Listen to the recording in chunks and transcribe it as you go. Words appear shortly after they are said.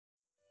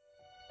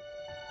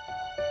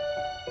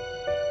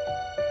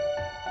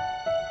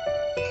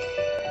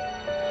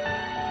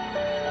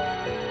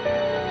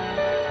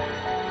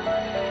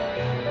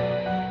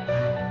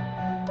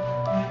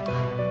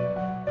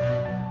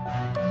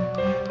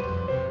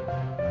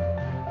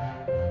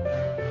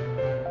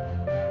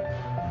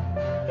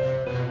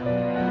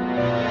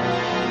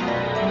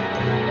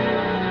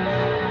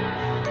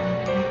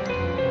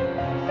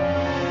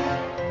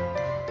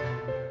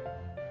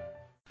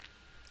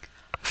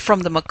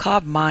From the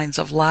macabre minds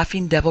of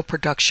Laughing Devil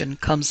Production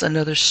comes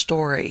another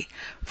story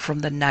from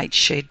the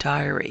Nightshade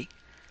Diary.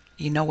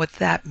 You know what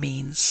that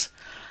means.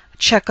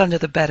 Check under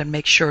the bed and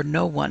make sure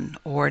no one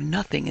or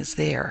nothing is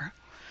there.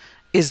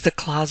 Is the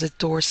closet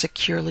door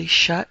securely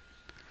shut?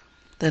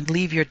 Then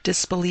leave your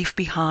disbelief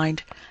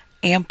behind,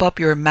 amp up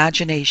your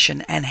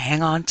imagination, and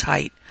hang on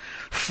tight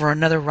for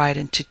another ride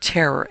into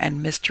terror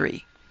and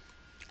mystery.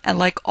 And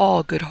like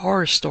all good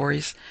horror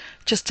stories,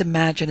 just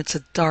imagine it's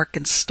a dark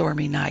and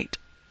stormy night.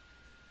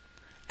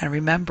 And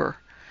remember,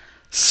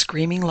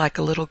 screaming like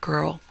a little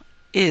girl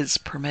is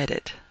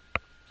permitted.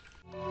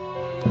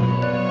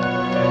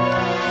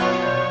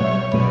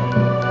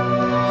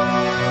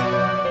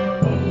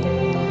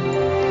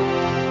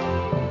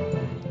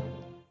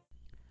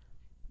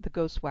 The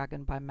Ghost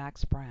Wagon by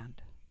Max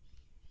Brand.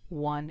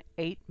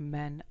 8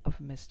 Men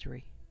of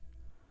Mystery.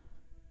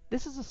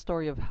 This is a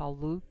story of how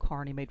Lou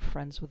Carney made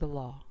friends with the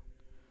law.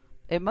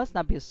 It must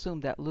not be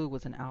assumed that Lou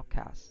was an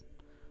outcast,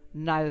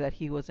 neither that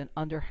he was an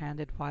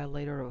underhanded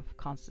violator of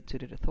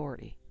constituted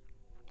authority.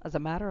 As a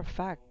matter of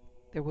fact,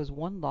 there was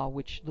one law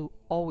which Lou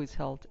always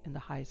held in the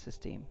highest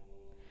esteem.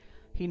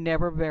 He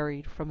never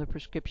varied from the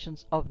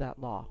prescriptions of that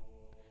law.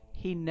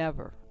 He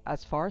never,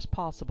 as far as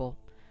possible,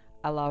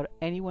 allowed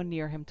anyone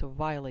near him to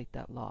violate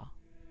that law.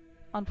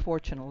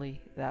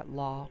 Unfortunately, that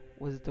law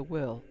was the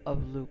will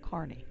of Lou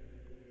Carney.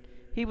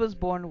 He was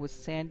born with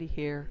sandy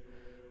hair,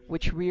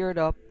 which reared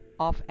up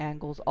off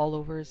angles all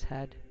over his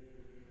head.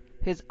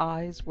 His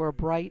eyes were a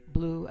bright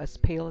blue as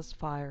pale as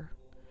fire.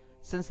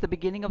 Since the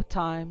beginning of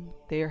time,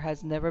 there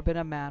has never been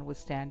a man with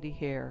sandy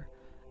hair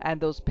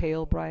and those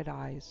pale bright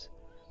eyes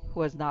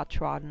who has not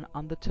trodden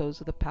on the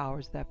toes of the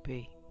powers that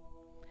be.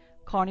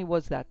 Carney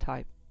was that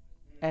type,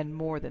 and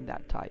more than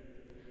that type.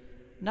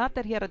 Not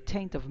that he had a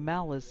taint of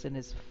malice in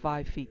his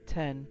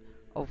 5'10"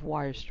 of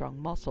wire-strung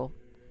muscle,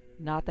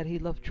 not that he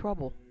loved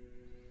trouble,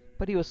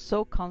 but he was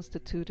so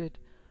constituted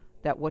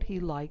that what he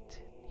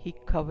liked he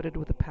coveted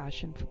with a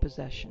passion for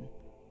possession,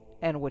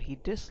 and what he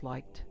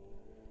disliked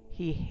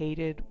he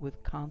hated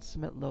with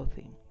consummate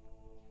loathing.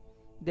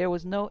 There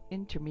was no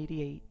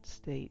intermediate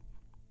state.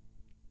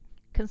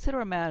 Consider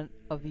a man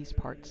of these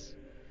parts,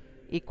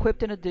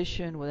 equipped in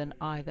addition with an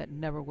eye that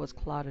never was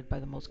clouded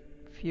by the most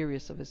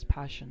furious of his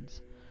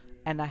passions,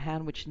 and a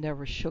hand which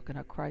never shook in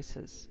a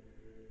crisis,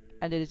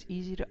 and it is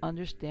easy to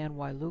understand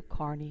why Lou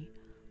Carney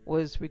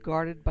was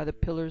regarded by the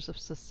pillars of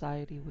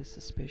society with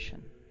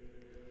suspicion.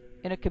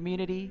 In a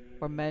community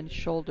where men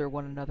shoulder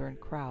one another in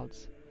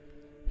crowds,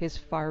 his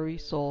fiery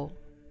soul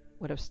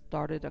would have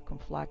started a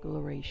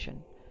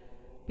conflagration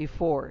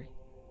before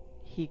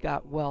he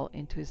got well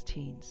into his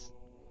teens.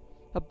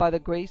 But by the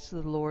grace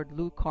of the Lord,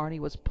 Lou Carney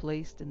was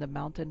placed in the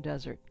mountain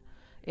desert,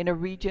 in a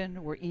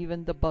region where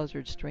even the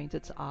buzzard strains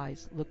its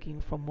eyes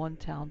looking from one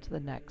town to the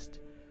next,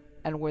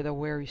 and where the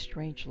wary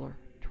stranger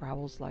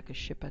travels like a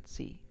ship at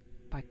sea,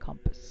 by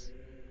compass.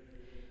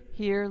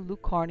 Here Lou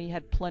Carney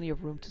had plenty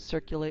of room to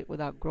circulate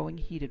without growing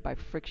heated by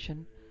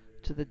friction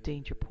to the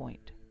danger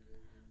point.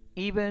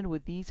 Even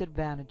with these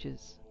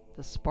advantages,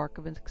 the spark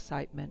of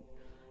excitement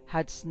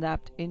had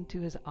snapped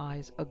into his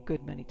eyes a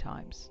good many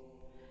times.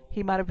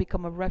 He might have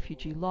become a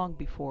refugee long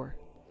before,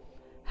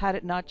 had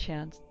it not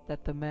chanced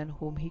that the men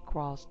whom he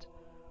crossed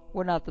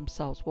were not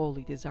themselves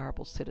wholly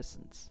desirable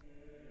citizens.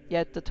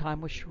 Yet the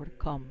time was sure to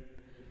come,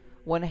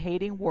 when,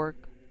 hating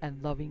work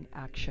and loving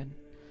action,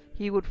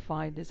 he would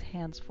find his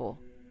hands full.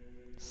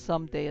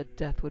 Some day a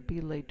death would be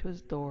laid to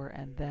his door,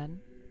 and then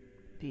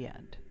the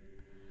end.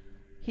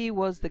 He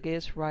was the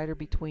gayest rider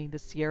between the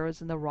Sierras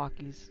and the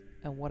Rockies,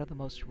 and one of the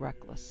most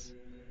reckless.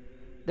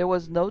 There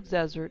was no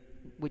desert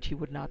which he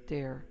would not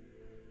dare.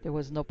 There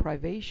was no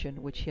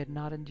privation which he had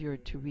not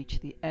endured to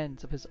reach the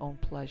ends of his own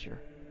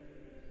pleasure.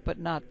 But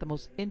not the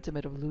most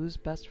intimate of Lou's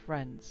best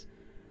friends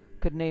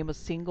could name a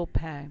single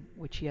pang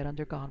which he had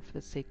undergone for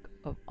the sake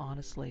of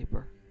honest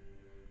labor.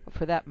 But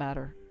for that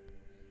matter,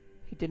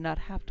 he did not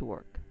have to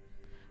work.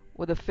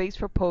 With a face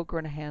for poker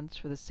and hands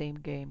for the same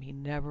game, he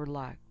never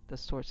lacked the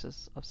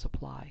sources of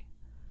supply.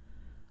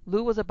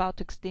 Lou was about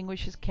to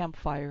extinguish his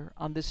campfire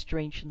on this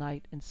strange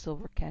night in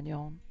Silver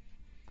Canyon.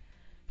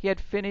 He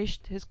had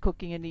finished his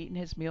cooking and eaten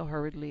his meal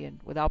hurriedly and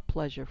without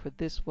pleasure, for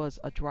this was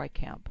a dry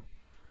camp.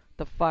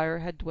 The fire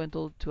had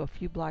dwindled to a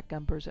few black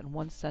embers and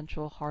one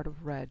central heart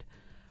of red,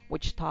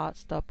 which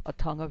tossed up a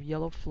tongue of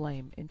yellow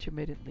flame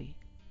intermittently.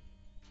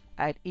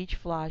 At each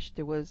flash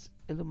there was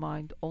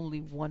illumined only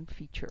one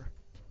feature.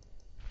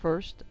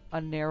 First,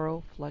 a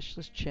narrow,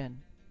 fleshless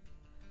chin.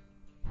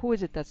 Who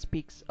is it that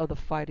speaks of the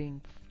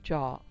fighting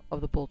jaw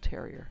of the bull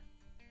terrier?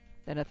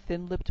 Then a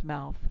thin-lipped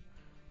mouth,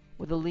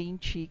 with the lean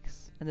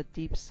cheeks and the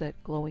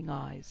deep-set glowing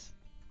eyes.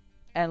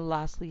 And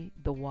lastly,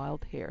 the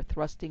wild hair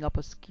thrusting up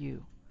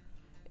askew.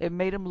 It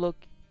made him look,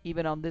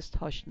 even on this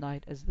hushed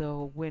night, as though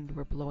a wind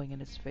were blowing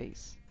in his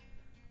face.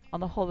 On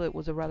the whole, it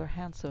was a rather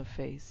handsome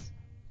face,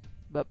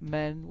 but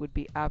men would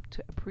be apt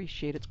to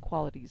appreciate its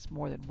qualities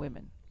more than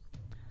women.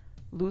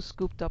 Lou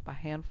scooped up a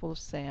handful of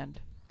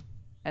sand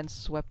and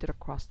swept it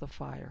across the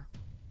fire.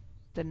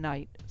 The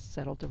night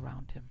settled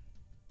around him.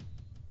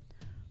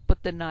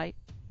 But the night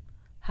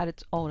had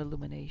its own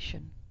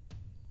illumination.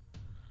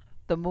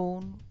 The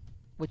moon,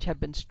 which had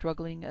been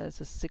struggling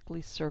as a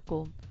sickly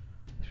circle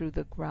through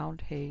the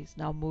ground haze,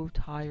 now moved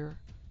higher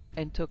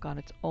and took on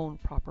its own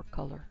proper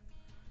color,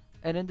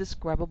 an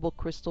indescribable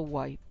crystal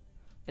white,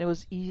 and it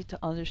was easy to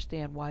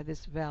understand why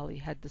this valley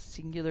had the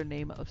singular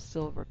name of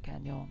Silver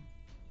Cañon.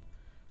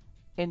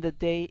 In the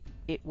day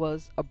it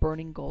was a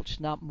burning gulch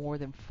not more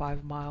than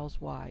 5 miles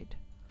wide,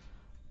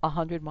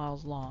 100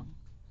 miles long,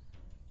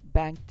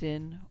 banked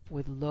in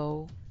with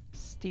low,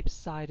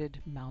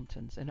 steep-sided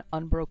mountains and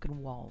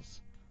unbroken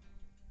walls.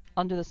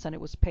 Under the sun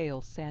it was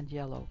pale sand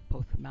yellow,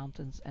 both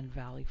mountains and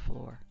valley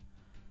floor.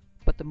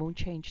 But the moon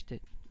changed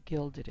it,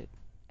 gilded it,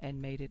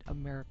 and made it a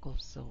miracle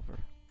of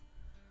silver.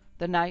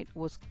 The night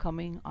was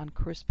coming on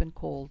crisp and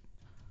cold,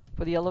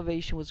 for the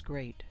elevation was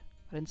great,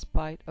 but in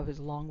spite of his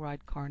long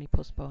ride Carney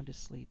postponed his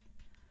sleep.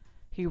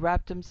 He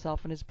wrapped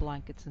himself in his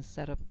blankets and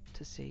set up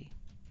to see.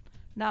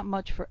 Not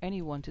much for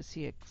anyone to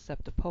see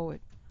except a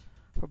poet,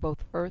 for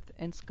both earth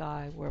and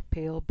sky were a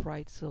pale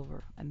bright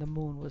silver, and the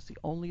moon was the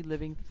only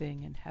living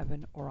thing in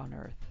heaven or on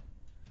earth.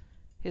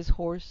 His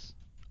horse,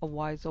 a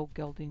wise old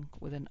gelding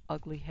with an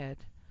ugly head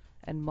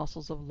and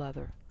muscles of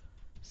leather,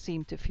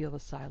 seemed to feel the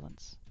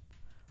silence,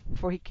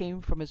 for he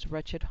came from his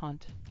wretched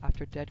hunt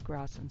after dead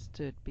grass and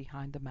stood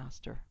behind the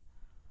master.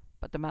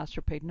 But the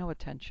master paid no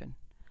attention.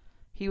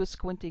 He was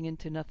squinting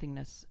into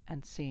nothingness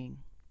and seeing.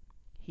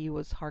 He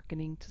was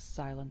hearkening to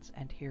silence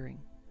and hearing.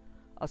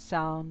 A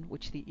sound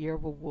which the ear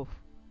of a wolf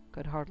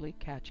could hardly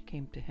catch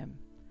came to him.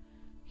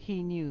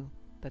 He knew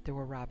that there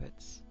were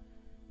rabbits.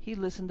 He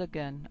listened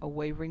again. A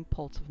wavering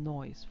pulse of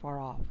noise far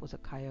off was a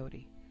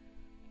coyote,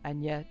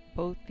 and yet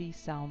both these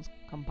sounds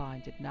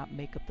combined did not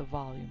make up the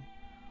volume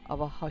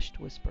of a hushed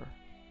whisper.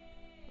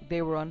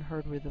 They were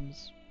unheard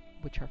rhythms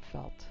which are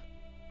felt.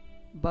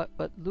 But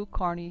what Lou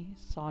Carney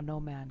saw no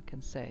man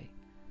can say.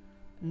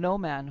 No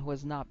man who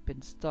has not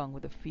been stung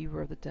with the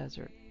fever of the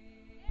desert.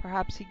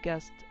 Perhaps he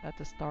guessed at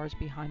the stars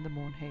behind the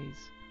moon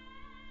haze.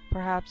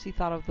 Perhaps he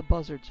thought of the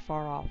buzzards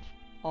far off,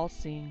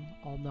 all-seeing,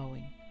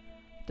 all-knowing,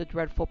 the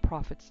dreadful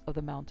prophets of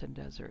the mountain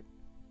desert.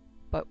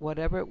 But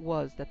whatever it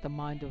was that the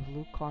mind of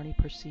Lou Carney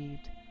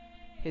perceived,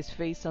 his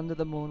face under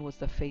the moon was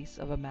the face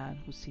of a man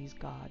who sees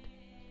God.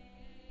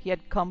 He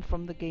had come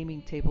from the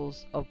gaming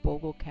tables of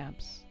Bogle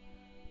camps.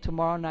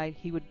 Tomorrow night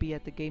he would be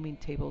at the gaming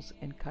tables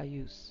in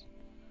Cayuse.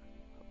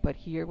 But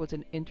here was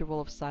an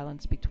interval of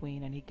silence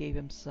between, and he gave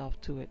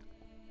himself to it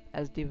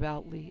as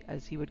devoutly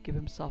as he would give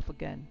himself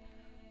again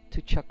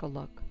to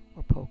chuck-a-luck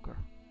or poker.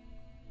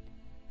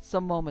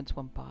 Some moments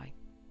went by.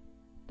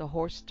 The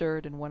horse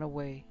stirred and went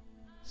away,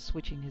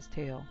 switching his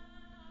tail.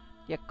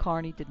 Yet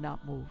Carney did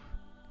not move.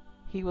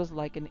 He was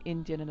like an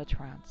Indian in a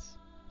trance.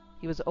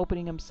 He was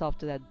opening himself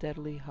to that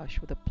deadly hush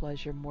with a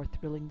pleasure more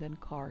thrilling than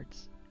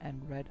cards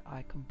and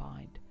red-eye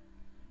combined.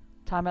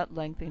 Time at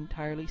length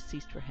entirely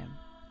ceased for him.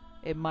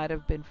 It might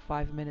have been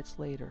 5 minutes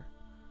later.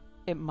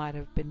 It might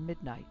have been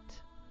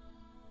midnight.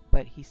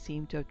 But he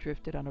seemed to have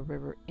drifted on a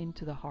river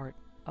into the heart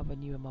of a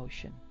new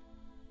emotion.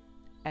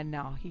 And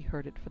now he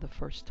heard it for the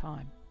first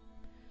time.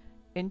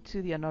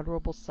 Into the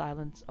unutterable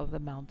silence of the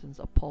mountains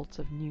a pulse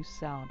of new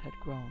sound had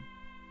grown.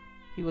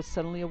 He was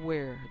suddenly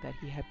aware that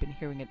he had been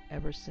hearing it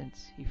ever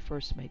since he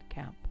first made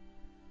camp.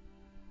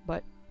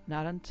 But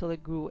not until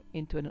it grew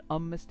into an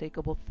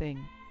unmistakable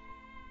thing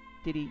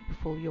did he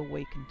fully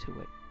awaken to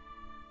it.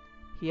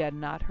 He had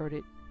not heard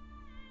it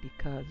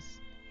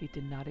because he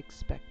did not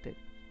expect it.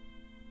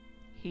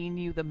 He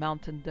knew the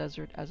mountain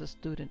desert as a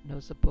student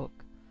knows a book,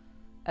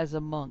 as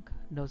a monk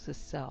knows his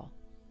cell,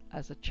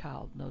 as a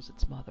child knows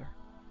its mother.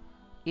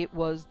 It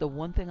was the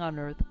one thing on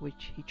earth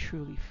which he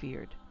truly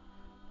feared,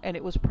 and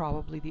it was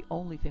probably the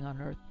only thing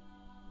on earth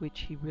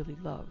which he really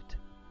loved.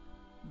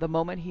 The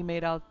moment he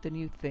made out the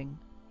new thing,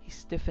 he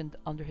stiffened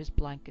under his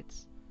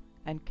blankets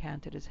and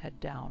canted his head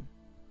down.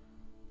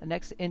 The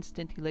next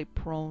instant he lay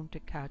prone to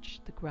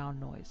catch the ground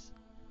noise,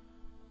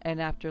 and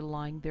after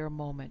lying there a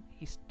moment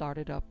he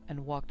started up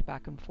and walked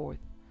back and forth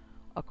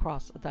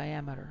across a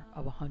diameter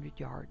of 100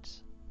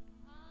 yards.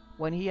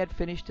 When he had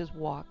finished his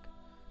walk,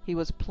 he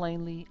was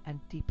plainly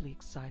and deeply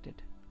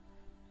excited.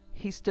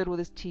 He stood with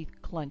his teeth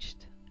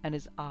clenched and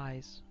his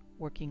eyes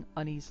working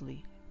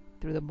uneasily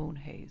through the moon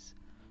haze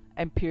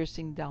and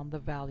piercing down the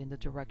valley in the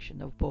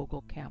direction of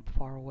Bogle camp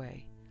far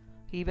away.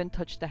 He even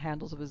touched the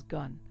handles of his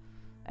gun,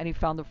 and he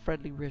found a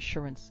friendly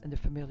reassurance in the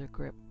familiar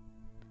grip.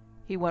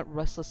 He went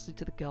restlessly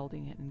to the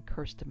gelding and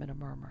cursed him in a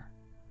murmur.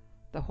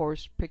 The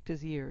horse pricked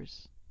his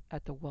ears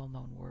at the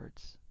well-known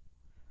words.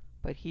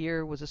 But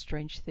here was a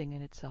strange thing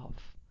in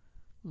itself.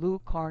 Lou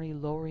Carney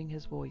lowering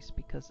his voice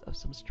because of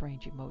some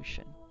strange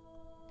emotion.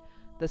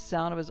 The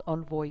sound of his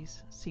own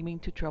voice seeming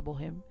to trouble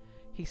him,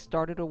 he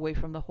started away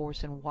from the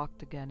horse and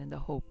walked again in the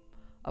hope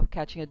of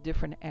catching a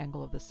different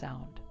angle of the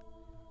sound.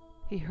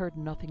 He heard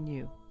nothing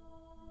new.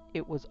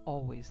 It was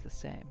always the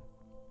same.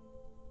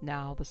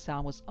 Now the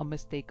sound was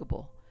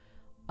unmistakable.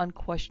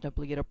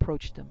 Unquestionably it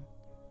approached him,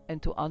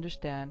 and to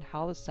understand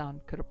how the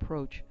sound could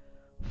approach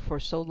for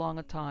so long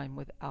a time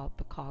without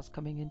the cause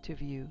coming into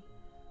view,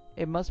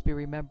 It must be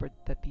remembered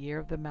that the air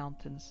of the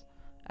mountains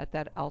at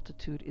that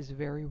altitude is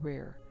very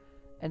rare,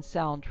 and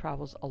sound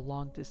travels a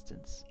long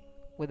distance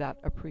without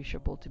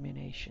appreciable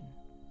diminution.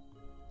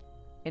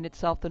 In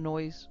itself the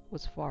noise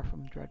was far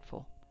from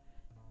dreadful.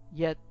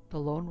 Yet the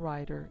lone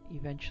rider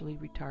eventually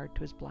retired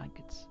to his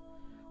blankets,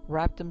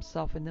 wrapped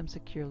himself in them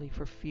securely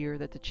for fear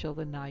that the chill of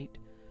the night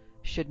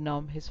should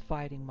numb his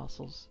fighting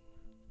muscles,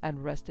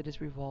 and rested his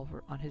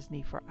revolver on his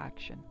knee for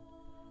action.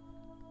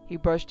 He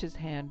brushed his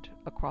hand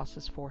across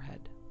his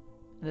forehead,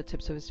 and the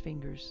tips of his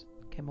fingers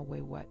came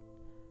away wet.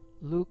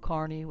 Lou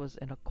Carney was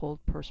in a cold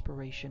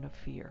perspiration of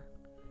fear,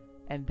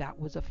 and that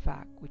was a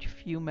fact which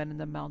few men in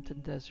the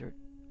mountain desert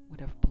would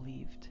have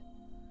believed.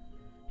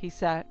 He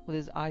sat with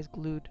his eyes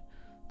glued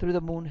through the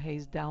moon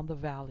haze down the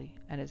valley,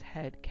 and his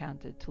head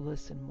canted to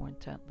listen more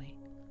intently.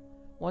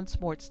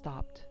 Once more it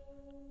stopped.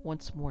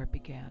 Once more it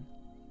began.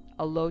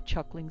 A low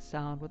chuckling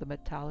sound with a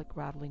metallic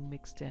rattling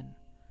mixed in,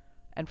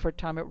 and for a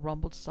time it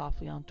rumbled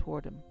softly on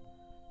toward him,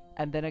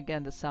 and then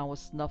again the sound was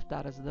snuffed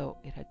out as though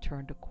it had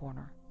turned a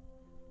corner.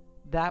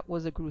 That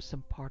was the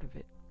gruesome part of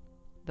it,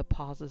 the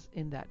pauses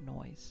in that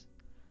noise.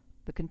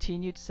 The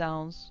continued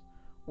sounds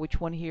which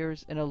one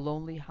hears in a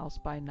lonely house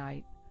by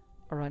night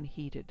are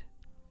unheeded,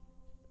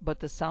 but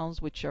the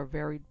sounds which are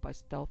varied by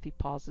stealthy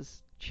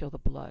pauses chill the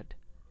blood.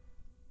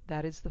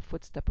 That is the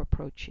footstep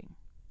approaching,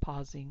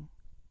 pausing,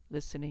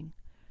 listening,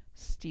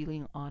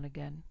 stealing on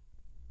again.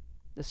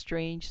 The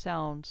strange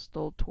sound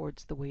stole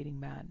towards the waiting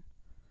man,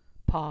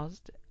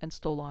 paused, and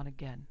stole on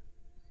again.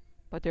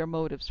 But there are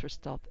motives for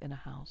stealth in a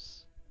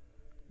house.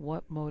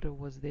 What motive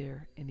was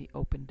there in the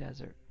open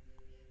desert?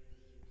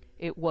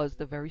 It was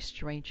the very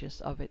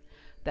strangeness of it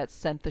that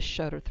sent the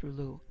shudder through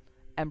Lou,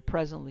 and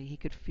presently he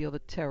could feel the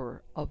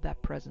terror of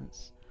that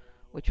presence,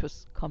 which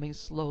was coming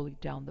slowly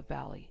down the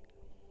valley.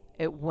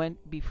 It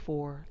went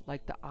before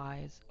like the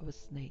eyes of a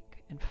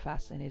snake, and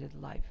fascinated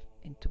life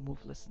into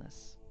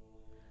movelessness.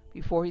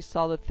 Before he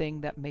saw the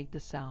thing that made the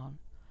sound,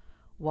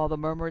 while the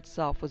murmur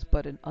itself was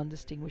but an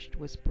undistinguished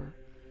whisper,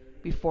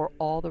 before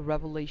all the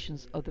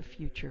revelations of the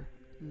future,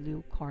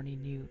 Lou Carney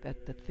knew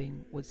that the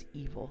thing was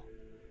evil.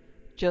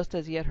 Just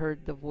as he had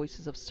heard the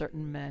voices of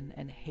certain men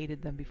and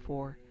hated them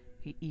before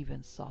he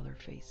even saw their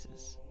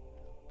faces.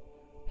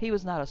 He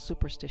was not a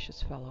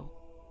superstitious fellow,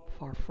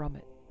 far from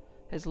it.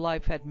 His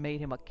life had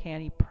made him a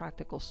canny,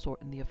 practical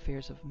sort in the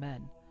affairs of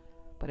men,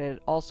 but it had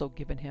also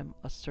given him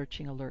a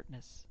searching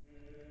alertness.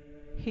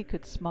 He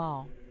could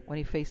smile when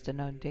he faced a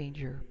known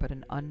danger, but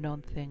an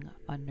unknown thing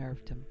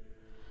unnerved him.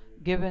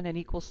 Given an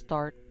equal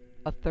start,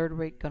 a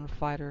third-rate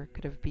gunfighter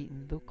could have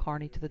beaten Lou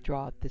Carney to the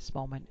draw at this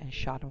moment and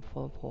shot him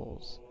full of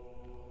holes.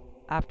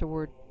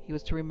 Afterward he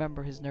was to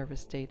remember his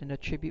nervous state and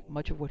attribute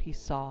much of what he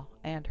saw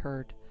and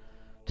heard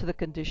to the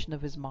condition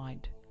of his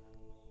mind.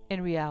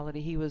 In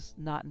reality he was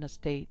not in a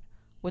state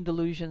when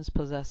delusions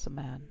possess a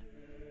man,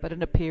 but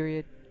in a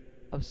period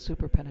of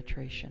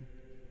superpenetration.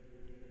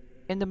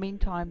 In the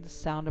meantime the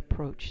sound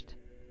approached.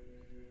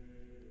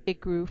 It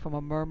grew from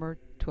a murmur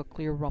to a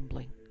clear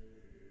rumbling.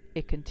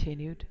 It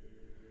continued.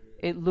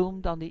 It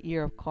loomed on the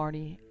ear of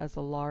Carney as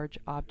a large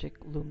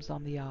object looms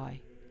on the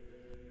eye.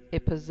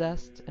 It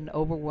possessed and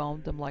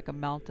overwhelmed him like a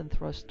mountain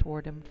thrust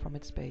toward him from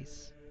its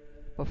base.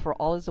 But for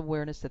all his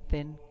awareness the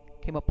thing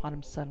came upon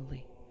him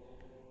suddenly.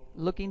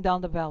 Looking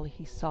down the valley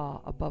he saw,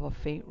 above a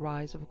faint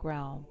rise of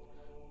ground,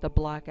 the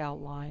black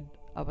outline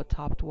of a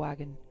topped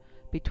wagon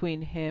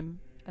between him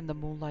and the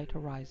moonlight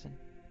horizon.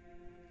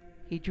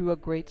 He drew a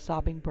great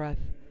sobbing breath,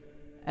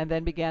 and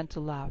then began to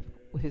laugh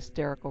with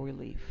hysterical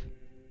relief.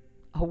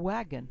 A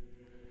wagon!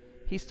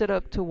 He stood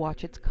up to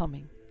watch its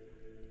coming.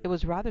 It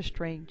was rather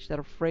strange that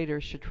a freighter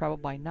should travel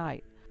by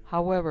night,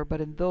 however,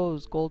 but in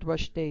those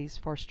gold-rush days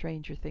far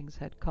stranger things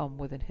had come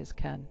within his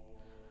ken.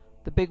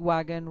 The big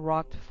wagon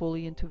rocked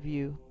fully into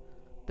view.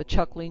 The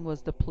chuckling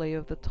was the play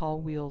of the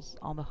tall wheels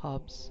on the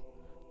hubs.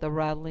 The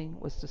rattling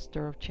was the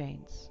stir of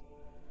chains.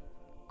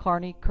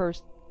 Carney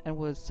cursed and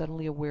was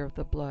suddenly aware of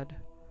the blood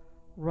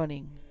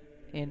running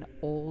in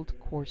old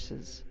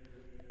courses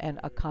and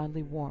a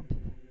kindly warmth,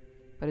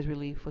 but his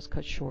relief was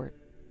cut short.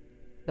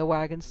 The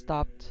wagon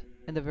stopped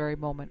in the very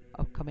moment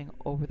of coming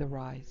over the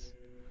rise.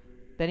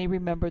 Then he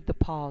remembered the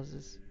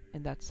pauses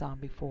in that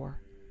sound before.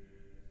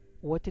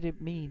 What did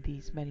it mean,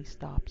 these many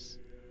stops?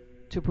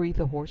 To breathe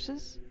the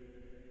horses?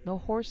 No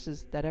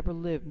horses that ever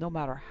lived, no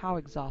matter how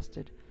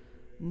exhausted,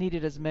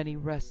 needed as many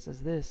rests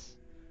as this.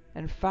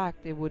 In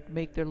fact, it would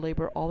make their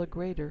labor all the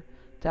greater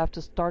to have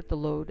to start the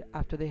load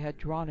after they had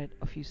drawn it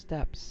a few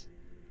steps.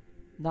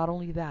 Not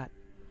only that,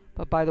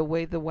 but by the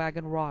way the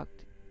wagon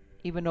rocked,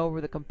 even over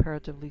the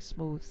comparatively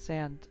smooth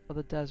sand of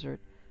the desert,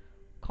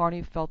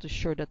 Carney felt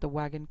assured that the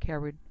wagon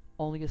carried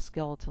only a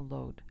skeleton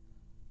load.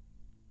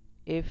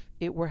 If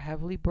it were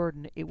heavily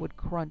burdened, it would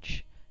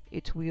crunch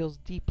its wheels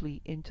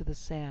deeply into the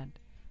sand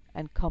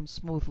and come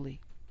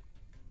smoothly.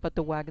 But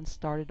the wagon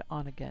started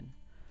on again,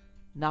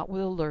 not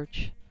with a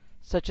lurch,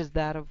 such as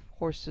that of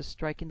horses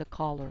striking the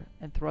collar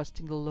and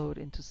thrusting the load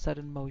into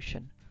sudden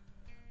motion,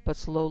 but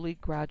slowly,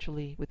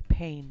 gradually, with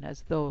pain,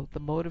 as though the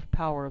motive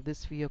power of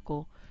this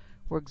vehicle,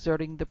 were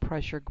exerting the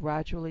pressure,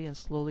 gradually and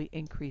slowly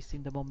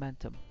increasing the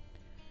momentum.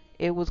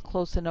 It was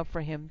close enough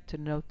for him to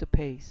note the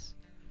pace,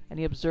 and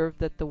he observed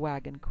that the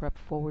wagon crept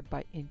forward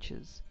by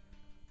inches.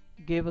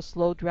 Give a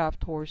slow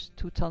draft horse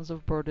 2 tons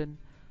of burden,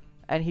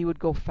 and he would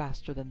go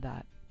faster than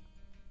that.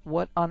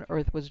 What on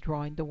earth was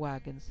drawing the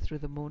wagons through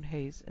the moon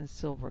haze and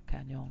silver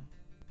cañon?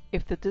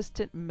 If the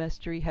distant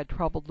mystery had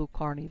troubled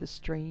Lucarni, the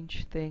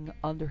strange thing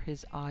under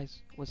his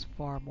eyes was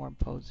far more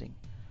imposing.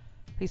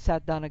 He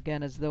sat down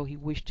again as though he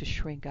wished to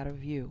shrink out of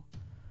view,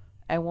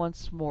 and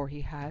once more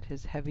he had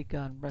his heavy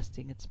gun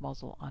resting its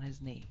muzzle on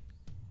his knee.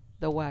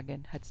 The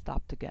wagon had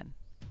stopped again.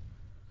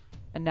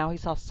 And now he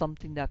saw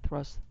something that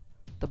thrust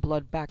the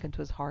blood back into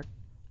his heart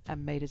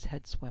and made his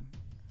head swim.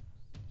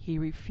 He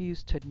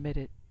refused to admit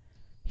it.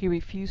 He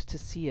refused to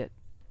see it.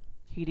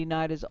 He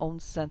denied his own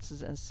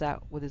senses and sat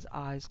with his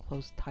eyes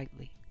closed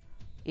tightly.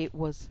 It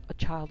was a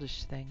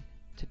childish thing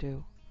to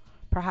do.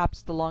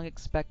 Perhaps the long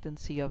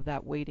expectancy of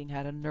that waiting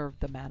had unnerved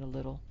the man a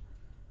little.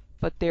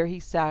 But there he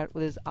sat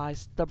with his eyes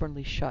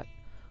stubbornly shut,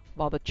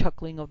 while the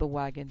chuckling of the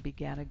wagon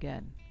began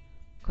again,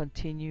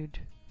 continued,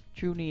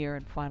 drew near,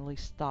 and finally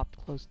stopped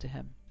close to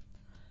him.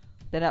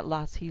 Then at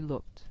last he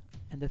looked,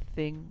 and the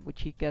thing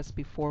which he guessed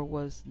before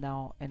was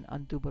now an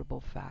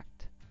undubitable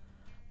fact.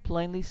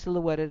 Plainly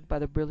silhouetted by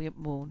the brilliant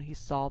moon, he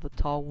saw the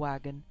tall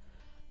wagon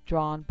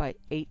drawn by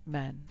 8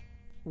 men,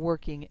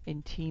 working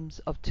in teams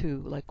of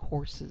 2 like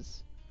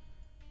horses.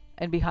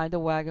 And behind the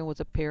wagon was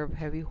a pair of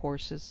heavy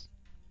horses,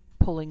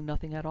 pulling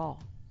nothing at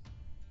all.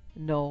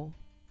 No,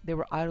 they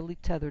were idly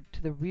tethered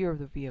to the rear of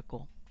the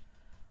vehicle.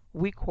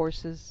 Weak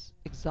horses,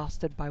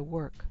 exhausted by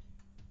work.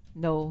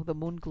 No, the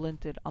moon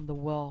glinted on the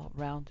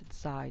well-rounded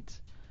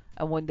sides,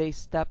 and when they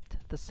stepped,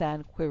 the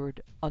sand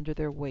quivered under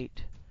their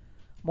weight.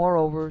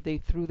 Moreover, they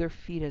threw their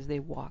feet as they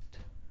walked,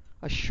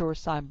 a sure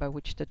sign by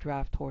which the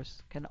draft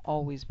horse can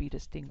always be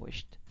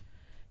distinguished.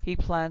 He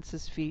plants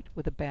his feet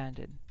with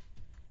abandon.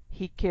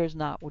 He cares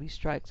not what he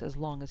strikes as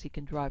long as he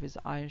can drive his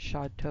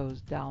iron-shod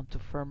toes down to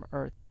firm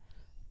earth,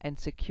 and,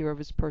 secure of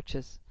his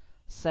purchase,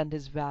 send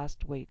his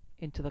vast weight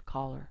into the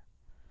collar.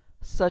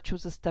 Such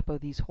was the step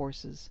of these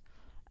horses,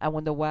 and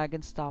when the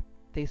wagon stopped,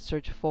 they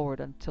surged forward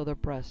until their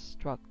breasts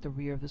struck the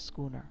rear of the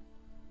schooner.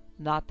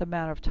 Not the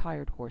manner of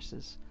tired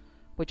horses,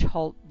 which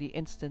halt the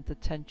instant the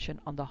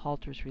tension on the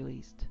halter is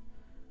released.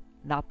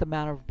 Not the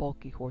manner of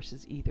bulky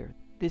horses either,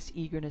 this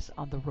eagerness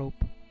on the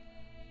rope.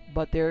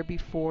 But there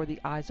before the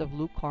eyes of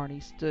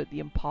Lucarni stood the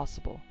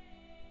impossible.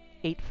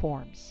 8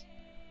 forms.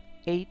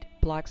 8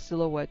 black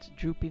silhouettes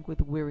drooping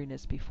with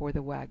weariness before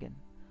the wagon,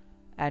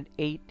 and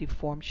 8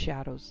 deformed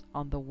shadows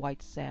on the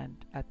white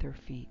sand at their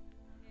feet,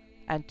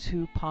 and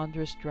 2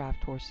 ponderous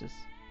draft horses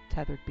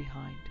tethered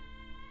behind.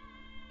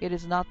 It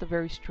is not the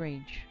very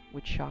strange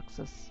which shocks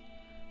us.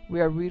 We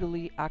are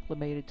readily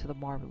acclimated to the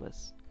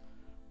marvelous,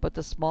 but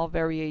the small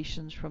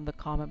variations from the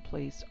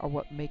commonplace are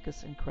what make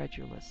us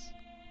incredulous.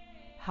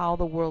 How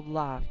the world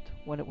laughed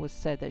when it was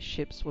said that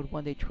ships would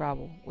one day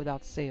travel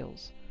without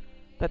sails,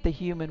 that the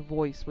human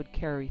voice would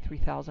carry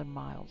 3,000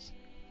 miles.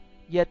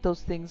 Yet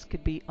those things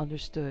could be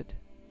understood.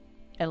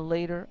 And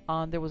later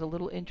on there was a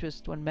little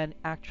interest when men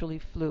actually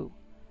flew.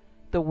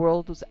 The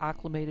world was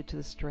acclimated to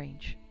the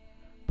strange.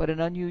 But an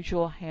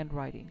unusual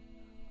handwriting,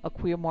 a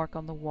queer mark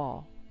on the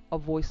wall, a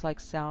voice-like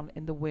sound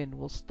in the wind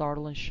will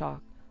startle and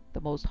shock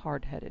the most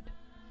hard-headed.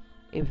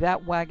 If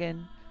that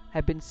wagon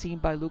had been seen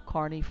by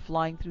Lucarni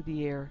flying through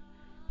the air,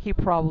 he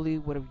probably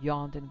would have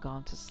yawned and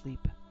gone to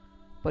sleep.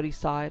 But he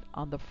saw it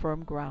on the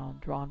firm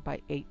ground drawn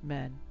by 8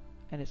 men,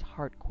 and his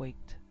heart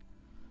quaked.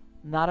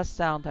 Not a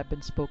sound had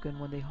been spoken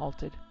when they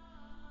halted,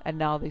 and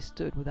now they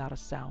stood without a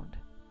sound.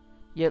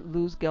 Yet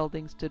Lou's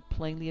gelding stood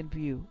plainly in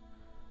view,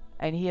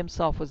 and he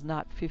himself was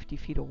not 50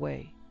 feet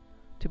away.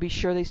 To be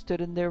sure, they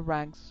stood in their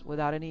ranks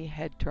without any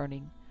head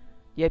turning,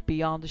 yet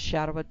beyond the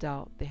shadow of a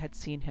doubt they had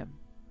seen him.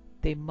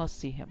 They must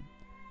see him.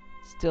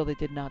 Still they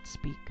did not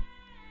speak.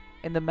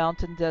 In the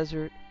mountain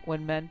desert,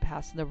 when men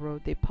pass in the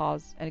road, they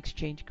pause and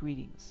exchange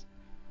greetings.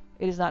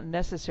 It is not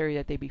necessary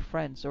that they be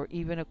friends or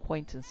even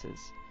acquaintances.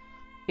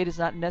 It is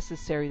not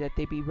necessary that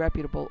they be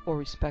reputable or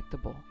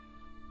respectable.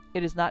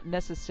 It is not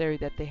necessary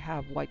that they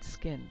have white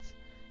skins.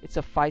 It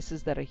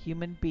suffices that a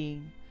human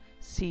being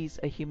sees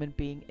a human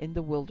being in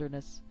the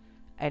wilderness,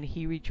 and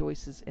he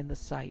rejoices in the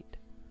sight.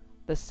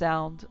 The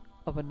sound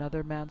of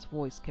another man's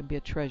voice can be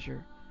a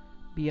treasure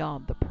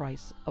beyond the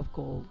price of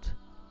gold.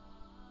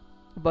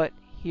 But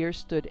here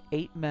stood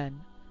 8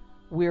 men,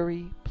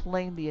 weary,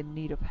 plainly in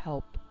need of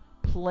help,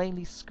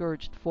 plainly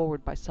scourged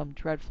forward by some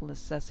dreadful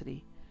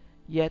necessity,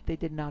 yet they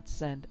did not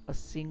send a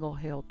single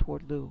hail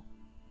toward Lou.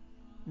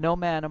 No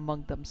man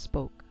among them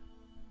spoke.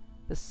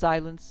 The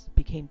silence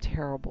became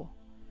terrible.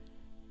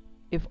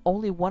 If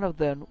only one of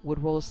them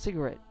would roll a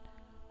cigarette,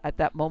 at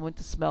that moment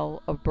the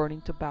smell of burning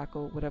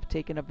tobacco would have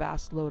taken a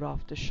vast load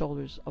off the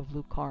shoulders of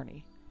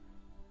Lucarni.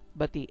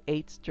 But the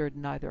 8 stirred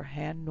neither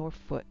hand nor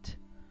foot,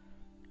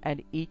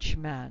 and each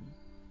man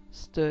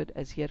stood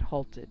as he had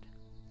halted,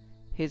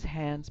 his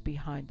hands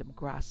behind him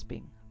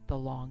grasping the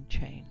long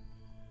chain.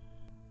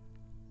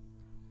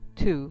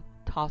 2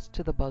 tossed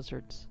to the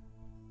buzzards.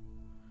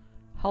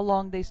 How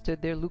long they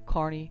stood there Luke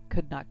Carney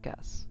could not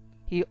guess.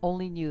 He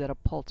only knew that a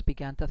pulse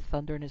began to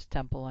thunder in his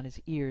temple and his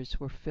ears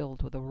were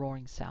filled with a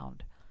roaring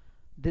sound.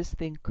 This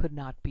thing could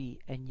not be,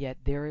 and yet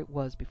there it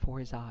was before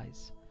his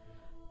eyes.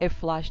 It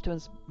flashed to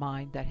his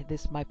mind that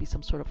this might be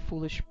some sort of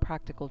foolish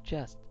practical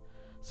jest,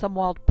 some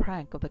wild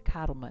prank of the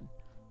cattlemen,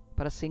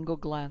 but a single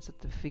glance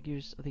at the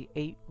figures of the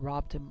 8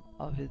 robbed him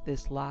of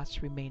this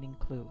last remaining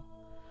clue.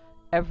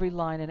 Every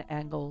line and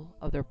angle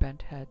of their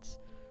bent heads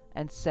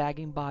and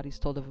sagging bodies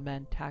told of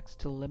men taxed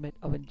to the limit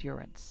of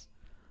endurance.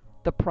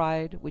 The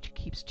pride which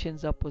keeps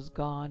chins up was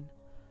gone.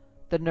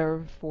 The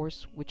nerve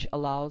force which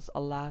allows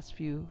a last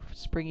few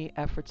springy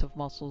efforts of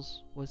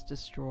muscles was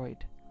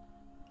destroyed.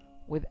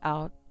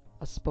 Without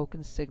a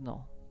spoken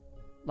signal,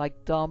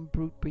 like dumb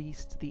brute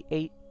beasts, the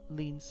 8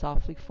 leaned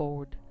softly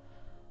forward,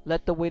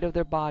 let the weight of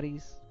their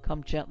bodies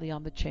come gently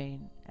on the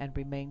chain, and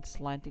remained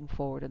slanting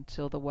forward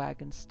until the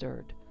wagon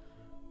stirred.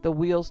 The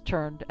wheels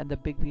turned and the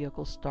big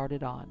vehicle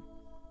started on.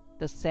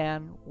 The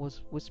sand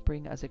was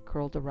whispering as it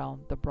curled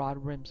around the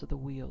broad rims of the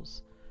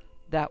wheels.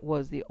 That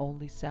was the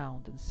only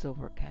sound in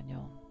Silver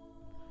Canyon.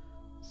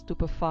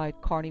 Stupefied,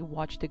 Carney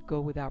watched it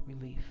go without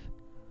relief.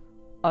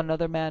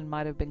 Another man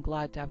might have been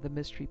glad to have the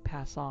mystery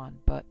pass on,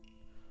 but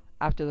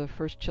after the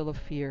first chill of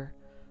fear,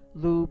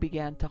 Lou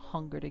began to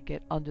hunger to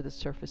get under the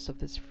surface of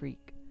this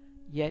freak.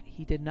 Yet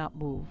he did not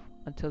move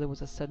until there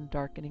was a sudden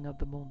darkening of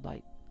the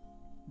moonlight.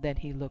 Then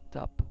he looked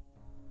up.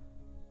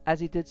 As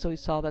he did so, he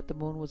saw that the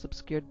moon was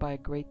obscured by a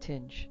gray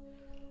tinge,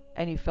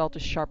 and he felt a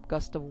sharp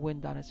gust of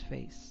wind on his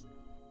face.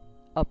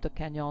 Up the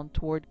canyon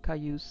toward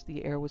Cayuse,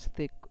 the air was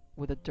thick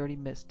with a dirty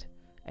mist,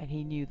 and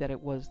he knew that it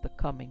was the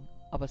coming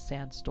of a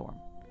sandstorm.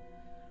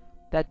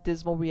 That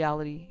dismal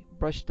reality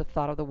brushed the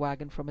thought of the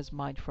wagon from his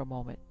mind for a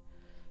moment.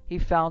 He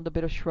found a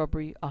bit of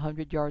shrubbery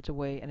 100 yards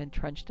away and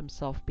entrenched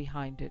himself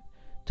behind it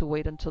to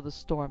wait until the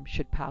storm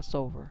should pass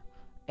over,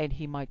 and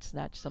he might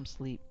snatch some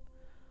sleep.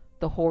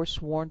 The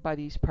horse, warned by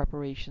these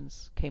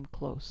preparations, came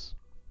close.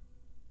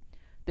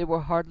 They were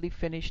hardly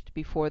finished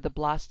before the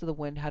blast of the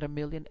wind had a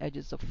million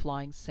edges of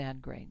flying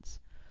sand grains,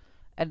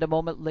 and a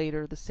moment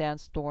later the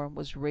sandstorm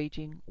was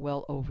raging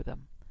well over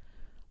them.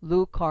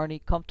 Lou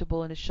Carney,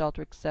 comfortable in his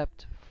shelter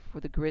except for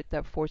the grit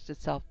that forced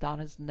itself down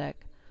his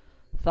neck,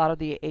 thought of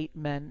the 8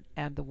 men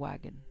and the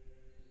wagon.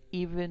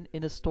 Even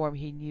in the storm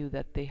he knew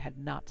that they had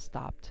not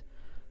stopped,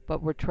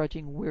 but were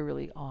trudging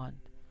wearily on.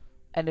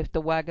 And if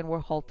the wagon were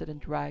halted and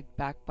dragged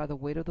back by the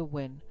weight of the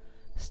wind,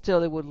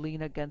 still it would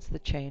lean against the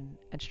chain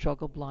and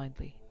struggle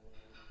blindly.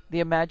 The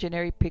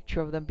imaginary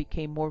picture of them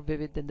became more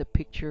vivid than the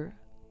picture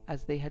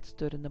as they had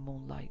stood in the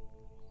moonlight.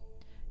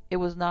 It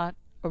was not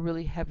a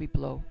really heavy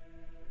blow.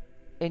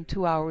 In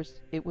 2 hours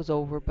it was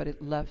over, but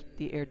it left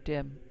the air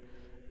dim,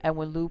 and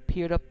when Lou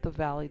peered up the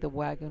valley, the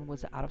wagon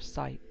was out of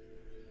sight.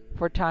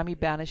 For a time he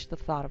banished the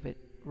thought of it,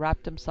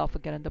 wrapped himself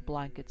again in the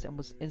blankets, and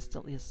was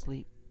instantly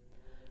asleep.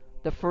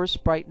 The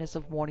first brightness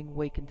of morning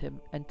wakened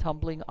him, and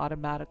tumbling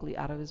automatically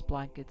out of his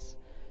blankets,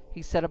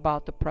 he set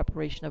about the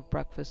preparation of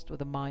breakfast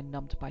with a mind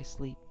numbed by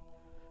sleep.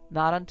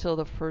 Not until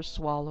the first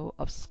swallow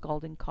of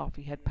scalding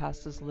coffee had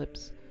passed his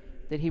lips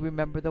did he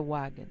remember the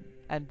wagon,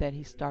 and then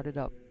he started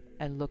up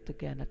and looked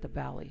again at the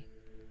valley.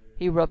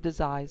 He rubbed his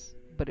eyes,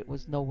 but it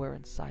was nowhere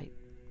in sight.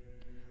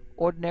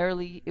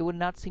 Ordinarily, it would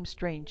not seem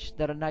strange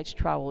that a night's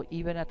travel,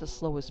 even at the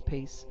slowest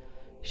pace,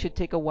 should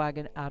take a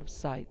wagon out of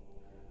sight.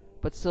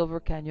 But Silver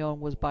Canyon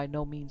was by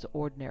no means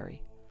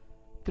ordinary.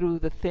 Through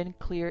the thin,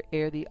 clear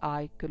air the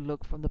eye could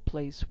look from the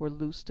place where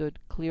Lou stood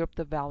clear up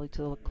the valley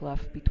to the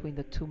cleft between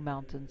the 2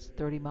 mountains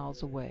 30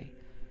 miles away,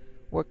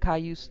 where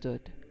Cayuse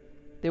stood.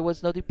 There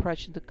was no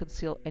depression to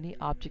conceal any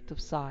object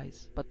of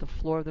size, but the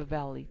floor of the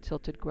valley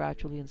tilted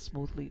gradually and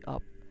smoothly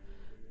up.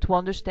 To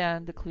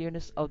understand the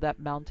clearness of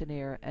that mountain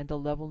air and the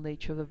level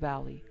nature of the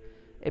valley,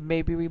 it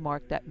may be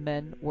remarked that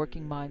men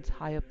working mines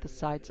high up the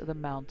sides of the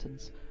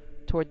mountains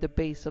toward the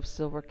base of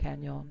Silver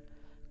Canyon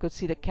could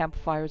see the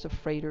campfires of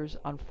freighters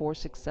on 4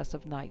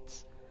 successive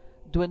nights,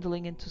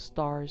 dwindling into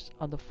stars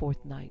on the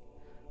 4th night,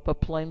 but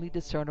plainly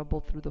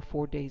discernible through the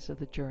 4 days of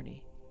the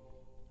journey.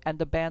 And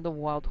the band of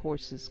wild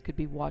horses could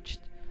be watched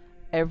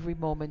every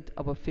moment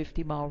of a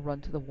 50-mile run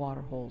to the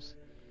waterholes,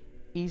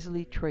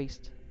 easily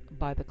traced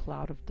by the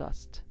cloud of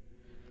dust.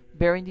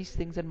 Bearing these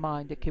things in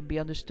mind, it can be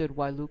understood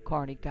why Lou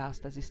Carney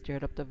gasped as he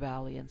stared up the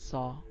valley and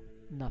saw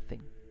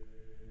nothing.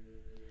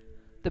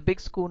 The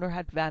big schooner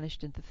had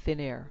vanished into thin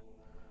air,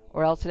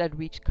 or else it had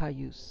reached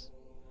Cayuse.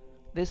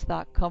 This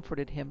thought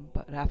comforted him,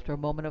 but after a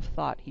moment of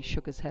thought he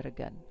shook his head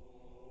again.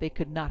 They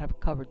could not have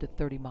covered the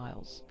 30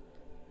 miles.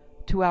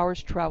 2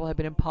 hours' travel had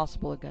been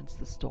impossible against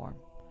the storm.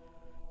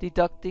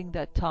 Deducting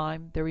that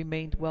time, there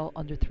remained well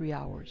under 3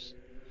 hours.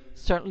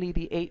 Certainly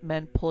the 8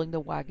 men pulling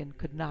the wagon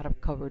could not have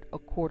covered a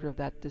quarter of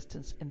that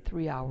distance in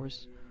 3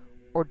 hours,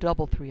 or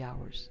double 3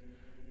 hours.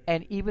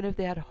 And even if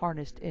they had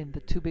harnessed in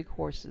the 2 big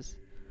horses,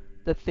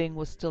 the thing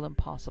was still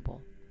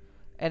impossible.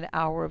 An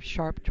hour of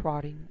sharp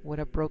trotting would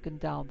have broken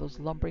down those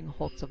lumbering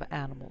hulks of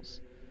animals.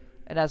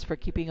 And as for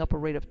keeping up a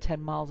rate of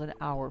 10 miles an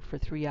hour for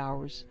 3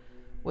 hours,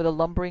 with a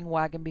lumbering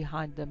wagon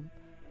behind them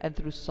and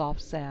through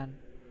soft sand,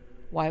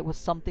 Why, it was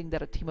something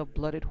that a team of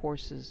blooded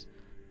horses,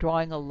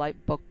 drawing a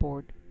light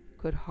buckboard,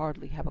 could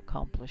hardly have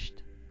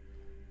accomplished.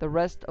 The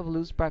rest of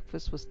Lou's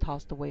breakfast was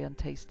tossed away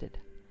untasted.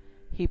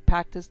 He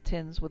packed his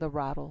tins with a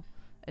rattle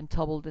and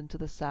tumbled into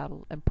the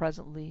saddle, and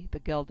presently the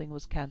gelding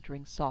was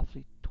cantering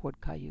softly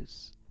toward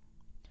Cayuse.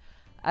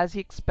 As he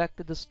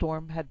expected, the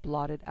storm had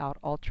blotted out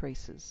all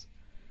traces.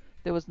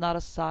 There was not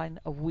a sign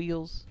of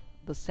wheels,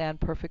 the sand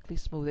perfectly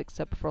smooth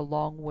except for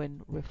long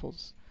wind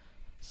riffles,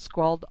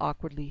 scrawled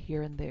awkwardly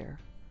here and there.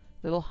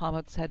 Little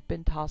hummocks had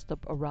been tossed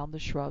up around the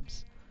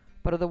shrubs,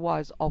 but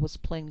otherwise all was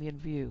plainly in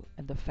view,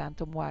 and the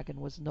phantom wagon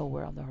was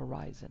nowhere on the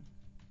horizon.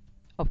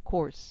 Of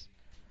course,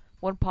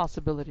 one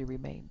possibility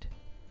remained.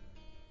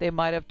 They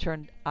might have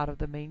turned out of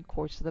the main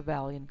course of the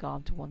valley and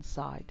gone to one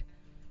side,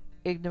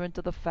 ignorant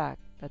of the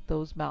fact that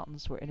those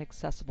mountains were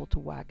inaccessible to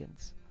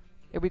wagons.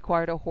 It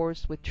required a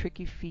horse with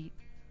tricky feet,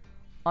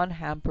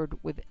 unhampered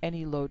with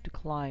any load, to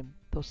climb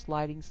those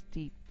sliding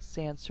steep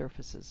sand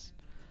surfaces.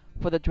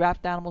 For the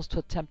draft animals to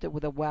attempt it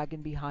with a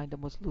wagon behind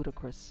them was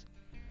ludicrous.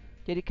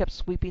 Yet he kept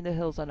sweeping the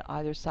hills on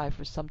either side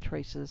for some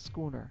trace of the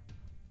schooner,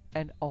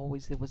 and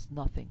always there was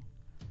nothing.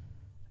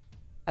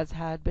 As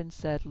had been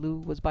said, Lou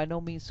was by no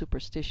means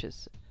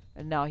superstitious,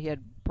 and now he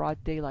had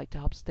broad daylight to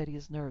help steady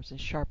his nerves and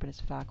sharpen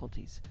his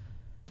faculties.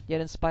 Yet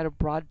in spite of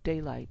broad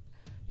daylight,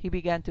 he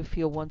began to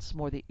feel once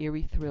more the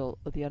eerie thrill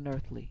of the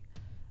unearthly,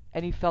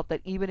 and he felt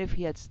that even if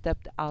he had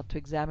stepped out to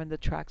examine the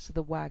tracks of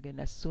the wagon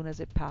as soon as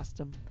it passed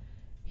him,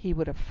 he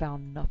would have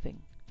found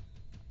nothing.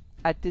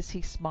 At this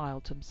he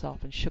smiled to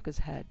himself and shook his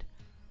head.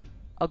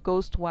 A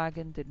ghost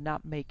wagon did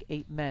not make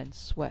 8 men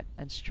sweat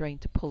and strain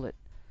to pull it,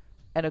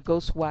 and a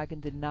ghost wagon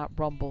did not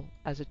rumble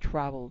as it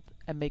traveled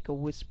and make a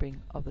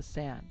whispering of the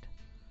sand.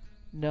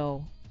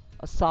 No,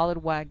 a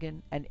solid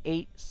wagon and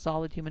 8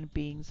 solid human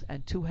beings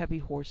and 2 heavy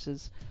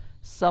horses,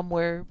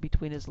 somewhere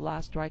between his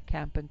last dry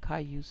camp and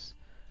Cayuse,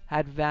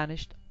 had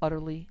vanished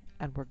utterly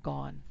and were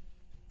gone.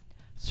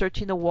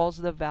 Searching the walls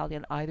of the valley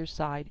on either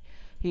side,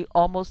 he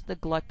almost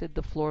neglected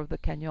the floor of the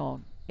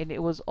cañon, and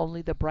it was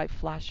only the bright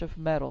flash of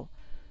metal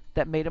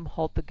that made him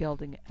halt the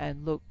gelding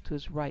and look to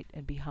his right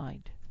and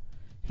behind.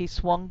 He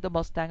swung the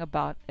mustang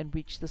about and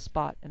reached the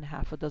spot in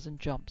half a dozen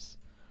jumps.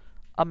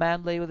 A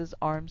man lay with his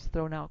arms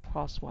thrown out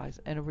crosswise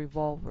and a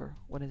revolver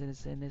was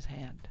in his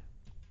hand.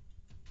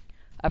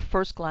 At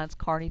first glance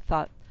Carney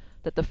thought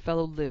that the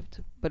fellow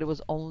lived, but it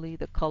was only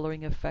the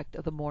coloring effect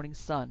of the morning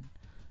sun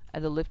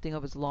and the lifting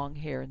of his long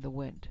hair in the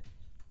wind.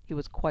 He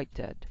was quite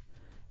dead.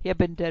 He had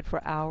been dead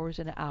for hours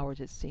and hours,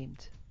 it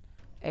seemed.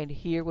 And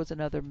here was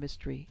another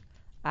mystery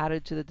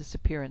added to the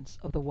disappearance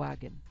of the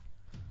wagon.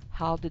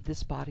 How did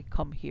this body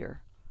come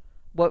here?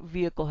 What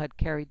vehicle had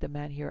carried the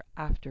man here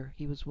after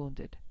he was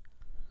wounded?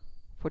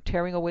 For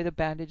tearing away the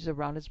bandages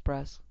around his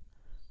breast,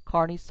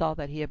 Carney saw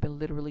that he had been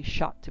literally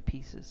shot to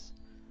pieces.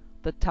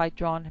 The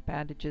tight-drawn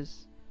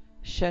bandages,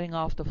 shedding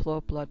off the flow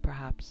of blood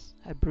perhaps,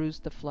 had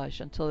bruised the flesh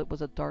until it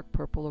was a dark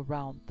purple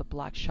around the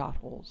black shot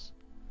holes.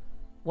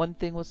 One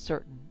thing was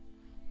certain.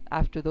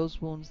 After those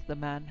wounds the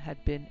man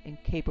had been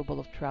incapable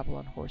of travel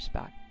on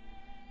horseback.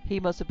 He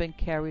must have been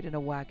carried in a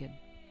wagon,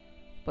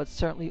 but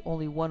certainly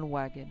only one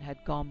wagon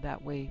had gone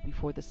that way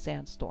before the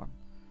sandstorm,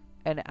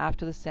 and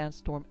after the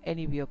sandstorm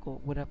any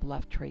vehicle would have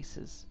left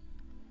traces.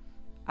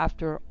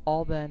 After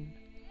all, then,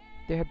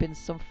 there had been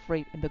some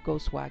freight in the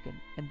ghost wagon,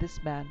 and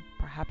this man,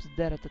 perhaps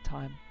dead at the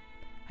time,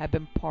 had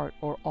been part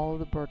or all of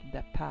the burden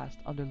that passed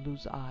under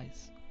Lou's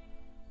eyes.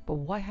 But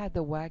why had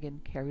the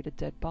wagon carried a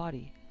dead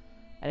body?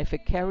 And if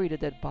it carried a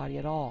dead body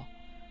at all,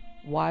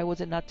 why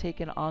was it not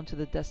taken on to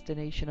the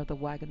destination of the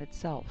wagon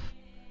itself?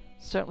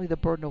 Certainly the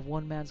burden of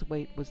one man's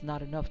weight was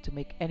not enough to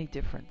make any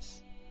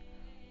difference.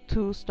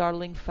 2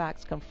 startling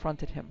facts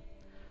confronted him.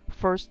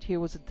 First,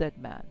 here was a dead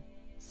man.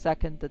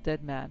 Second, the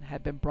dead man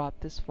had been brought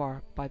this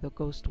far by the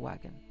ghost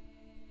wagon.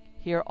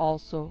 Here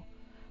also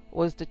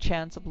was the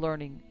chance of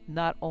learning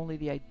not only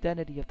the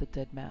identity of the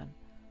dead man,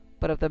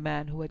 but of the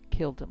man who had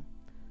killed him.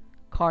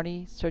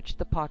 Carney searched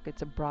the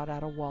pockets and brought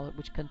out a wallet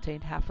which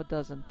contained half a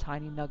dozen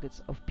tiny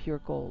nuggets of pure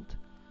gold,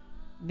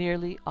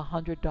 nearly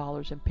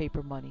 $100 in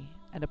paper money,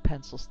 and a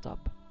pencil stub.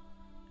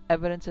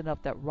 Evidence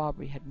enough that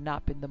robbery had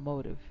not been the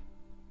motive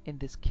in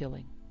this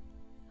killing.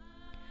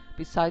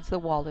 Besides the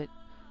wallet,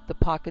 the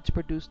pockets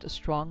produced a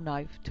strong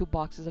knife, 2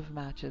 boxes of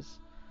matches,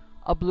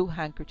 a blue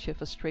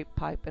handkerchief, a straight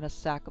pipe, and a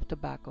sack of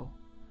tobacco.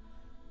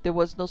 There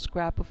was no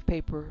scrap of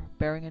paper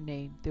bearing a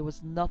name. There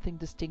was nothing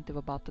distinctive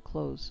about the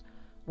clothes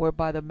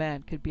whereby the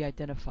man could be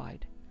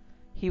identified.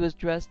 He was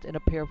dressed in a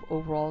pair of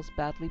overalls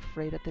badly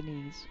frayed at the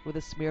knees, with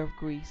a smear of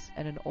grease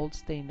and an old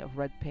stain of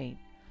red paint,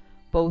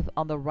 both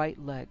on the right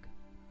leg.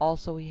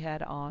 Also he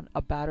had on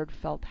a battered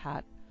felt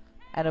hat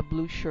and a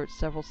blue shirt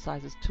several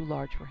sizes too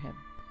large for him.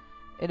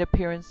 In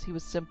appearance he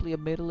was simply a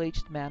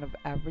middle-aged man of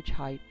average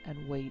height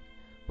and weight,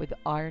 with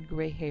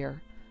iron-gray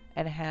hair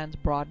and hands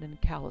broadened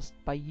and calloused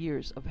by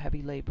years of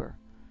heavy labor.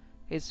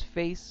 His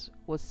face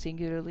was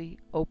singularly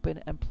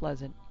open and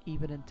pleasant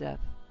even in death,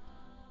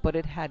 but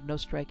it had no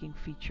striking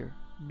feature,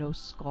 no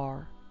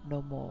scar,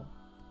 no mole.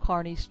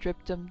 Carney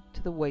stripped him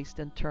to the waist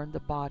and turned the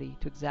body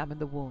to examine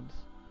the wounds,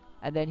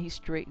 and then he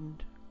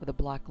straightened with a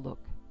black look.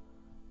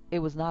 It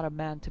was not a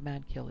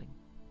man-to-man killing.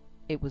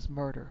 It was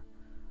murder,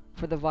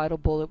 for the vital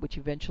bullet which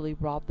eventually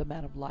robbed the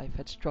man of life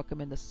had struck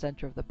him in the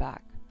center of the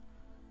back.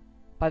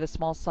 By the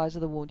small size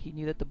of the wound he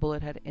knew that the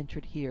bullet had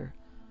entered here,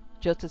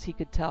 just as he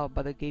could tell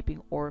by the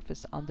gaping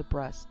orifice on the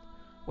breast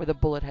where the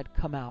bullet had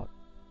come out.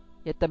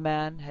 Yet the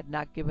man had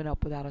not given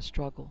up without a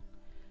struggle.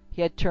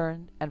 He had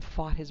turned and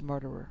fought his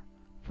murderer,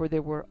 for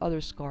there were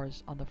other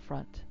scars on the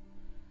front.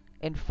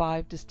 In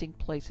 5 distinct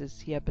places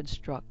he had been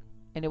struck,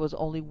 and it was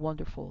only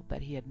wonderful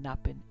that he had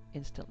not been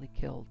instantly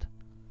killed.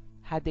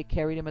 Had they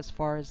carried him as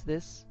far as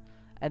this,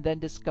 and then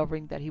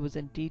discovering that he was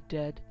indeed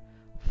dead,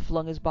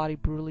 flung his body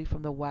brutally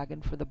from the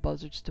wagon for the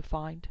buzzards to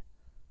find?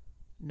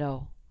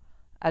 No.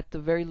 At the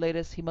very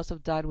latest he must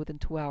have died within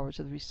 2 hours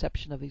of the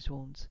reception of these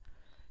wounds.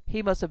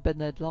 He must have been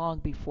dead long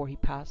before he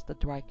passed the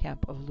dry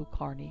camp of Lou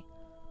Carney.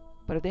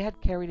 But if they had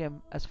carried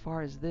him as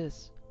far as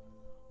this,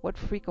 what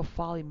freak of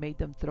folly made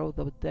them throw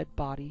the dead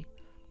body,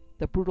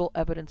 the brutal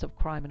evidence of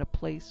crime, in a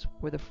place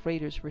where the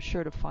freighters were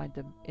sure to find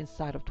them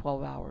inside of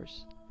 12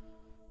 hours?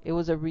 It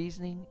was a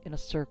reasoning in a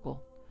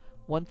circle.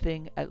 One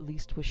thing at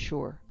least was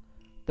sure.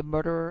 The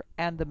murderer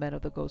and the men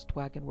of the ghost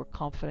wagon were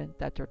confident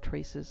that their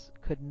traces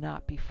could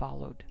not be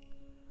followed.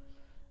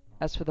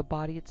 As for the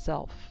body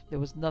itself, there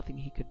was nothing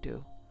he could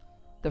do.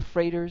 The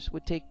freighters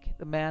would take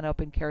the man up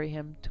and carry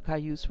him to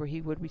Cayuse, where he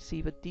would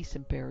receive a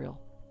decent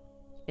burial.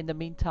 In the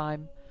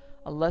meantime,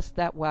 unless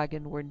that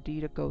wagon were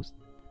indeed a ghost,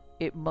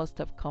 it must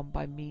have come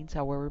by means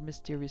however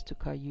mysterious to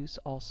Cayuse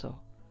also,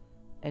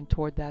 and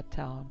toward that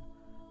town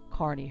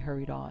Carney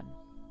hurried on.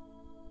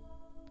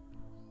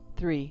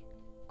 3.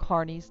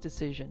 Carney's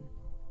decision.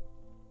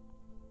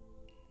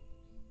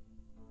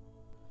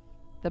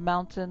 The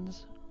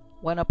mountains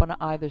went up on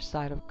either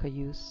side of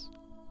Cayuse,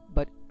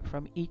 but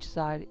from each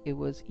side it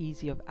was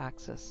easy of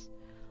access.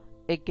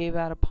 It gave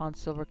out upon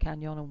Silver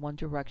Canyon in one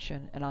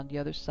direction, and on the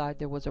other side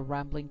there was a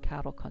rambling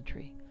cattle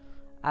country.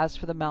 As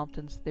for the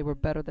mountains, they were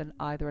better than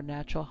either a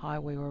natural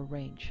highway or a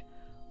range,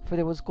 for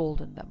there was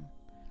gold in them.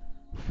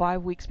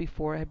 5 weeks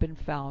before it had been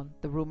found,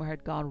 the rumor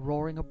had gone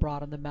roaring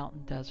abroad on the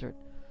mountain desert,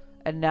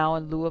 and now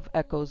in lieu of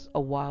echoes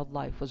a wild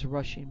life was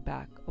rushing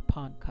back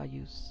upon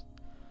Cayuse.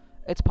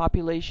 Its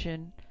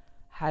population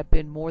had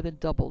been more than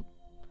doubled,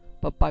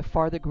 but by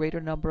far the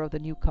greater number of the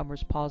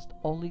newcomers paused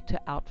only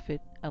to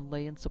outfit and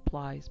lay in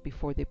supplies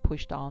before they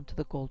pushed on to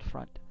the gold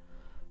front.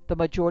 The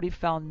majority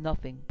found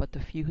nothing, but the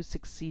few who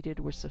succeeded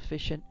were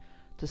sufficient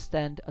to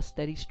stem a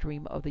steady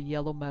stream of the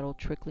yellow metal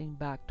trickling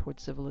back toward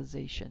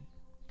civilization.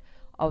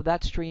 Of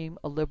that stream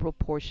a liberal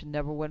portion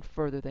never went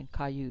further than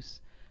Cayuse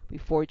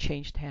before it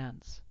changed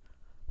hands.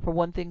 For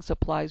one thing,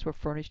 supplies were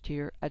furnished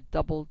here at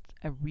doubled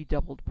and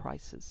redoubled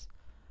prices.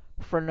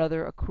 For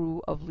another, a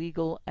crew of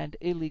legal and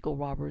illegal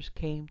robbers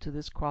came to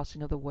this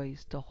crossing of the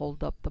ways to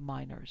hold up the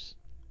miners.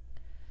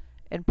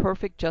 In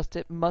perfect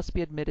justice it must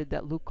be admitted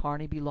that Lou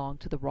Carney belonged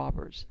to the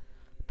robbers,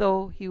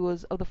 though he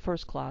was of the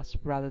first class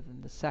rather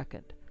than the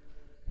second.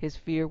 His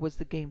fear was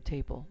the game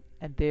table,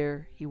 and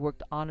there he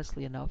worked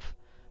honestly enough,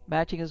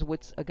 matching his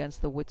wits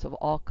against the wits of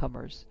all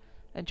comers,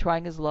 and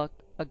trying his luck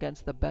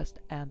against the best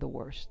and the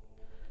worst.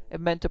 It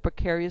meant a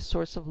precarious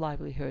source of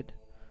livelihood,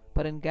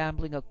 but in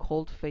gambling a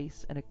cold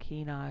face and a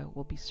keen eye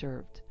will be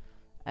served,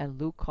 and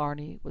Lou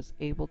Carney was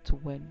able to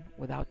win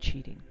without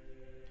cheating.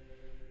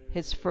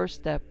 His first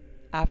step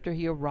after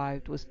he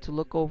arrived was to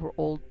look over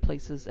old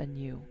places and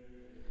new.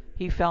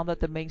 He found that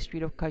the main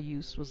street of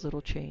Cayuse was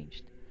little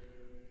changed.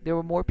 There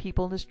were more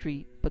people in the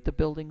street, but the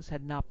buildings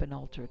had not been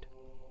altered.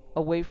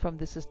 Away from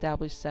this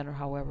established center,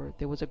 however,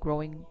 there was a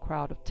growing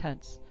crowd of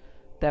tents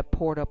that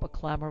poured up a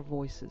clamor of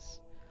voices.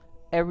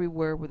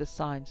 Everywhere were the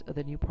signs of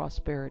the new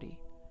prosperity.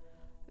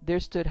 There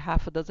stood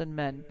 6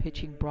 men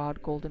pitching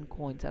broad golden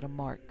coins at a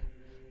mark,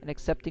 and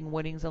accepting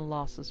winnings and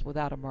losses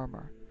without a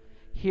murmur.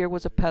 Here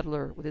was a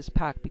peddler with his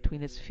pack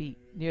between his feet,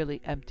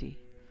 nearly empty.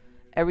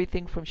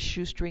 Everything from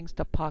shoestrings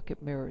to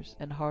pocket mirrors,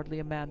 and hardly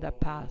a man that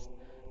passed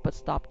but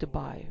stopped to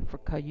buy, for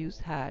Cayuse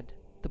had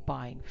the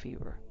buying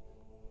fever.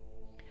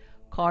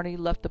 Carney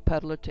left the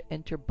peddler to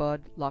enter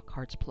Bud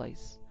Lockhart's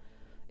place.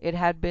 It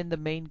had been the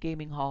main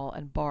gaming hall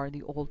and bar in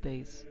the old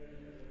days,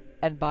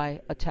 and by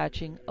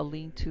attaching a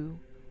lean-to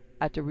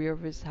at the rear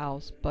of his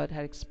house, Bud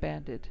had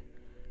expanded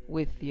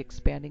with the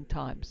expanding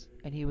times,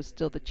 and he was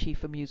still the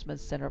chief amusement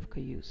center of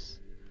Cayuse.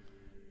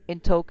 In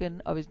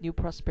token of his new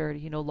prosperity,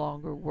 he no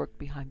longer worked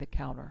behind the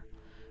counter.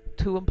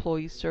 2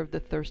 employees served the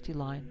thirsty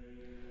line,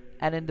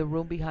 and in the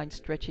room behind,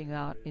 stretching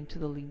out into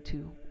the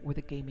lean-to, were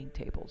the gaming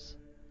tables.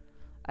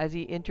 As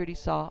he entered, he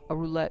saw a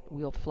roulette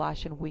wheel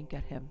flash and wink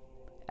at him,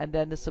 and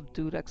then the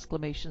subdued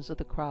exclamations of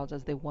the crowds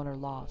as they won or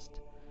lost.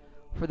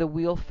 For the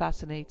wheel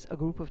fascinates a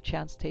group of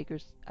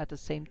chance-takers at the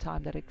same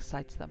time that it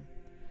excites them.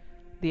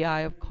 The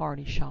eye of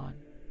Carney shone.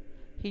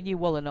 He knew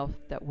well enough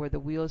that where the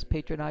wheel is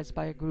patronized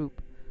by a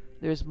group,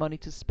 there is money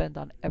to spend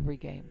on every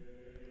game.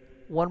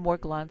 One more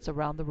glance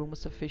around the room was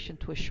sufficient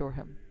to assure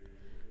him.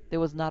 There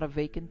was not a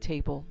vacant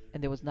table,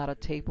 and there was not a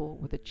table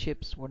where the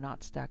chips were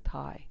not stacked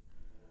high.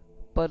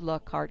 Bud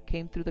Lockhart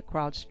came through the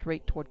crowd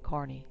straight toward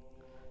Carney.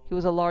 He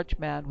was a large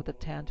man with a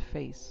tanned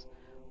face,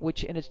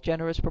 which in its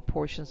generous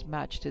proportions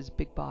matched his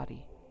big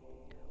body.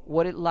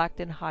 What it lacked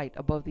in height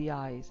above the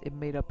eyes, it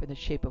made up in the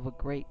shape of a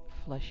great,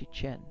 fleshy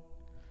chin.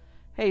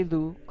 "Hey,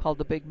 Lou," called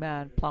the big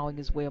man, plowing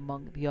his way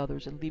among the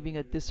others and leaving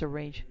a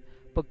disarranged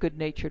but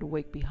good-natured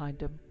wake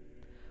behind him.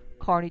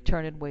 Carney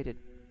turned and waited.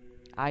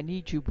 "I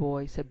need you,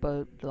 boy," said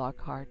Bud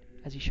Lockhart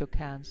as he shook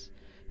hands.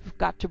 "You've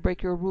got to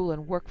break your rule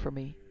and work for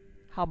me.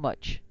 How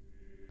much?"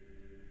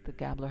 The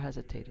gambler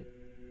hesitated.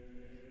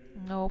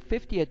 "No,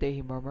 50 a day,"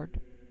 he murmured.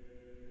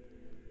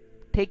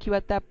 "Take you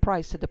at that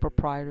price," said the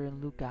proprietor,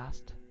 and Lou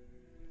gasped.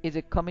 "Is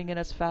it coming in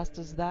as fast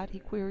as that?" he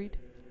queried.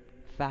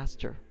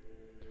 "Faster.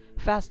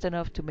 Fast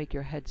enough to make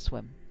your head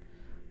swim.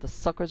 The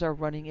suckers are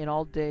running in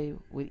all day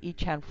with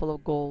each handful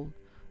of gold.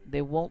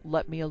 They won't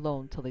let me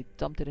alone till they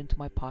dumped it into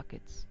my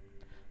pockets.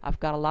 I've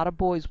got a lot of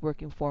boys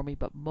working for me,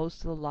 but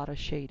most of the lot are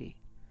shady.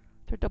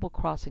 They're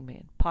double-crossing me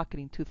and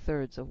pocketing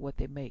 2/3 of what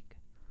they make.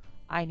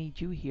 I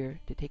need you here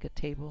to take a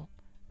table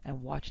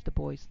and watch the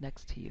boys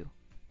next to you."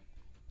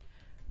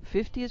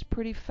 50 is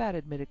pretty fat,"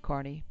 admitted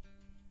Carney,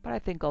 "but I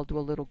think I'll do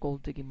a little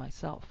gold digging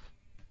myself."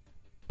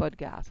 Bud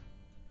gasped.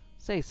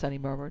 "Say," Sonny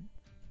murmured,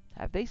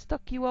 "have they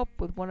stuck you up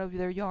with one of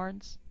their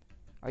yarns?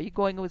 Are you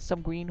going with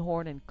some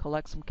greenhorn and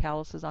collect some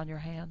calluses on your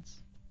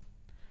hands?"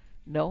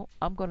 "No,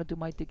 I'm going to do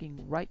my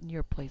digging right in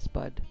your place,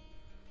 Bud.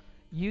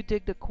 You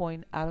dig the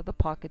coin out of the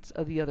pockets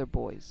of the other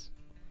boys.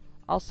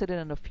 I'll sit in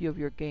on a few of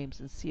your games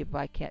and see if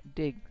I can't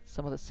dig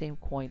some of the same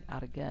coin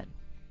out again."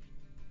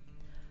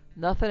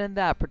 "Nothing in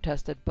that,"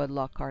 protested Bud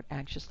Lockhart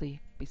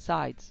anxiously.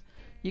 "Besides,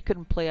 you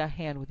couldn't play a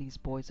hand with these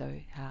boys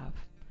I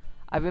have.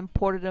 I've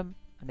imported 'em,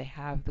 and they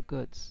have the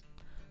goods.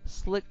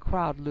 Slick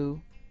crowd,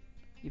 Lou.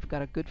 You've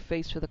got a good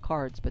face for the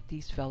cards, but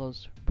these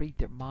fellows read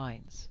their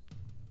minds."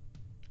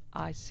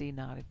 "I see,"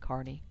 nodded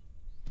Carney.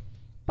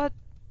 "But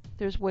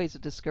there's ways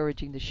of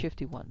discouraging the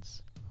shifty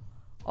ones."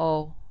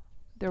 "Oh,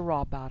 they're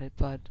raw about it,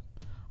 Bud.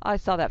 I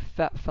saw that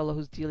fat fellow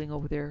who's dealing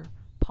over there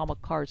palm a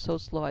card so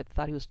slow I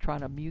thought he was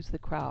trying to amuse the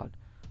crowd,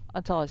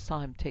 until I saw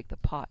him take the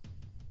pot.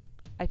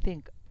 I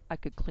think I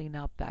could clean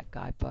out that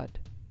guy, Bud."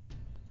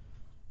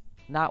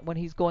 "Not when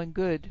he's going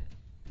good.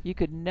 You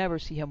could never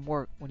see him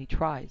work when he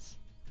tries."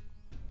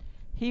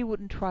 "He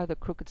wouldn't try the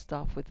crooked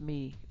stuff with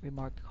me,"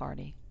 remarked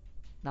Carney.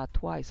 "Not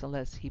twice,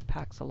 unless he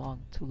packs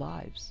along 2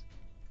 lives."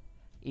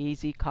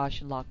 "Easy,"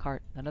 cautioned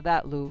Lockhart. "None of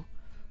that, Lou.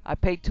 I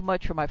paid too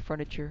much for my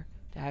furniture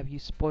to have you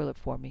spoil it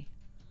for me.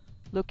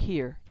 Look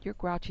here, you're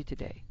grouchy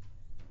today.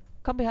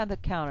 Come behind the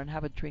counter and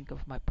have a drink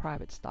of my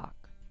private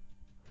stock.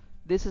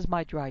 This is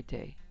my dry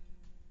day.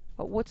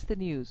 But what's the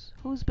news?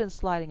 Who's been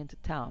sliding into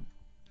town?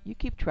 You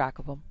keep track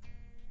of 'em."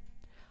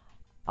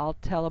 "I'll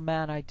tell a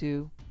man I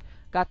do.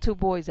 Got 2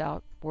 boys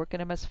out,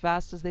 working 'em as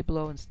fast as they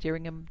blow and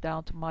steering 'em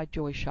down to my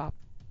joy shop.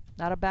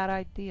 Not a bad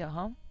idea,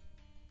 huh?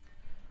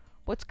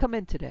 What's come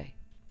in today?"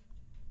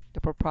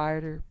 The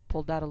proprietor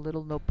pulled out a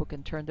little notebook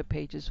and turned the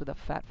pages with a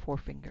fat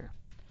forefinger.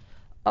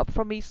 "Up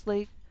from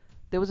Eastlake,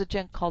 there was a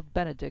gent called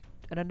Benedict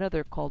and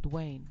another called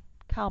Wayne.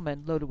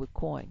 Cowmen loaded with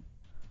coin.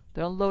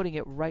 They're unloading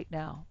it right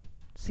now.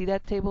 See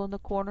that table in the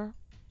corner?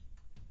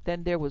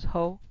 Then there was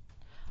Ho.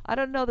 I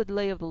don't know the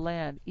lay of the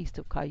land east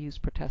of Cayuse,"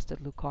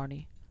 protested Lou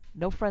Carney.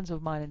 "No friends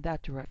of mine in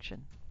that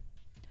direction."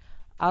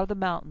 "Out of the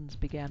mountains,"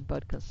 began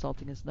Bud,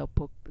 consulting his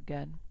notebook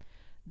again.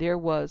 "There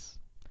was...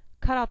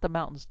 cut out the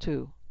mountains,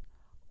 too.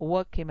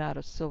 What came out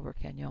of Silver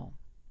Cañon?"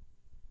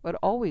 "What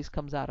always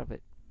comes out of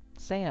it.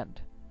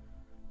 Sand."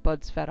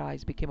 Bud's fat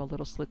eyes became a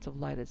little slits of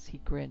light as he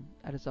grinned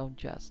at his own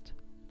jest.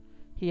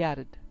 He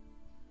added,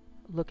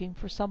 "Looking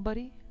for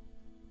somebody?"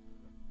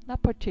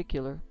 "Not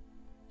particular.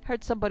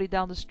 Heard somebody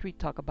down the street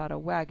talk about a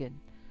wagon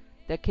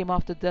that came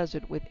off the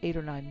desert with 8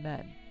 or 9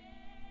 men."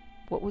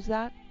 "What was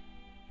that?"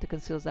 To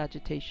conceal his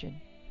agitation,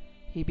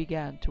 he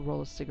began to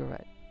roll a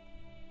cigarette.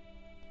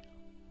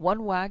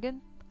 "One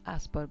wagon?"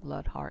 asked Bud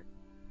Lockhart.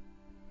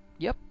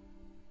 "Yep."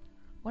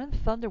 "What in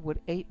thunder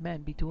would 8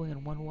 men be doing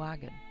in one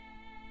wagon?"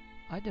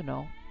 "I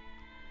dunno."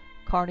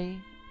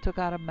 Carney took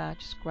out a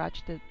match,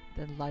 scratched it,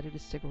 then lighted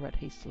his cigarette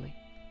hastily.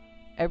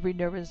 Every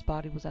nerve in his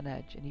body was on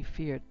edge, and he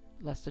feared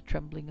lest the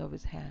trembling of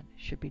his hand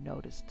should be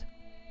noticed.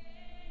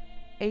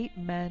 8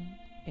 men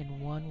in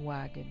one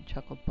wagon,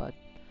 chuckled Bud.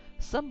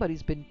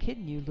 "Somebody's been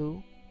kidding you,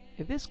 Lou.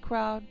 If this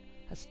crowd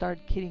has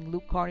started kidding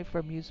Lou Carney for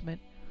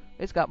amusement,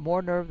 it's got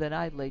more nerve than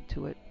I'd laid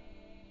to it.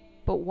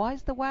 But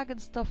why's the wagon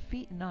stuff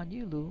feeding on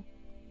you, Lou?"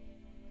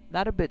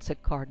 "Not a bit,"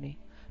 said Carney.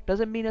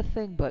 "Doesn't mean a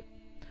thing, but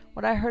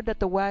when I heard that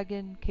the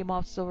wagon came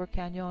off Silver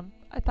Cañon,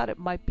 I thought it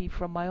might be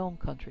from my own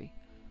country.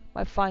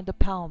 Might find a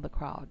pal in the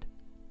crowd."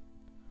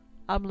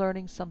 "I'm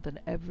learning something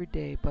every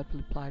day," Bud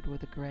replied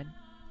with a grin.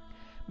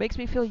 "Makes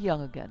me feel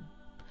young again.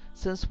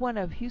 Since when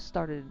have you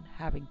started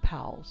having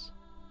pals?"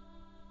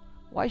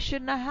 "Why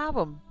shouldn't I have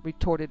 'em?"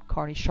 retorted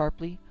Carney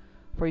sharply,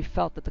 for he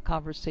felt that the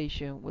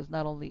conversation was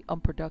not only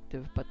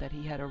unproductive, but that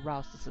he had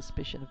aroused the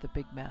suspicion of the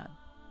big man.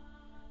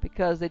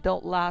 "Because they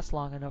don't last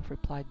long enough,"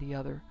 replied the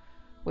other,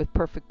 with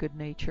perfect good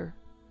nature.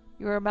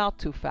 "You wear 'em out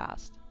too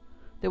fast.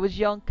 There was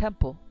young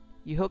Kemple.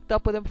 You hooked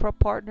up with him for a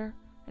partner,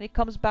 and he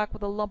comes back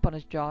with a lump on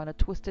his jaw and a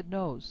twisted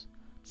nose.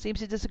 Seems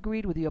he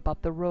disagreed with you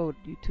about the road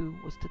you two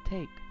was to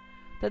take.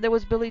 Then there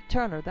was Billy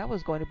Turner. That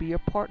was going to be your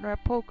partner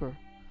at poker.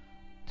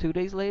 2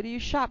 days later you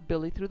shot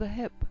Billy through the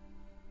hip.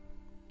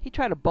 He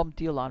tried a bum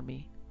deal on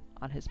me.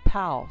 On his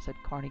pal, said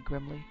Carney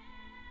grimly.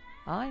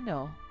 I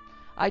know.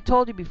 I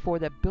told you before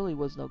that Billy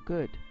was no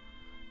good.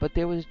 But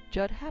there was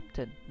Judd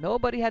Hampton.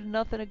 Nobody had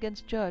nothing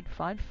against Judd.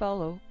 Fine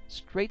fellow.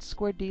 Straight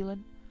square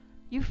dealin'.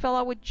 You fell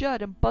out with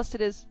Judd and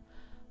busted his...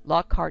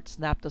 Lockhart,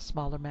 snapped the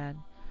smaller man.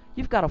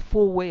 You've got a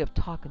full way of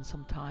talking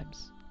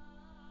sometimes.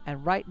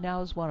 And right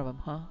now is one of 'em,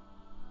 huh?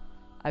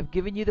 I've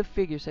given you the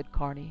figure, said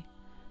Carney.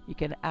 You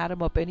can add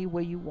 'em up any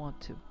way you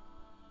want to.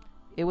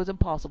 It was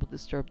impossible to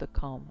disturb the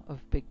calm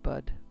of Big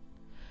Bud.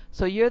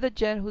 So you're the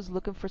gent who's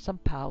looking for some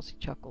pals, he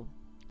chuckled.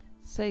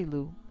 Say,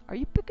 Lou, are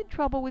you picking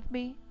trouble with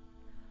me?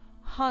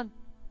 Hunt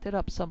it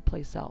up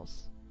someplace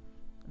else.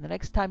 And the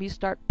next time you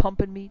start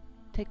pumping me,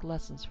 take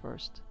lessons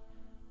first.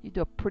 You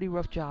do a pretty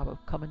rough job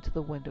of coming to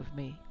the wind of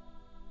me.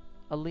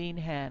 A lean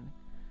hand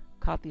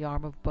caught the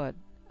arm of Bud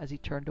as he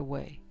turned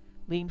away.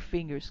 Lean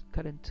fingers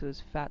cut into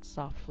his fat,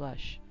 soft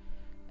flesh,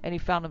 and he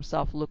found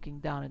himself looking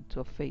down into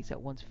a face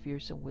at once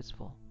fierce and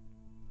wistful.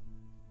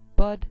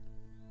 Bud,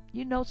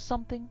 you know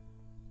something?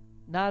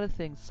 Not a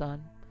thing,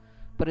 son,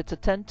 but it's a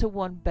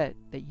 10-to-1 bet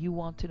that you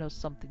want to know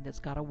something that's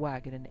got a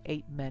wagon and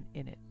 8 men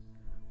in it.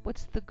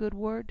 What's the good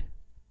word?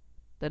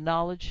 The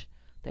knowledge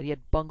that he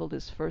had bungled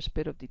his first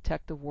bit of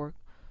detective work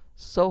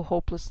so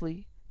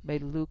hopelessly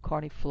made Lou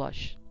Carney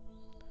flush.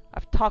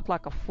 I've talked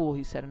like a fool,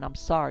 he said, and I'm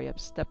sorry I've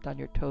stepped on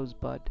your toes,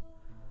 Bud.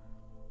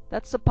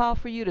 That's a pile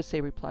for you to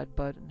say, replied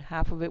Bud, and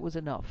half of it was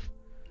enough.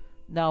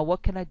 Now,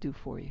 what can I do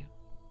for you?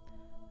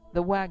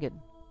 The wagon.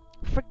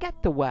 Forget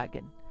the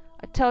wagon.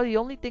 I tell you, the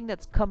only thing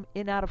that's come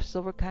in out of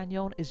Silver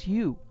Cañon is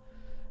you.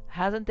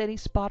 Hasn't any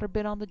spotter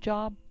been on the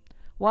job?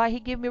 Why, he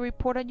gave me a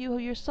report on you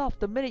yourself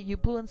the minute you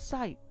blew in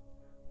sight.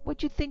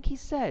 What'd you think he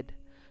said?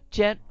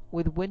 Gent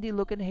with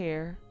windy-looking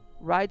hair,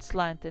 ride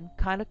slantin',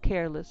 kind of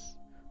careless,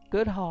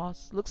 good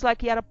hoss, looks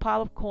like he had a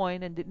pile of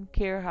coin and didn't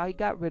care how he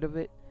got rid of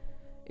it.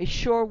 It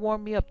sure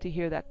warmed me up to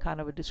hear that kind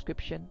of a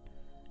description.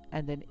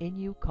 And then in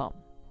you come.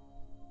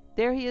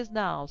 There he is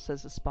now,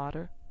 says the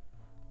spotter.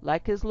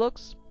 Like his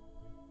looks?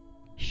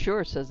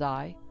 Sure, says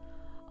I.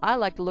 I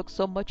like the look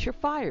so much you're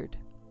fired.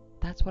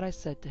 That's what I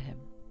said to him.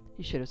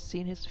 You should have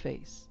seen his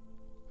face.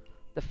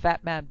 The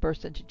fat man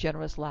burst into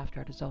generous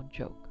laughter at his own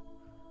joke.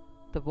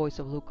 The voice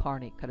of Lou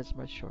Carney cut his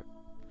mirth short.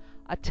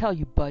 I tell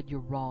you, Bud, you're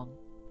wrong.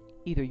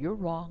 Either you're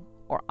wrong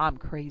or I'm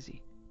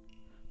crazy.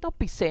 Don't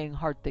be saying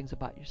hard things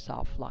about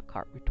yourself,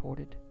 Lockhart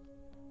retorted.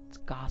 It's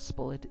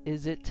gospel,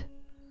 is it?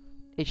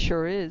 It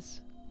sure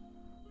is.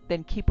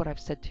 Then keep what I've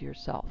said to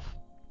yourself.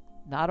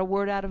 Not a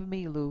word out of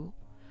me, Lou.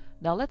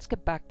 Now let's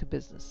get back to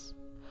business.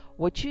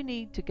 What you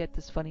need to get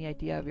this funny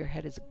idea out of your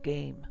head is a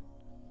game.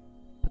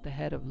 But the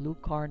head of Lou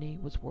Carney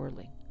was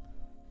whirling.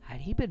 Had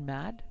he been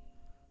mad?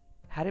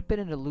 Had it been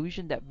an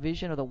illusion, that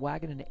vision of the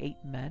wagon and 8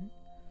 men?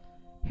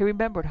 He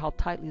remembered how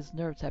tightly his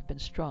nerves had been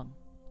strung.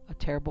 A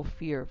terrible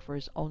fear for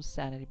his own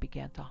sanity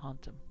began to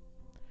haunt him.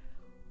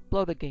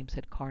 Blow the game,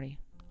 said Carney.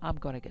 I'm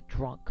going to get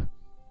drunk.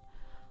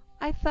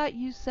 I thought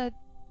you said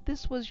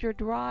this was your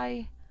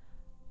dry...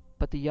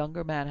 But the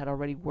younger man had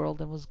already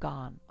whirled and was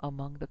gone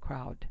among the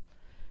crowd.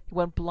 He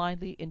went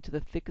blindly into the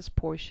thickest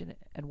portion,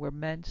 and where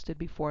men stood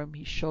before him,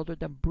 he shouldered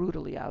them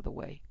brutally out of the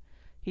way.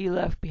 He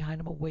left behind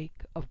him a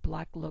wake of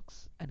black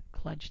looks and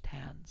clenched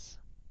hands.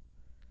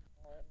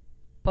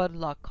 Bud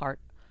Lockhart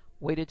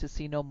waited to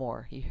see no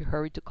more. He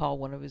hurried to call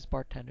one of his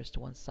bartenders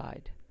to one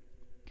side.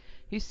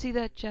 You see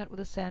that gent with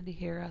the sandy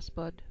hair? Asked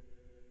Bud.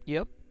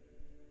 Yep.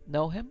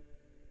 Know him?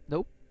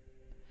 Nope.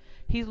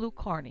 He's Lou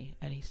Carney,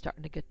 and he's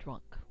starting to get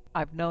drunk.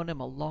 I've known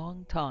him a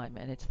long time,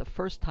 and it's the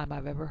first time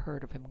I've ever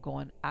heard of him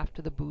going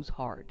after the booze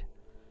hard.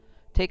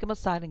 Take him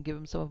aside and give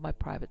him some of my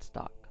private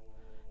stock.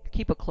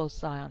 Keep a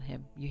close eye on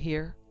him, you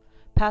hear?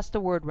 Pass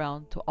the word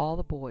round to all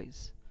the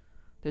boys.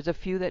 There's a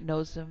few that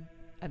knows him,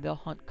 and they'll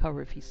hunt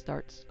cover if he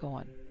starts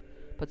going.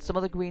 But some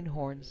of the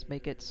greenhorns may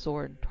get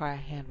sore and try a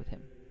hand with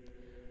him.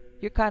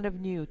 You're kind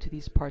of new to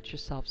these parts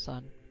yourself,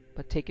 son,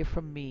 but take it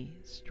from me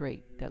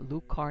straight that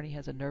Lou Carney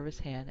has a nervous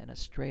hand and a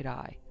straight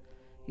eye.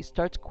 He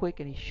starts quick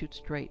and he shoots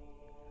straight.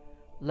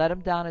 Let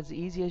him down as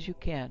easy as you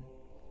can.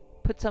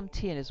 Put some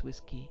tea in his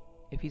whiskey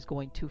if he's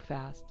going too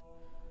fast,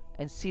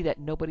 and see that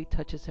nobody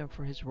touches him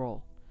for his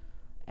roll.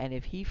 And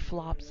if he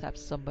flops, have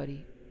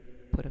somebody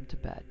put him to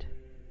bed.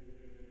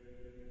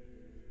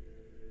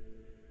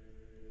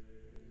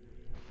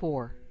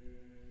 4.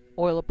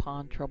 Oil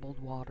upon troubled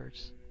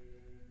waters.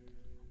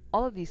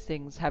 All of these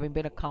things having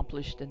been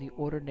accomplished in the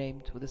order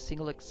named, with a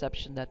single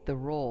exception that the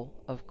roll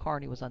of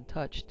Carney was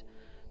untouched,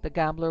 the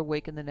gambler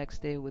awakened the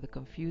next day with a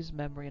confused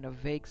memory and a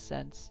vague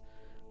sense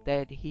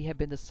that he had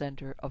been the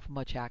center of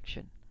much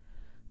action.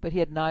 But he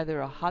had neither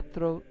a hot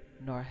throat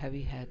nor a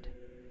heavy head.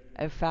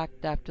 In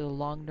fact, after the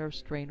long nerve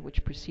strain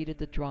which preceded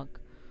the drunk,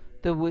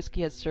 the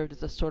whiskey had served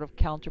as a sort of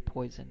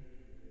counter-poison.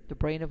 The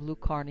brain of Lou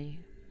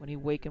Carney, when he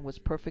wakened, was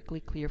perfectly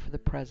clear for the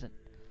present.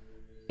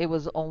 It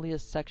was only a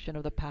section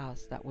of the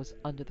past that was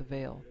under the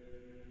veil.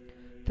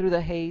 Through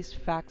the haze,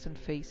 facts and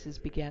faces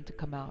began to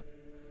come out.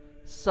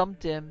 Some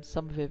dim,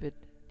 some vivid.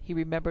 He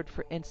remembered,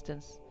 for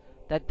instance,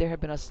 that there had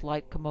been a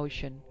slight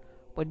commotion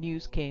when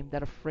news came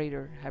that a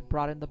freighter had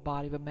brought in the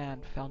body of a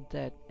man found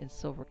dead in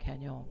Silver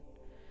Canyon.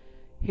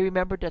 He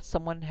remembered that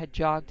someone had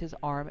jogged his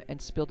arm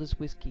and spilled his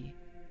whiskey,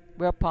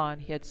 whereupon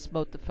he had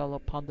smote the fellow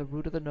upon the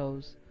root of the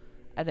nose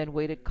and then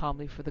waited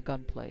calmly for the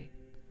gunplay,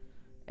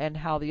 and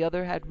how the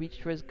other had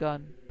reached for his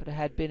gun, but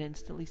had been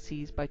instantly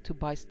seized by two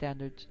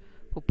bystanders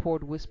who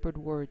poured whispered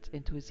words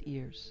into his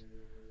ears.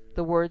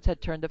 The words had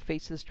turned the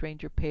face of the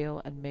stranger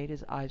pale and made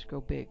his eyes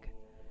grow big.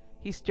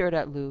 He stared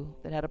at Lou,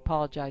 then had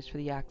apologized for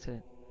the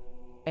accident,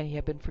 and he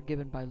had been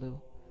forgiven by Lou,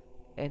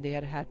 and they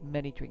had had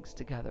many drinks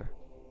together.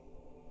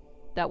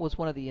 That was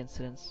one of the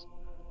incidents,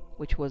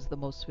 which was the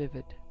most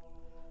vivid.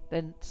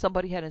 Then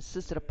somebody had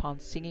insisted upon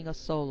singing a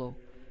solo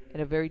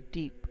in a very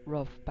deep,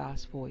 rough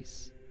bass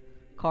voice.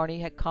 Carney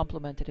had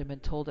complimented him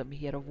and told him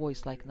he had a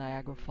voice like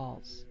Niagara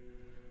Falls.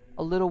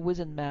 A little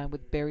wizened man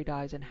with buried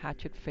eyes and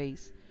hatchet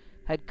face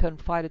had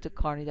confided to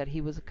Carney that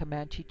he was a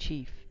Comanche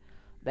chief,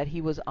 that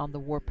he was on the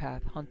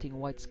warpath hunting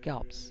white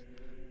scalps,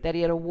 that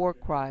he had a war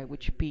cry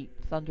which beat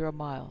thunder a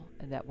mile,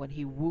 and that when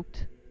he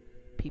whooped,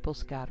 people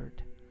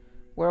scattered.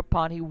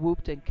 Whereupon he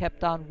whooped and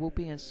kept on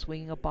whooping and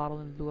swinging a bottle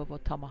in lieu of a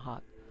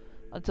tomahawk,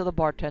 until the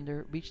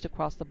bartender reached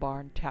across the bar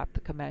and tapped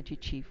the Comanche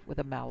chief with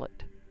a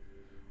mallet.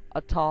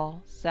 A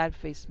tall,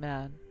 sad-faced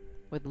man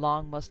with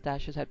long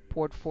mustaches had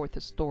poured forth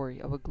a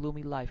story of a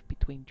gloomy life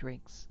between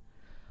drinks.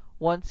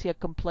 Once he had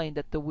complained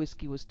that the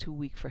whiskey was too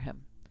weak for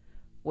him.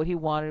 What he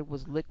wanted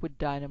was liquid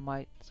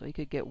dynamite so he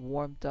could get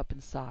warmed up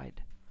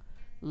inside.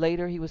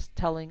 Later he was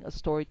telling a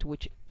story to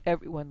which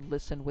everyone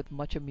listened with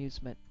much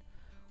amusement.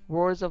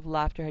 Roars of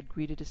laughter had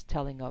greeted his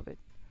telling of it.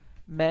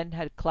 Men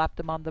had clapped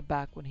him on the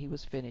back when he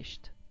was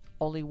finished.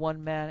 Only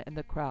one man in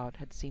the crowd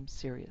had seemed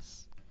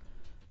serious.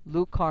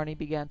 Lou Carney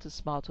began to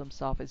smile to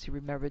himself as he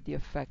remembered the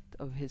effect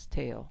of his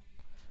tale.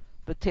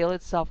 The tale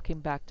itself came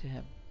back to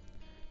him.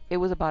 It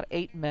was about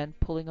 8 men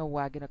pulling a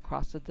wagon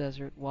across the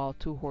desert while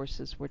 2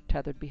 horses were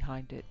tethered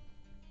behind it.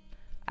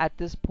 At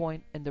this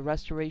point in the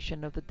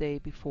restoration of the day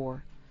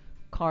before,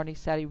 Carney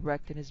sat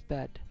erect in his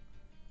bed.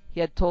 He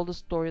had told the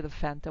story of the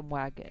phantom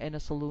wagon in a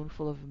saloon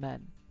full of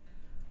men.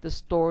 The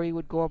story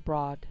would go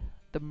abroad.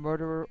 The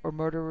murderer or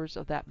murderers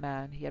of that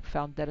man he had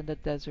found dead in the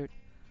desert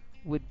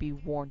would be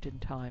warned in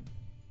time.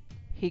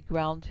 He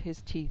ground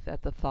his teeth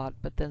at the thought,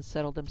 but then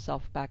settled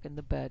himself back in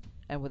the bed,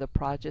 and with a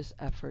prodigious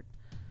effort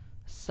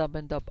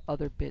summoned up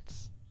other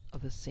bits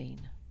of the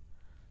scene.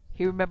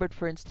 He remembered,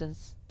 for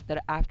instance,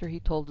 that after he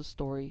told the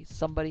story,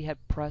 somebody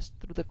had pressed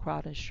through the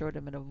crowd and assured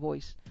him in a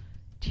voice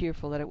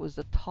tearful that it was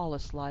the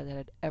tallest lie that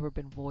had ever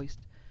been voiced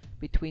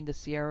between the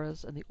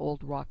Sierras and the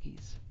old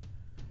Rockies.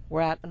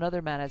 Whereat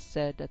another man had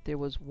said that there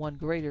was one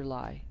greater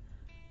lie,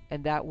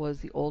 and that was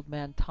the old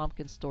man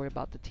Tompkins' story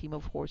about the team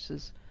of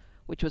horses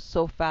which was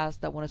so fast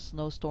that when a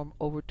snowstorm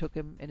overtook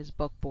him in his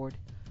buckboard,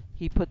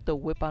 he put the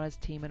whip on his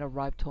team and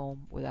arrived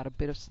home without a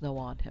bit of snow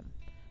on him,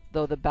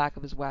 though the back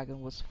of his wagon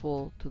was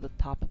full to the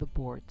top of the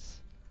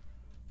boards.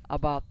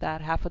 About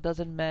that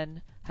 6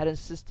 men had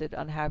insisted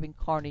on having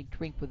Carney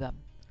drink with them,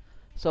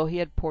 so he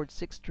had poured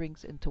 6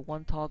 drinks into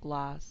one tall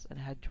glass and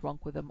had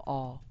drunk with them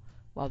all,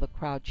 while the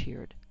crowd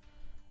cheered.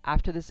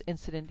 After this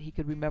incident he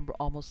could remember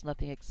almost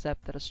nothing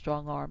except that a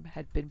strong arm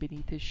had been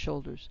beneath his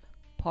shoulders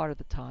part of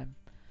the time,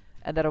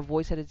 and that a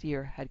voice at his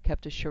ear had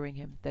kept assuring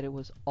him that it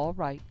was all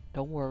right,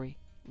 don't worry,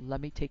 let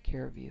me take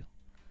care of you.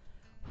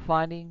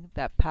 Finding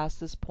that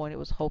past this point it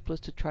was hopeless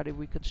to try to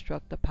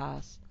reconstruct the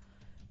past,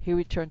 he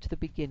returned to the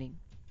beginning,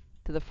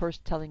 to the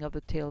first telling of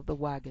the tale of the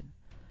wagon,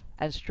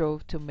 and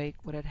strove to make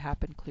what had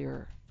happened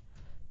clearer.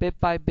 Bit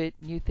by bit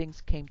new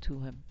things came to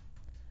him,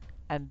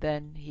 and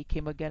then he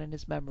came again in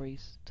his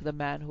memories to the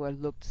man who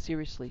had looked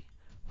seriously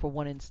for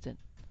one instant.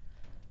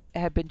 It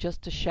had been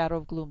just a shadow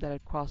of gloom that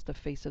had crossed the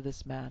face of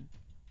this man.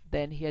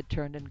 Then he had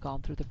turned and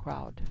gone through the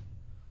crowd.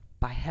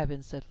 "By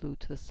heaven," said Lou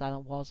to the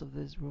silent walls of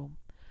his room,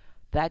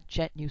 "that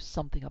gent knew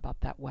something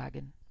about that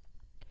wagon."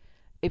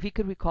 If he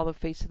could recall the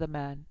face of the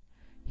man,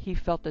 he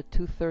felt that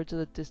 2/3 of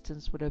the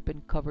distance would have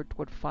been covered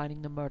toward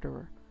finding the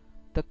murderer,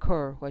 the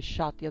cur who had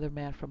shot the other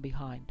man from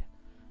behind.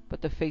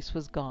 But the face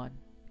was gone.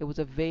 It was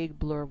a vague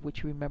blur of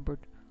which he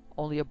remembered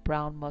only a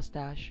brown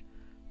mustache,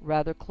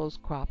 rather close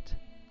cropped,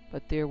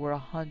 but there were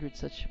 100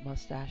 such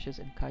mustaches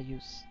in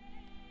Cayuse.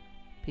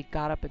 He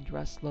got up and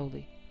dressed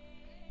slowly.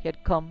 He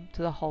had come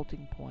to the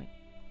halting point.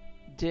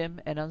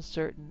 Dim and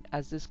uncertain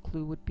as this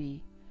clue would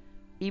be,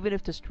 even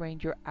if the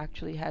stranger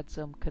actually had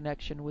some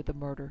connection with the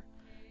murder,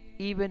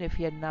 even if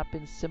he had not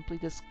been simply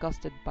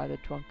disgusted by the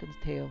drunken's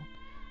tale,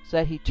 so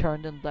that he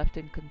turned and left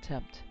in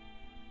contempt,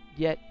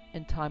 yet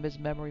in time his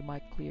memory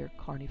might clear,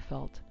 Carney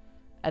felt,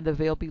 and the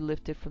veil be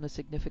lifted from the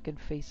significant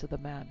face of the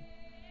man.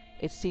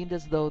 It seemed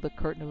as though the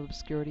curtain of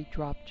obscurity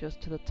dropped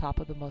just to the top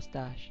of the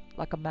mustache,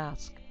 like a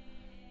mask.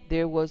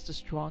 There was the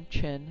strong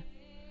chin,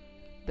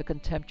 the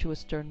contemptuous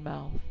stern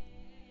mouth,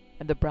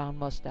 and the brown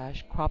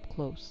mustache cropped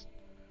close.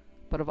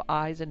 but of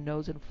eyes and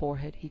nose and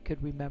forehead he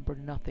could remember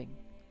nothing.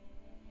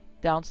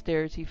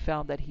 Downstairs he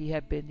found that he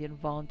had been the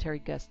involuntary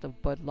guest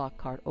of Bud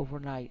Lockhart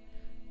overnight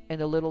in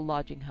the little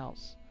lodging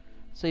house,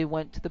 so he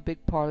went to the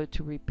big parlor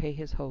to repay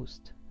his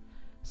host.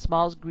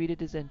 Smiles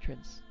greeted his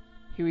entrance.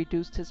 He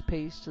reduced his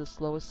pace to the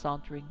slowest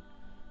sauntering,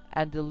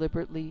 and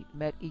deliberately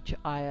met each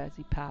eye as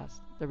he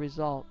passed. The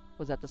result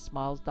was that the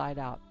smiles died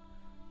out,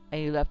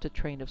 and he left a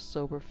train of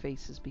sober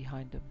faces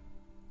behind him.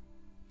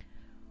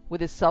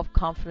 With his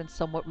self-confidence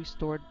somewhat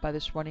restored by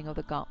this running of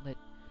the gauntlet,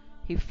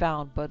 he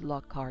found Bud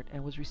Lockhart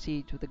and was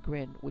received with a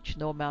grin which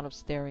no amount of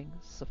staring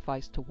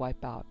sufficed to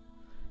wipe out.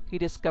 He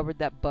discovered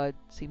that Bud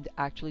seemed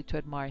actually to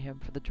admire him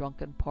for the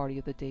drunken party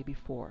of the day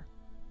before.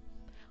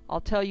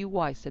 "I'll tell you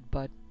why," said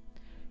Bud.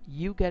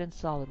 "You gettin'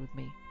 solid with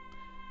me.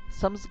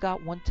 Some's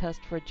got one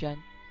test for a gent,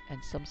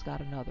 and some's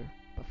got another.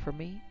 But for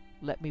me,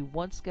 let me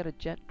once get a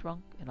gent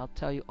drunk, and I'll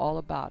tell you all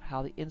about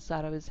how the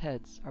inside of his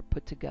heads are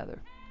put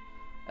together.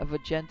 If a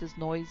gent is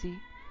noisy,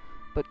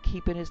 but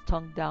keepin' his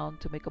tongue down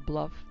to make a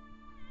bluff,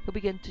 he'll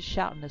begin to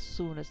shoutin' as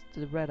soon as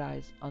the red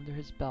eye's under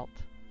his belt.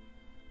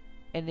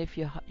 And if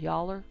you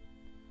yaller,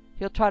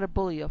 he'll try to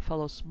bully a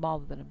fellow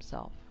smaller than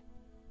himself.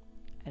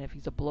 And if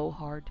he's a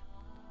blowhard,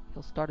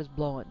 he'll start his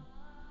blowin'.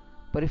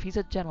 But if he's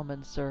a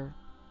gentleman, sir,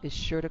 it's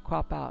sure to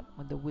crop out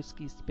when the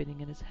whiskey's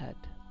spinning in his head."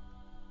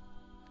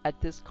 At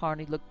this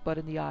Carney looked Bud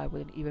in the eye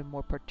with an even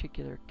more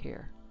particular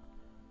care.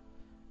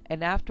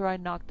 "And after I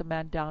knocked a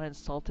man down and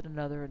insulted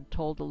another and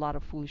told a lot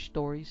of foolish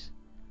stories,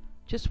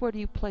 just where do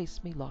you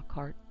place me,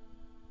 Lockhart?"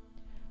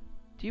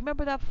 "Do you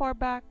remember that far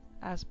back?"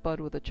 asked Bud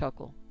with a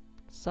chuckle.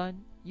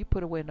 "Son, you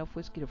put away enough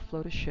whiskey to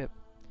float a ship.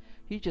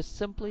 You just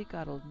simply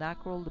got a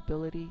natural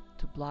ability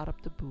to blot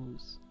up the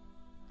booze.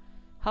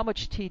 How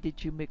much tea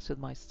did you mix with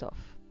my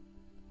stuff?"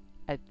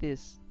 At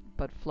this,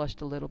 Bud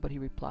flushed a little, but he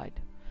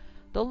replied,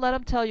 "Don't let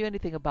 'em tell you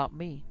anything about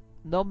me.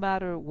 No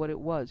matter what it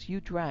was, you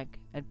drank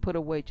and put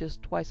away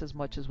just twice as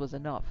much as was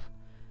enough.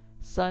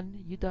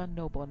 Son, you done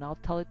noble, and I'll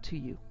tell it to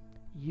you.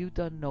 You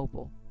done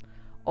noble.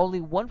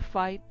 Only one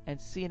fight, and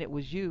seeing it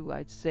was you,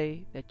 I'd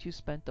say that you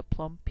spent a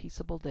plumb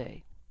peaceable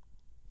day."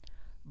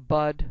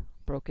 "Bud,"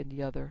 broke in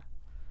the other,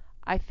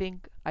 "I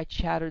think I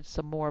chattered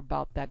some more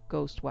about that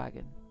ghost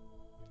wagon.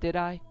 Did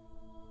I?"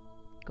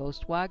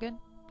 "Ghost wagon?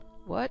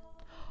 What?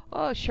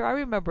 Oh, sure, I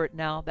remember it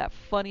now. That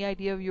funny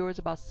idea of yours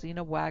about seeing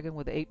a wagon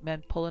with 8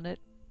 men pulling it.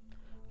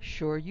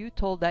 Sure, you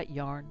told that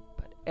yarn,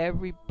 but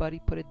everybody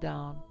put it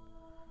down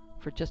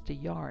for just a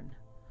yarn,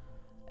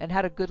 and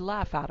had a good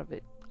laugh out of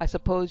it. I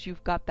suppose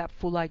you've got that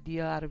fool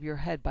idea out of your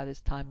head by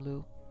this time,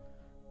 Lou.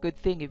 Good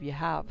thing if you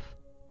have."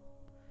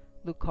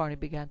 Lou Carney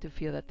began to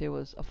feel that there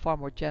was a far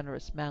more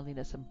generous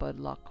manliness in Bud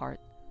Lockhart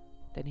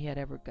than he had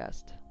ever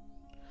guessed.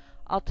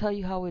 "I'll tell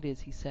you how it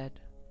is," he said.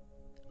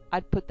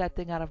 "I'd put that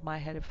thing out of my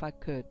head if I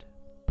could,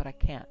 but I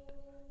can't.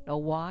 Know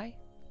why?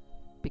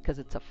 Because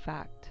it's a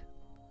fact."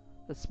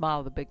 The smile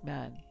of the big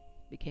man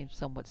became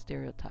somewhat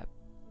stereotyped.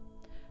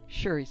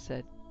 "Sure," he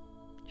said.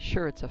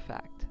 "Sure it's a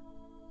fact."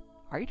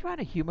 "Are you trying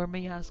to humor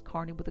me?" asked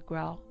Carney with a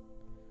growl.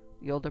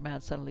 The older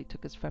man suddenly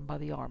took his friend by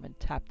the arm and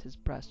tapped his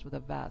breast with a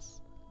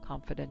vast,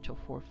 confidential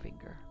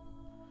forefinger.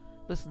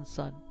 "Listen,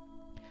 son.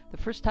 The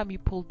first time you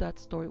pulled that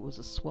story it was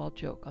a swell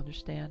joke,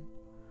 understand?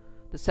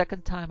 The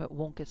second time it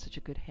won't get such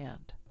a good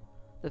hand.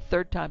 The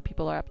third time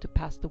people are apt to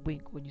pass the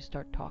wink when you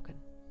start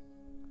talking."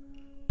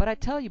 "But I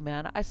tell you,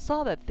 man, I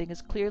saw that thing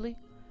as clearly—"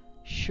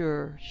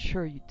 Sure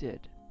you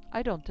did.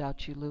 I don't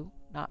doubt you, Lou.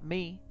 Not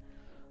me.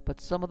 But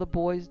some of the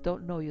boys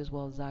don't know you as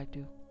well as I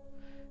do.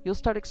 You'll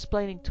start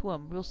explaining to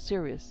 'em real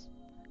serious,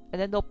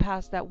 and then they'll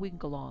pass that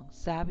wink along,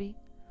 savvy?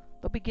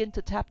 They'll begin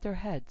to tap their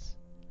heads.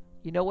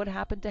 You know what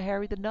happened to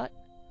Harry the Nut?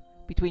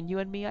 Between you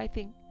and me, I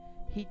think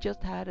he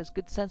just had as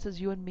good sense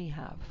as you and me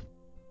have.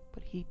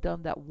 But he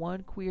done that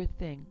one queer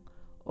thing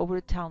over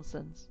to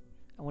Townsend's,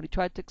 and when he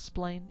tried to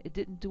explain, it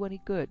didn't do any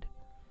good.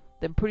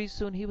 Then pretty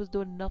soon he was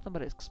doing nothing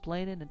but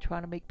explaining and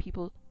trying to make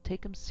people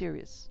take him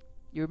serious.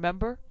 You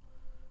remember?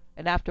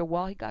 And after a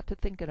while he got to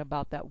thinking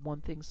about that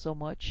one thing so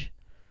much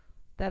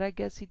that I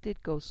guess he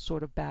did go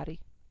sort of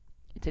batty.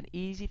 It's an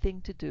easy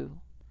thing to do.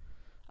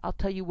 I'll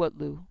tell you what,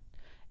 Lou.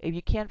 If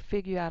you can't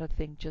figure out a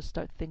thing, just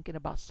start thinking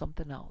about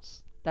something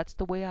else. That's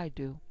the way I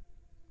do."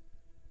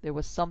 There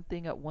was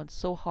something at once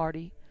so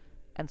hearty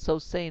and so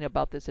sane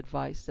about this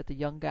advice that the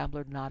young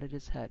gambler nodded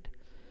his head.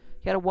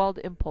 He had a wild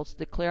impulse to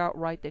declare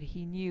outright that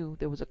he knew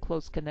there was a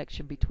close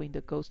connection between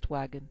the ghost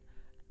wagon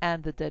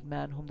and the dead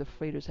man whom the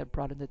freighters had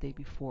brought in the day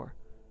before,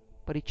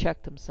 but he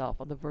checked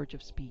himself on the verge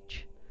of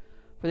speech,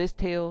 for this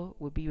tale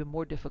would be even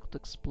more difficult to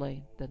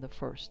explain than the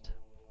first.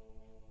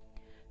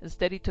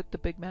 Instead, he took the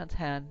big man's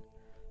hand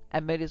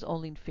and made his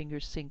own lean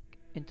fingers sink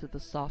into the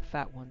soft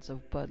fat ones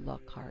of Bud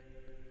Lockhart.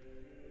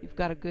 "You've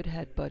got a good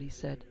head, Bud," he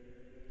said,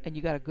 "and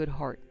you got a good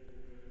heart.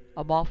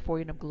 I'm all for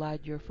you, and I'm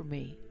glad you're for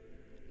me.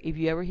 If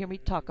you ever hear me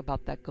talk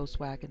about that ghost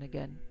wagon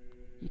again,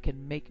 you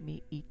can make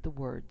me eat the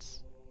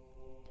words."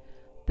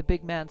 The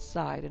big man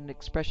sighed, and an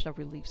expression of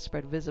relief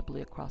spread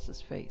visibly across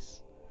his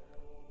face.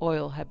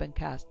 Oil had been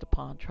cast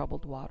upon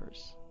troubled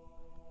waters.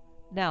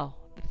 Now,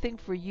 the thing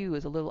for you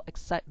is a little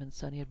excitement,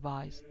 son, he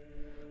advised.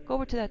 Go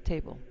over to that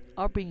table.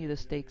 I'll bring you the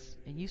steaks,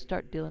 and you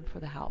start dealing for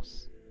the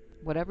house.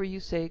 Whatever you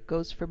say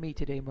goes for me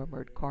today,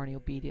 murmured Carney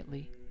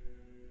obediently.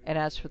 And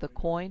as for the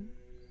coin,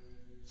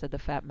 said the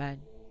fat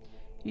man,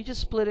 you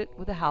just split it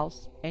with the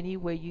house any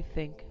way you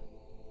think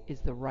is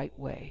the right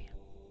way.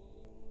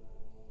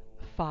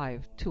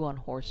 5. Two on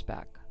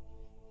horseback.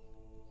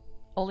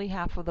 Only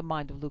half of the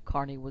mind of Luke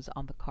Carney was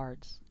on the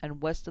cards,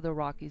 and west of the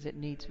Rockies it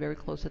needs very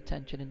close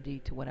attention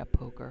indeed to win at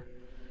poker.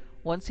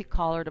 Once he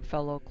collared a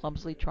fellow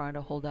clumsily trying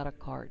to hold out a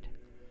card.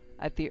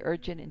 At the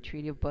urgent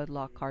entreaty of Bud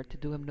Lockhart to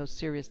do him no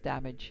serious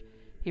damage,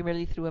 he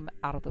merely threw him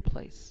out of the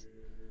place.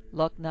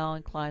 Luck now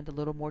inclined a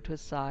little more to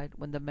his side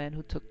when the men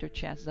who took their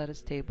chances at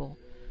his table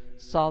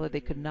saw that they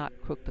could not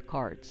crook the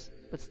cards,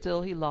 but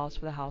still he lost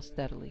for the house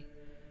steadily.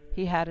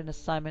 He had an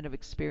assignment of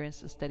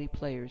experienced and steady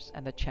players,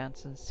 and the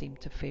chances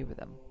seemed to favor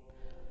them.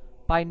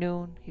 By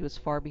noon he was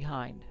far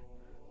behind.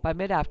 By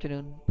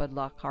mid-afternoon Bud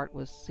Lockhart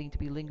was seen to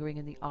be lingering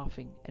in the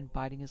offing and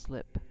biting his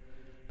lip.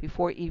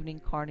 Before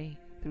evening Carney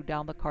threw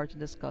down the cards in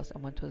disgust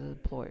and went to his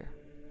employer.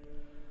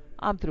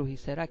 I'm through, he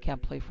said. I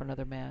can't play for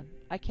another man.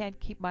 I can't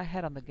keep my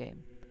head on the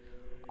game.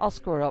 I'll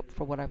score up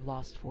for what I've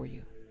lost for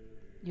you.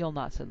 You'll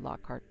not, said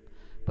Lockhart.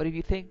 But if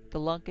you think the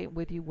luck ain't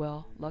with you,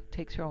 well, luck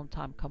takes her own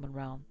time coming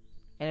round.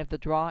 And if the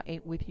draw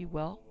ain't with you,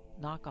 well,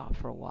 knock off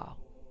for a while.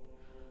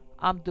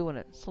 I'm doing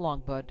it. So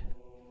long, Bud.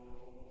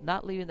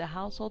 Not leaving the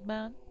house, old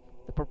man?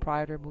 The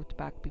proprietor moved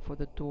back before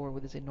the door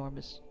with his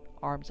enormous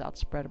arms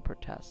outspread in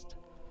protest.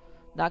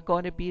 Not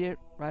going to beat it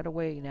right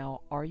away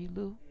now, are you,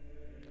 Lou?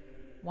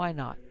 Why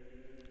not?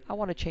 I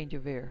want a change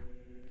of air.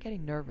 I'm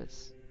getting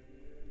nervous.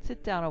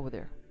 Sit down over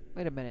there.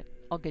 Wait a minute.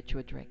 I'll get you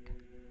a drink.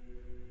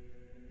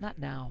 Not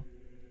now.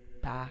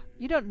 Bah,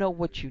 you don't know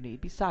what you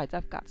need. Besides,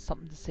 I've got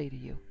something to say to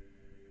you.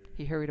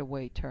 He hurried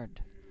away,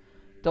 turned.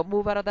 Don't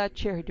move out of that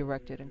chair, he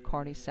directed, and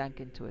Carney sank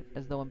into it,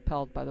 as though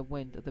impelled by the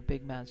wind of the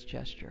big man's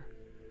gesture.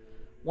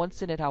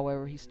 Once in it,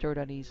 however, he stirred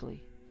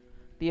uneasily.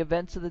 The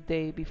events of the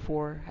day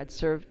before had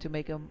served to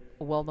make him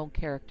a well-known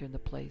character in the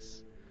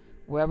place.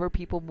 Wherever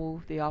people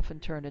moved, they often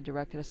turned and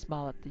directed a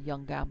smile at the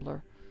young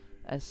gambler,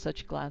 as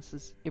such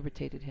glances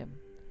irritated him.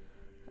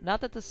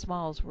 Not that the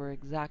smiles were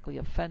exactly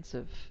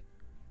offensive.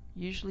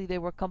 Usually they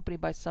were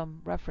accompanied by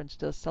some reference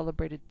to the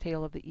celebrated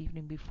tale of the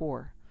evening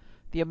before,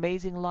 the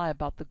amazing lie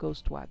about the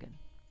ghost wagon.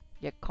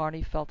 Yet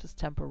Carney felt his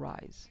temper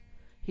rise.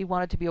 He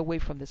wanted to be away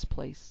from this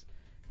place.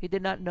 He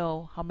did not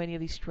know how many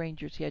of these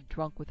strangers he had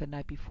drunk with the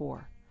night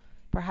before.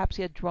 Perhaps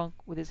he had drunk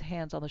with his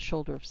hands on the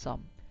shoulder of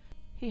some.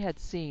 He had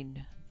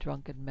seen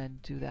drunken men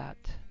do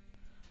that,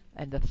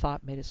 and the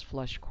thought made his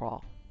flesh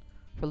crawl.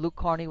 For Luke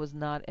Carney was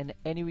not in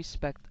any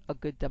respect a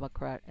good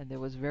Democrat, and there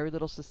was very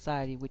little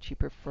society which he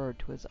preferred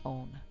to his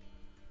own.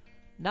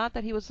 Not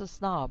that he was a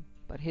snob,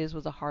 but his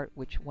was a heart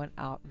which went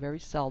out very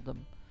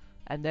seldom,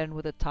 and then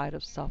with a tide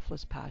of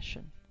selfless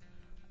passion.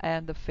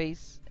 And the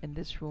face in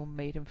this room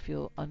made him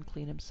feel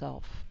unclean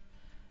himself.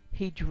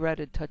 He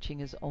dreaded touching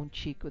his own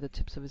cheek with the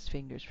tips of his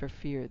fingers for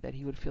fear that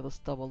he would feel the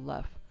stubble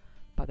left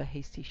by the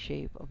hasty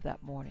shave of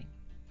that morning.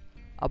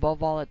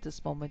 Above all, at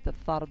this moment, the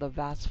thought of the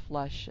vast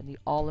flesh and the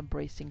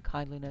all-embracing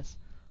kindliness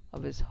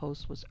of his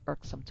host was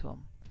irksome to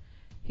him.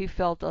 He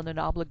felt under an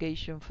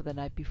obligation for the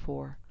night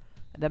before,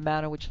 and the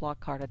manner in which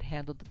Lockhart had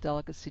handled the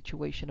delicate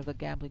situation of the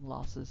gambling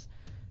losses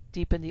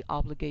deepened the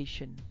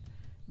obligation,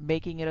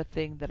 making it a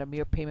thing that a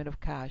mere payment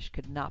of cash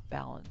could not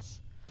balance.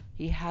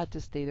 He had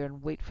to stay there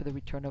and wait for the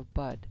return of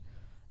Bud,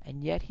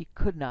 and yet he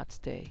could not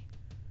stay.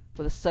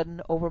 With a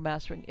sudden,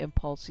 overmastering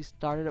impulse, he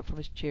started up from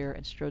his chair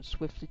and strode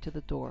swiftly to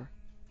the door.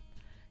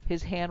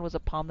 His hand was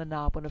upon the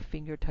knob when a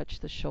finger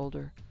touched the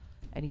shoulder,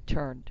 and he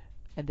turned,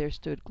 and there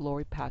stood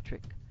Glory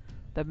Patrick,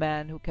 the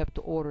man who kept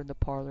order in the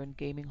parlor and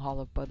gaming hall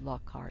of Bud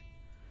Lockhart.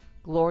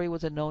 Glory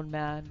was a known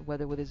man,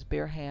 whether with his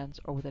bare hands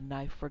or with a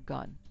knife or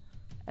gun,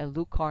 and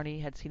Luke Carney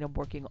had seen him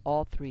working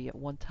all three at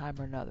one time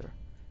or another.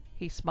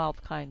 He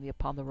smiled kindly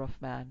upon the rough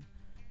man.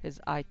 His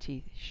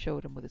eye-teeth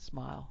showed him with a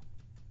smile.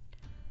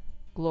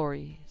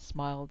 Glory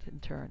smiled in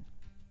turn.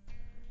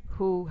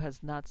 Who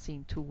has not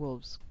seen two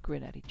wolves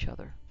grin at each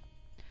other?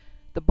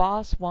 The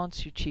boss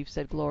wants you, Chief,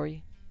 said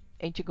Glory.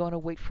 Ain't you going to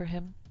wait for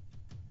him?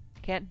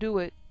 Can't do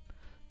it.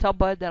 Tell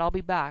Bud that I'll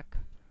be back.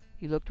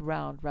 He looked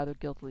round rather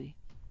guiltily.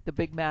 The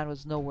big man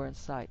was nowhere in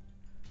sight.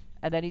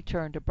 And then he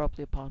turned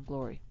abruptly upon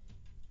Glory.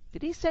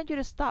 Did he send you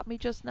to stop me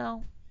just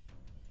now?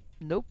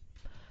 Nope.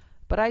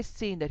 But I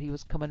seen that he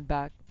was coming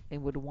back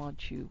and would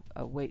want you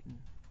a-waitin'.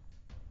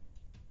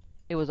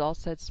 It was all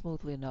said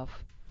smoothly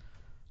enough,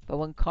 but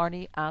when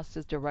Carney asked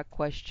his direct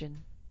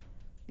question,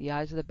 the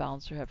eyes of the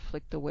bouncer had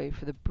flicked away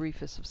for the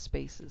briefest of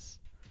spaces,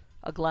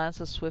 a glance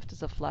as swift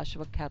as the flash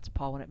of a cat's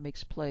paw when it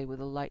makes play with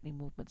the lightning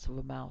movements of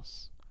a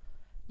mouse.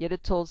 Yet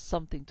it told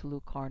something to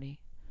Luke Carney.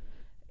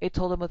 It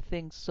told him a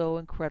thing so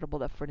incredible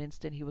that for an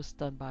instant he was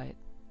stunned by it.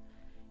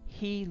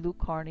 He, Luke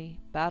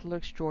Carney, battler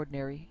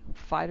extraordinary,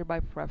 fighter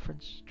by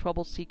preference,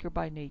 trouble-seeker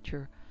by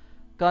nature,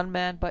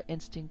 gunman by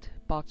instinct,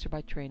 boxer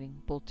by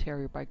training,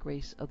 bull-terrier by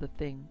grace of the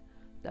thing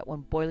that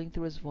went boiling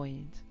through his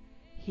veins,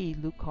 He,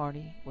 Luke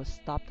Carney, was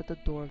stopped at the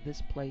door of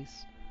this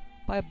place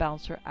by a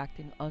bouncer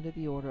acting under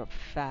the order of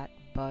Fat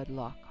Bud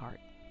Lockhart.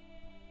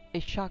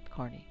 It shocked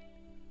Carney.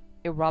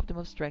 It robbed him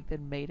of strength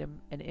and made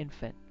him an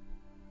infant.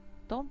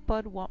 "Don't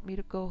Bud want me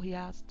to go?" he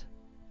asked.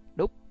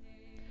 "Nope.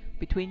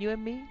 Between you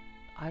and me,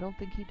 I don't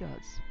think he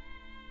does."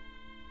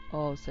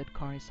 "Oh," said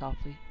Carney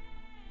softly.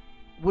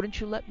 "Wouldn't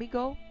you let me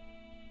go?"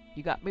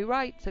 "You got me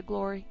right," said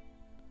Glory.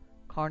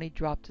 Carney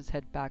dropped his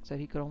head back so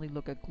that he could only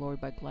look at Glory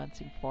by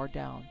glancing far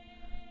down,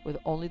 with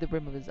only the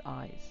rim of his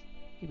eyes.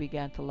 He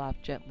began to laugh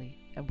gently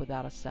and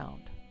without a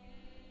sound.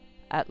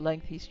 At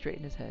length he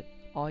straightened his head.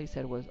 All he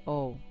said was,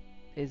 "Oh,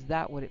 is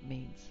that what it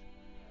means?"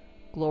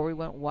 Glory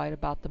went white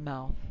about the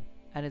mouth,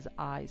 and his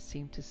eyes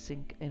seemed to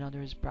sink in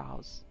under his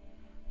brows.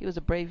 He was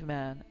a brave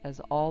man, as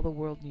all the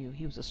world knew.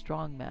 He was a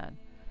strong man,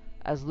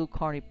 as Luke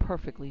Carney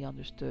perfectly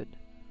understood.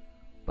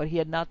 But he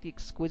had not the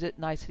exquisite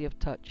nicety of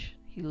touch.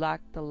 He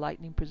lacked the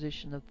lightning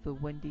precision of the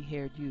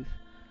windy-haired youth,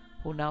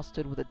 who now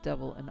stood with a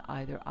devil in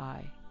either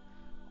eye.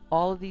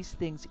 All of these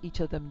things each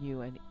of them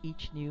knew, and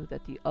each knew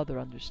that the other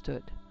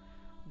understood.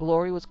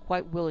 Glory was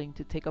quite willing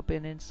to take up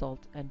an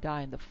insult and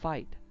die in the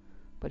fight,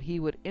 but he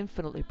would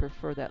infinitely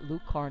prefer that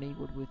Luke Carney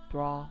would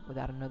withdraw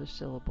without another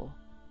syllable.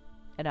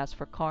 And as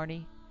for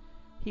Carney,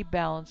 he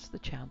balanced the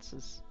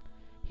chances.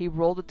 He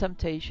rolled the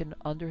temptation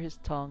under his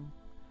tongue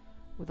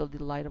with the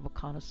delight of a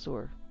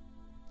connoisseur,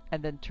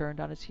 and then turned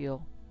on his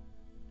heel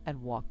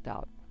and walked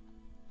out.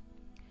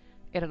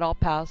 It had all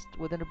passed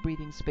within a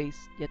breathing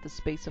space, yet the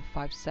space of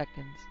 5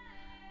 seconds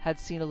had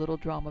seen a little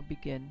drama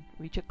begin,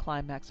 reach a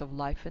climax of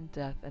life and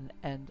death, and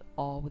end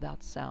all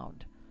without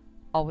sound,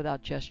 all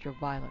without gesture of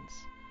violence,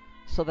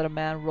 so that a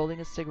man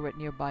rolling a cigarette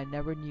nearby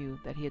never knew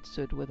that he had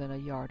stood within a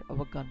yard of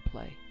a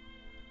gunplay.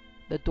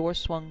 The door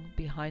swung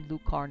behind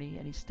Luke Carney,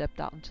 and he stepped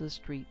out into the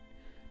street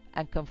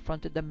and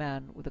confronted the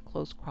man with the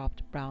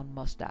close-cropped brown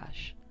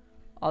mustache.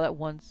 All at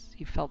once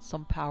he felt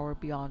some power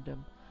beyond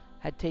him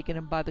had taken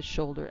him by the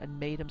shoulder and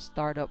made him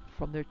start up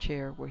from their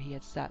chair where he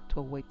had sat to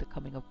await the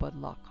coming of Bud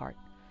Lockhart,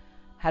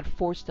 had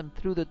forced him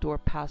through the door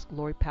past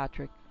Glory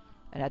Patrick,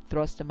 and had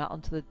thrust him out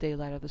into the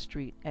daylight of the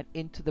street and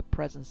into the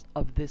presence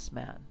of this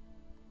man.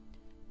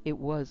 It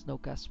was no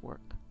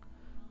guesswork.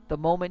 The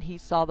moment he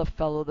saw the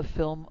fellow, the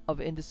film of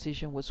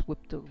indecision was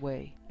whipped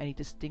away, and he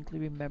distinctly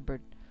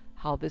remembered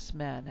how this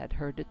man had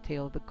heard the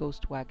tale of the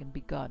ghost wagon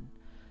begun,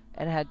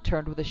 and had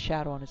turned with a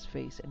shadow on his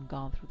face and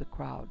gone through the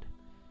crowd.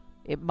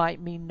 It might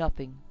mean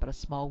nothing, but a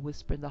small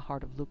whisper in the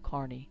heart of Luke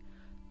Carney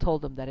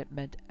told him that it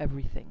meant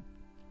everything.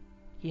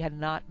 He had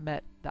not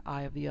met the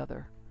eye of the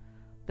other.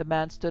 The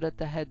man stood at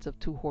the heads of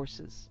 2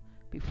 horses,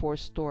 before a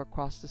store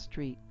across the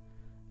street,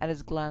 and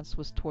his glance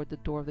was toward the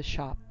door of the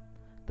shop.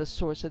 The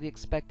source of the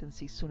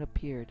expectancy soon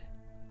appeared.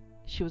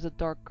 She was a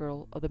dark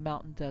girl of the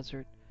mountain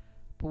desert,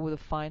 but with a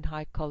fine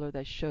high color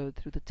that showed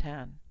through the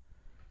tan.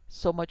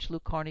 So much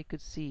Luke Carney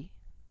could see,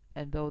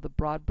 and though the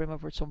broad brim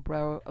of her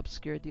sombrero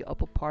obscured the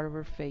upper part of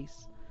her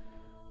face,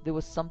 there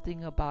was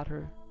something about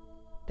her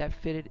that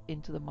fitted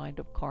into the mind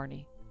of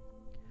Carney.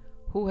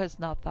 Who has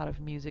not thought of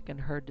music and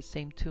heard the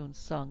same tune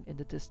sung in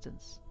the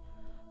distance?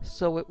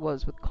 So it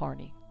was with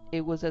Carney.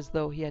 It was as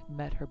though he had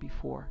met her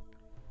before.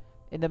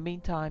 In the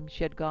meantime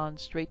she had gone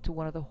straight to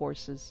one of the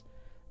horses,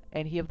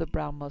 and he of the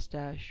brown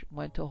mustache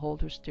went to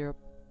hold her stirrup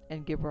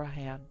and give her a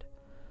hand.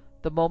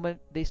 The moment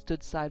they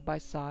stood side by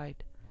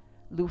side,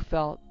 Lou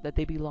felt that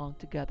they belonged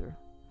together.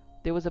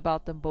 There was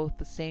about them both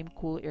the same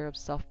cool air of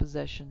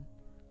self-possession,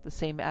 the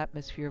same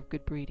atmosphere of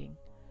good breeding.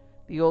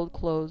 The old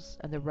clothes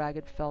and the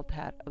ragged felt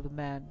hat of the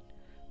man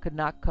could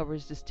not cover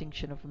his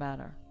distinction of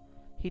manner.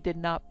 He did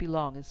not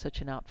belong in such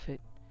an outfit.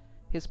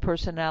 His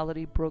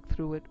personality broke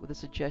through it with a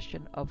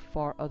suggestion of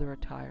far other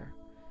attire.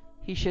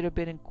 He should have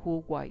been in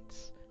cool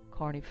whites,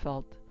 Carney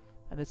felt,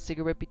 and the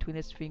cigarette between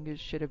his fingers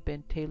should have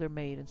been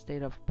tailor-made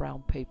instead of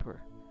brown paper.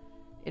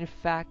 In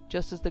fact,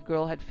 just as the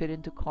girl had fit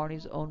into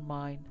Carney's own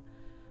mind,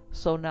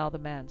 so now the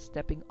man,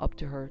 stepping up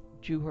to her,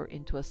 drew her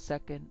into a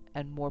second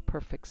and more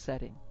perfect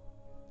setting.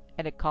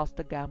 And it cost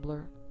the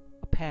gambler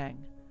a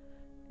pang,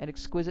 an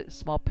exquisite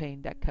small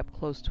pain that kept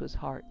close to his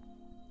heart.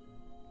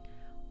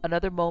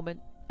 Another moment,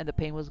 and the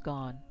pain was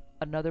gone.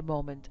 Another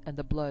moment, and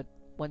the blood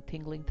went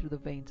tingling through the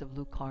veins of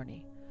Luke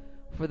Carney,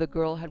 for the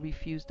girl had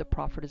refused the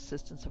proffered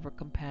assistance of her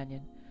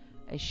companion,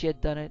 and she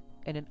had done it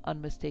in an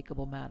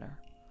unmistakable manner.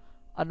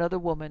 Another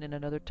woman in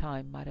another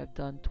time might have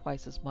done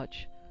twice as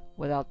much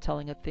without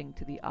telling a thing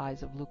to the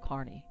eyes of Luke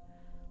Carney,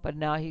 but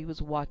now he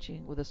was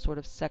watching with a sort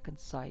of second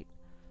sight,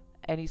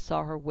 and he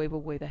saw her wave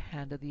away the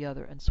hand of the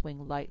other and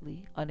swing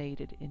lightly,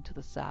 unaided, into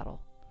the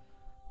saddle.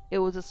 It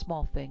was a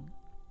small thing,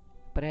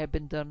 but it had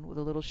been done with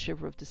a little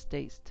shiver of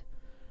distaste,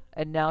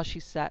 and now she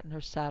sat in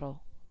her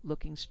saddle,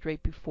 looking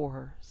straight before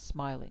her,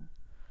 smiling.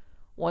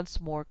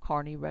 Once more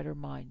Carney read her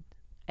mind,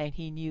 and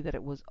he knew that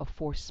it was a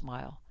forced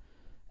smile,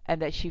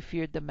 and that she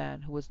feared the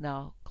man who was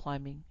now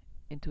climbing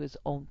into his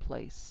own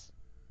place.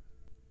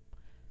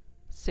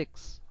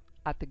 6.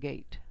 At the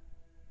gate.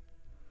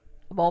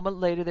 A moment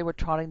later they were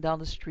trotting down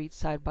the street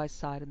side by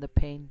side, and the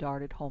pain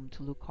darted home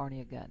to Luke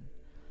Carney again.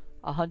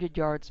 100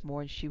 yards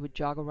more and she would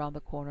jog around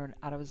the corner and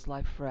out of his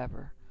life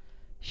forever.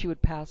 She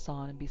would pass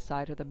on, and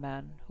beside her the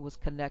man who was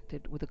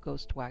connected with the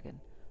ghost wagon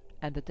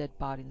and the dead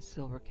body in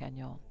Silver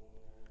Canyon.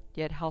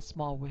 Yet how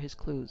small were his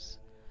clues.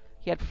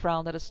 He had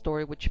frowned at a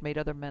story which made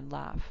other men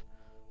laugh,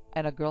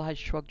 and a girl had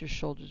shrugged her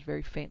shoulders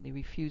very faintly,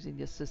 refusing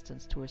the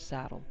assistance to her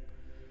saddle.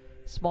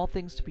 Small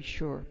things to be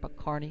sure, but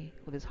Carney,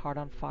 with his heart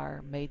on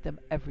fire, made them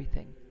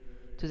everything.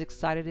 To his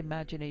excited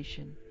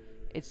imagination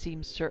it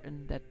seemed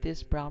certain that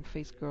this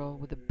brown-faced girl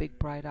with the big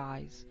bright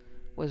eyes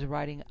was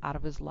riding out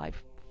of his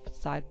life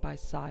side by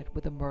side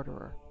with a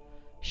murderer.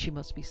 She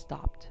must be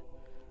stopped.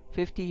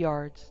 50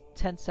 yards,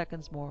 10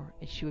 seconds more,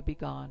 and she would be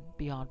gone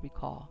beyond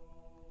recall.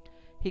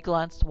 He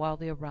glanced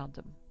wildly around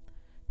him.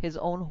 His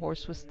own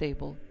horse was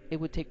stabled. It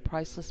would take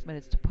priceless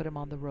minutes to put him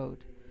on the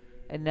road.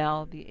 And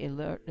now the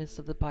alertness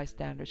of the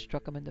bystanders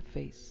struck him in the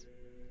face.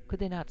 Could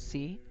they not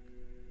see?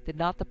 Did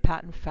not the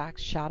patent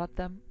facts shout at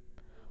them?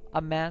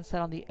 A man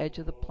sat on the edge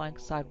of the plank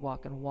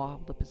sidewalk and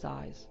walled up his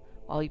eyes,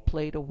 while he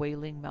played a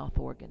wailing mouth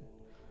organ.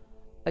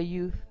 A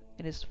youth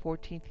in his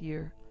 14th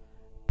year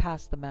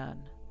passed the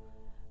man,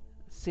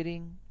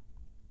 sitting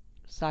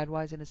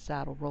sidewise in his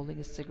saddle, rolling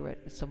his cigarette,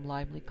 and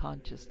sublimely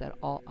conscious that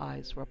all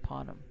eyes were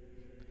upon him.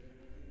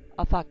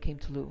 A thought came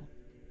to Lou.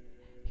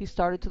 He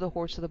started to the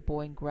horse of the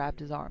boy and grabbed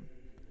his arm.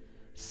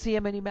 "See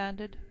him?" he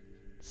demanded.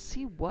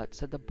 "See what?"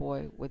 said the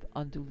boy with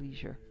undue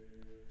leisure.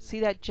 "See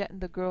that gent and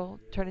the girl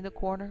turning the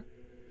corner?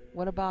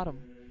 What about 'em?"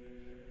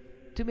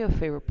 "Do me a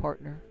favor,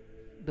 partner."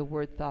 The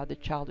word thawed the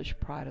childish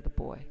pride of the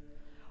boy.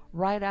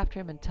 "Ride after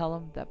him and tell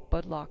him that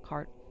Bud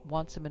Lockhart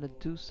wants him in a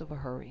deuce of a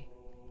hurry."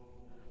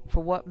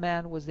 For what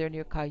man was there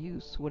near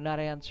Cayuse who would not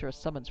answer a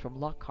summons from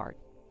Lockhart?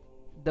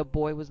 The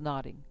boy was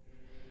nodding.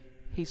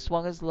 He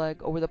swung his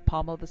leg over the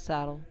pommel of the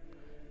saddle,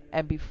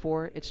 and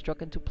before it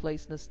struck into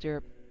place in the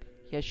stirrup,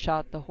 he had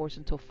shot the horse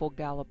into a full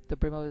gallop, the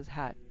brim of his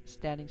hat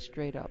standing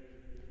straight up.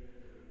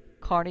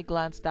 Carney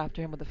glanced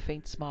after him with a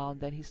faint smile,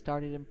 and then he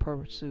started in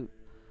pursuit,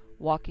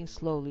 walking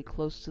slowly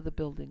close to the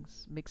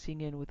buildings, mixing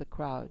in with the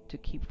crowd to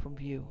keep from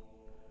view.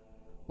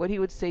 What he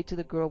would say to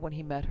the girl when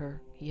he met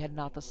her, he had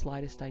not the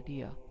slightest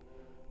idea,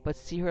 but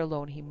see her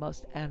alone he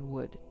must and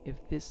would if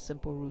this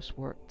simple ruse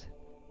worked.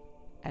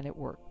 And it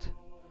worked.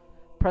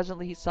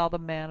 Presently he saw the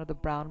man of the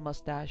brown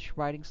mustache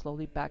riding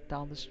slowly back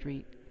down the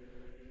street,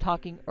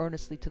 talking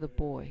earnestly to the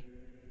boy.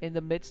 In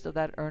the midst of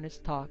that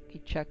earnest talk he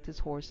checked his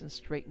horse and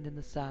straightened in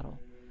the saddle.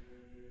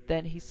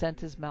 Then he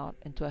sent his mount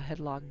into a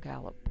headlong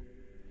gallop.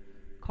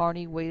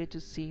 Carney waited to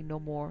see no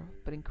more,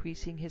 but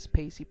increasing his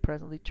pace he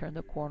presently turned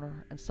the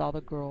corner and saw the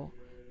girl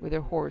with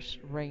her horse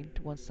reined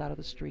to one side of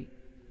the street.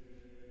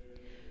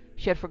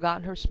 She had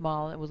forgotten her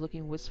smile and was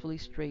looking wistfully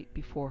straight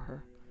before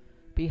her.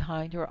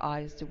 Behind her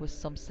eyes there was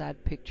some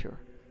sad picture,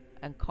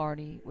 and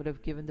Carney would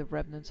have given the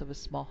remnants of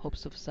his small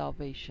hopes of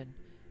salvation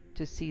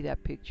to see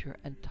that picture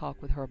and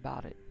talk with her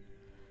about it.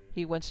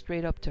 He went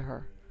straight up to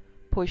her,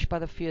 pushed by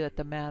the fear that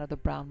the man of the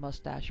brown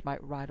mustache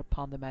might ride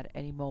upon them at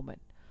any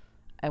moment,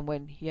 and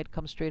when he had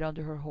come straight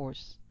under her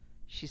horse,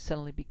 she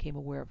suddenly became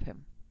aware of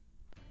him.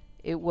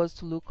 It was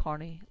to Lou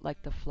Carney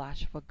like the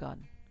flash of a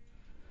gun.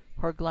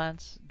 Her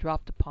glance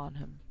dropped upon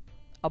him.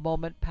 A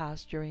moment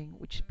passed during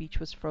which speech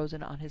was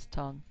frozen on his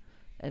tongue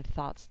and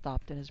thought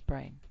stopped in his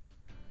brain.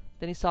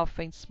 Then he saw a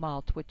faint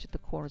smile twitch at the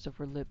corners of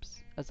her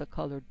lips as the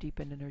color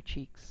deepened in her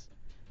cheeks.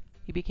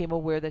 He became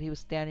aware that he was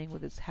standing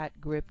with his hat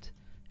gripped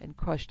and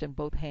crushed in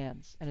both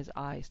hands, and his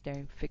eyes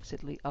staring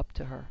fixedly up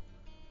to her,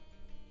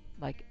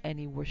 like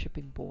any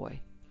worshipping boy.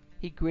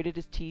 He gritted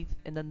his teeth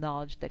in the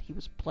knowledge that he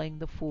was playing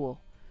the fool,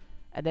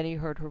 and then he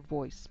heard her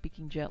voice,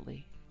 speaking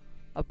gently.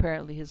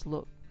 Apparently his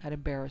look had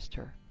embarrassed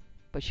her,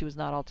 but she was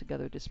not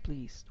altogether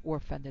displeased or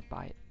offended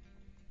by it.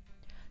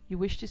 "You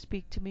wish to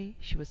speak to me?"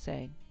 she was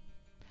saying.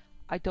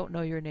 "I don't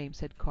know your name,"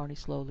 said Carney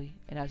slowly,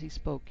 and as he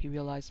spoke he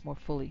realized more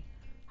fully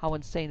how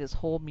insane this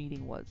whole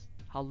meeting was,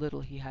 how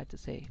little he had to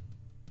say.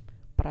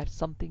 "But I've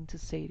something to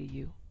say to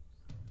you."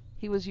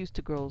 He was used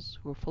to girls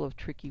who were full of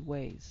tricky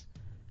ways,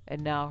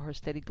 and now her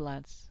steady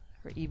glance,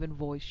 her even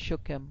voice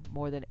shook him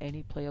more than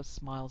any play of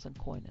smiles and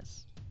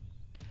coyness.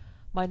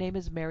 "My name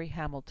is Mary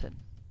Hamilton.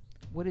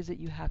 What is it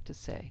you have to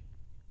say?"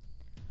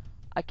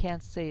 "I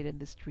can't say it in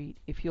the street.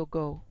 If you'll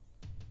go—"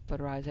 But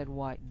her eyes had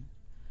widened.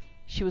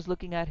 She was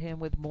looking at him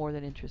with more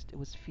than interest. It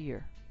was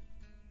fear.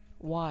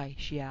 "Why?"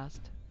 she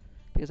asked.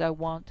 "Because I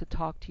want to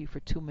talk to you for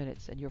 2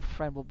 minutes, and your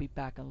friend will be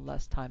back in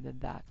less time than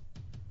that."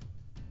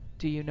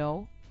 "Do you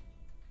know?"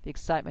 The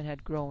excitement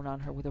had grown on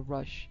her with a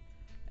rush,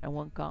 and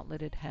one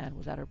gauntleted hand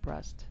was at her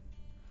breast.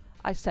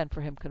 "I sent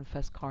for him,"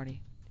 confessed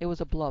Carney. "It was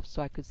a bluff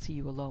so I could see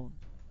you alone."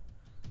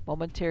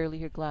 Momentarily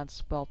her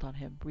glance dwelt on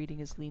him, reading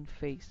his lean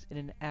face in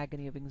an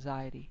agony of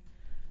anxiety.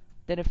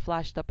 Then it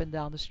flashed up and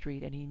down the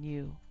street, and he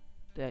knew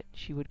that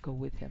she would go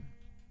with him.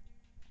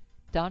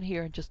 "Down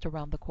here and just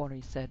around the corner,"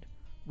 he said.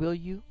 "Will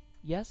you?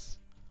 Yes?"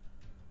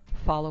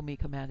 "Follow me,"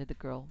 commanded the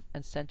girl,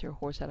 and sent her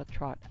horse at a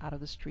trot out of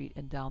the street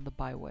and down the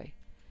byway.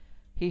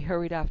 He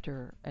hurried after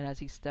her, and as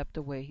he stepped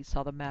away he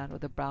saw the man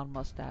with the brown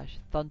mustache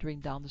thundering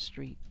down the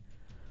street.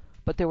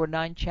 but there were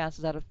 9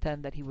 chances out of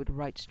 10 that he would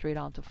ride straight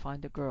on to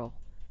find the girl,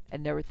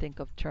 and never think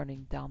of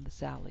turning down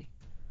this alley.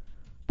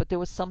 But there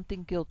was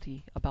something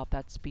guilty about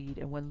that speed,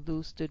 and when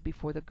Lou stood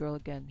before the girl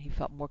again, he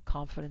felt more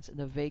confidence in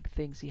the vague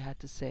things he had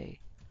to say.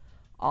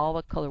 All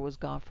the color was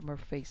gone from her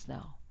face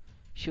now.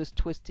 She was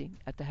twisting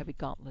at the heavy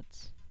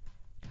gauntlets.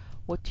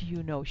 "What do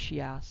you know?" she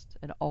asked,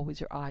 and always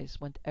her eyes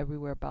went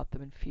everywhere about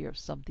them in fear of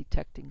some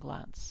detecting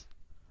glance.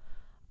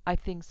 "I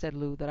think," said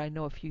Lou, "that I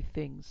know a few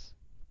things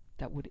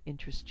that would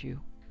interest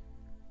you."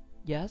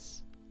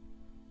 "Yes?"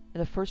 "In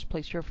the first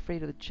place, you're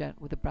afraid of the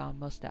gent with the brown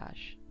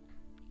mustache."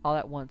 All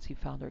at once he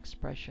found her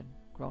expression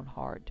grown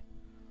hard.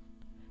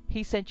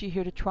 "He sent you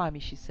here to try me,"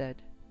 she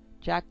said.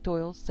 "Jack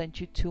Doyle sent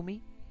you to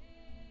me?"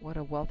 What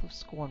a wealth of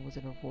scorn was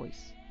in her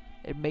voice.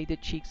 It made the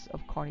cheeks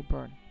of Carney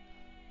burn.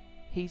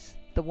 "He's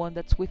the one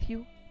that's with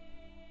you?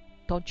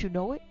 Don't you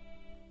know it?"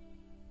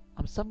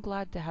 "I'm some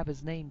glad to have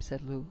his name,"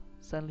 said Lou.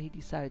 Suddenly he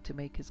decided to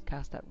make his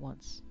cast at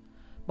once.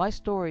 "My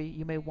story,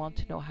 you may want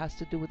to know, has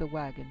to do with a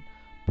wagon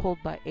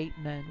pulled by 8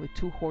 men with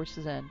 2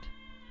 horses and—"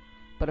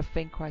 But a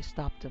faint cry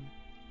stopped him.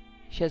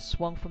 She had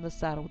swung from the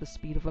saddle with the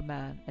speed of a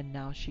man, and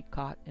now she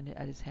caught in it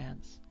at his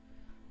hands.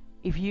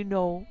 "If you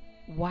know,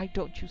 why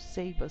don't you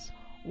save us?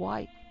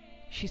 Why—"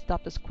 She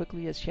stopped as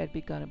quickly as she had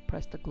begun and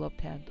pressed a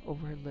gloved hand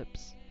over her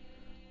lips.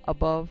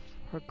 Above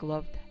her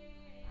gloved,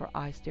 her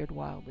eyes stared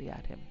wildly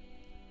at him.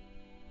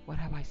 "What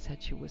have I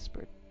said?" she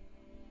whispered.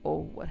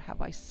 "Oh, what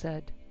have I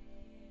said?"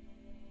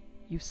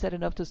 "You've said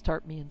enough to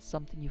start me in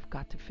something you've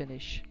got to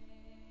finish."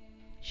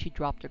 She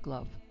dropped her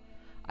glove.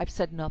 "I've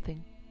said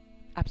nothing.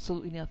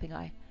 Absolutely nothing.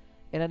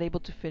 And unable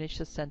to finish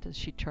the sentence,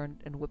 she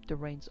turned and whipped the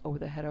reins over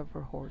the head of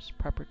her horse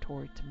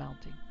preparatory to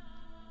mounting.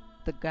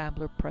 The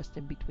gambler pressed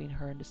in between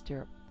her and the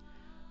stirrup.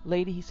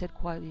 "Lady," he said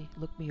quietly,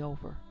 "look me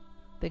over.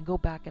 Then go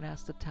back and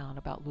ask the town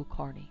about Lou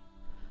Carney.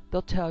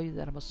 They'll tell you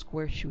that I'm a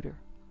square shooter.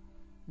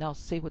 Now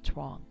say what's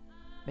wrong.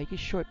 Make it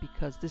short,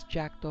 because this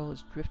Jack Doyle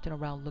is drifting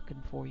around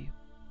looking for you."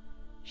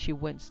 She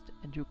winced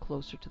and drew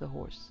closer to the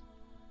horse.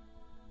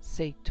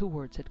 "Say 2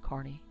 words," said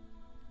Carney,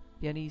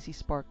 the uneasy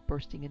spark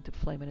bursting into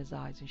flame in his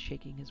eyes and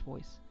shaking his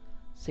voice.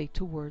 "Say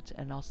 2 words,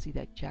 and I'll see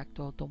that Jack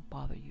Doyle don't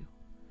bother you.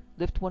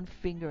 Lift 1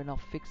 finger, and I'll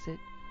fix it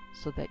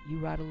so that you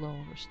ride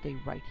alone or stay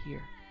right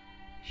here."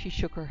 She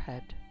shook her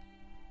head.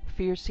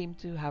 Fear seemed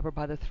to have her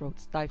by the throat,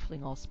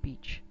 stifling all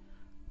speech.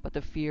 But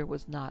the fear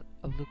was not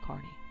of Lou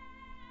Carney.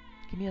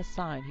 "Give me a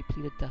sign," he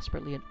pleaded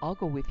desperately, "and I'll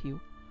go with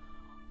you.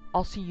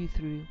 I'll see you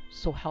through,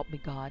 so help me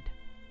God."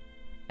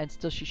 And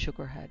still she shook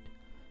her head.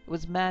 It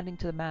was maddening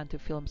to the man to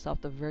feel himself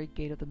the very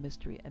gate of the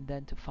mystery, and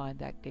then to find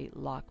that gate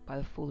locked by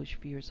the foolish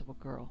fears of a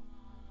girl.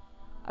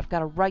 "I've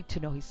got a right to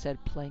know," he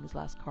said, playing his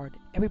last card.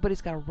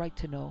 "Everybody's got a right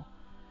to know.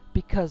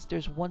 Because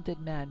there's 1 dead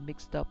man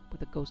mixed up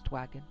with a ghost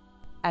wagon.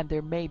 And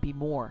there may be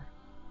more."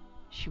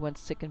 She went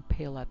sick and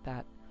pale at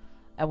that,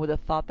 and with the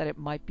thought that it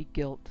might be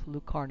guilt,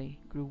 Lou Carney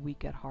grew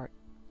weak at heart.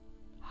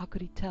 How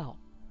could he tell?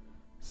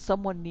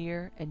 Someone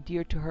near and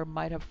dear to her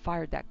might have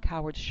fired that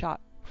coward's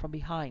shot from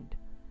behind.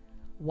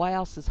 Why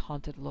else this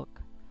haunted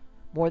look?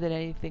 More than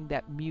anything,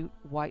 that mute,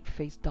 white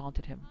face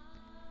daunted him.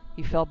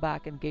 He fell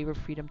back and gave her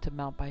freedom to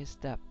mount by his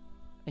step,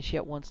 and she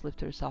at once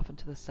lifted herself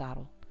into the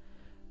saddle.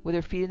 With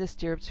her feet in the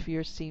stirrups,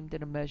 fear seemed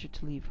in a measure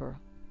to leave her,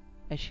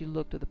 and she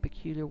looked with a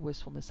peculiar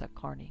wistfulness at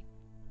Carney.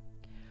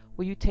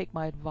 "Will you take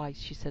my advice?"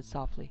 she said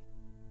softly.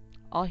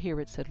 "I'll hear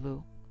it," said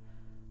Lou.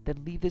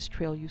 "Then leave this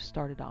trail you've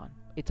started on.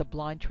 It's a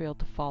blind trail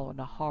to follow, and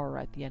a horror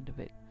at the end of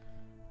it.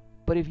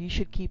 But if you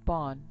should keep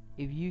on,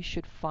 if you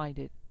should find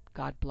it,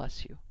 God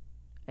bless you."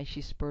 And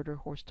she spurred her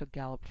horse to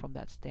gallop from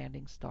that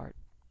standing start.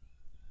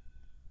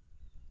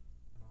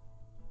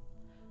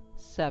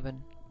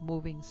 7.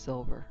 Moving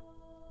Silver.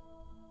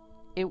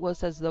 It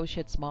was as though she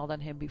had smiled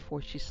on him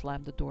before she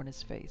slammed the door in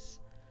his face.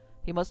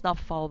 He must not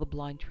follow the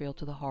blind trail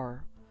to the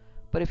horror.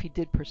 But if he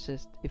did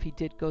persist, if he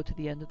did go to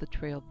the end of the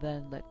trail,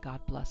 then let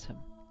God bless him.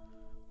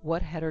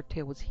 What head or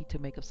tail was he to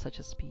make of such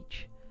a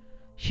speech?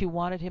 She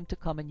wanted him to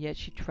come, and yet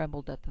she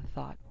trembled at the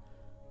thought.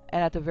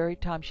 And at the very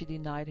time she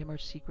denied him her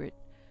secret,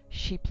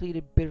 she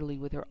pleaded bitterly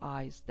with her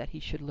eyes that he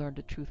should learn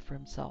the truth for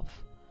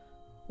himself.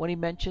 When he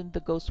mentioned the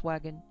ghost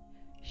wagon,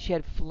 she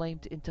had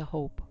flamed into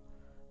hope.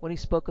 When he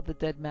spoke of the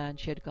dead man,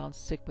 she had gone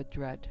sick with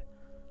dread.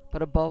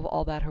 But above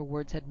all that her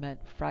words had meant,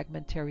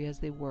 fragmentary as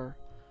they were,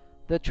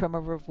 the tremor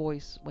of her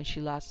voice when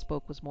she last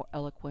spoke was more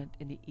eloquent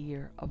in the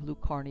ear of Lou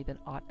Carney than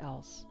aught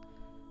else.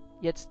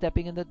 Yet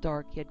stepping in the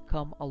dark, he had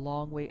come a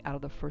long way out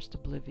of the first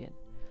oblivion.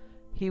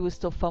 He was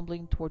still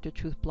fumbling toward the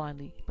truth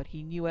blindly, but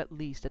he knew at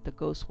least that the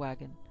ghost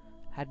wagon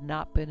had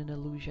not been an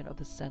illusion of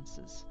the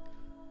senses.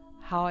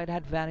 How it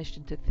had vanished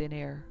into thin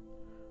air.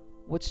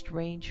 What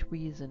strange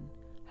reason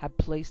had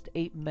placed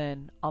 8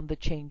 men on the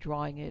chain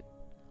drawing it.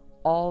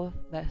 All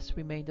that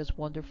remained as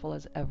wonderful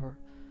as ever,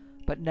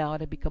 but now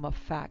it had become a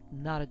fact,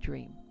 not a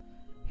dream.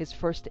 His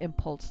first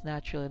impulse,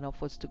 naturally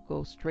enough, was to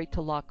go straight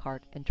to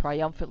Lockhart and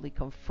triumphantly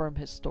confirm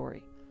his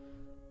story.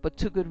 But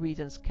 2 good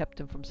reasons kept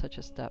him from such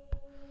a step.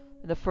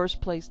 In the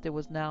first place, there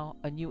was now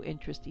a new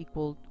interest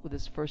equal with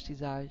his first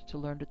desire to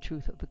learn the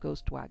truth of the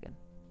ghost wagon.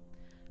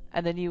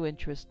 And the new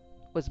interest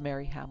was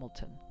Mary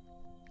Hamilton.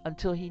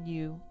 Until he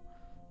knew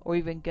or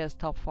even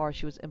guessed how far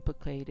she was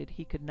implicated,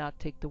 he could not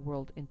take the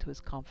world into his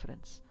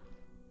confidence.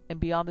 And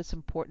beyond this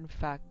important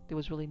fact, there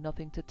was really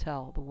nothing to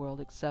tell the world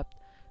except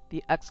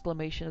the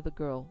exclamation of the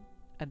girl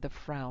and the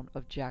frown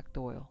of Jack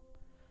Doyle.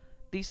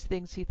 These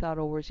things he thought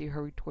over as he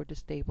hurried toward the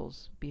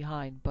stables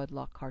behind Bud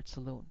Lockhart's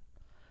saloon.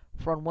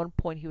 For on one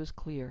point he was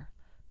clear.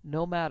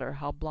 No matter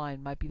how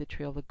blind might be the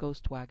trail of the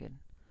ghost wagon,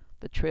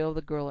 the trail of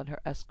the girl and her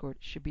escort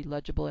should be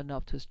legible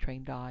enough to his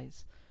trained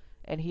eyes,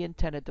 and he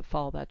intended to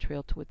follow that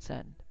trail to its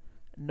end,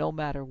 no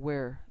matter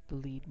where the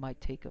lead might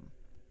take him.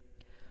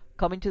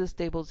 Coming to the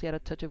stables, he had a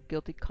touch of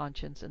guilty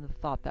conscience in the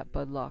thought that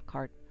Bud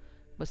Lockhart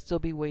must still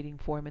be waiting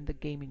for him in the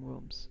gaming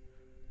rooms,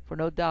 for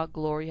no doubt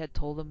Glory had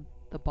told him,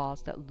 the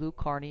boss, that Lou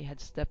Carney had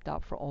stepped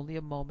out for only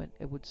a moment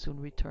and would soon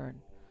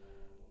return.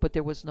 But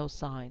there was no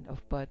sign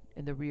of Bud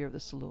in the rear of the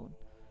saloon,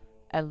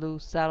 and Lou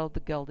saddled the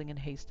gelding in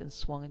haste and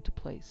swung into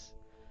place.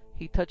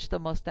 He touched the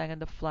mustang in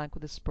the flank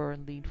with his spur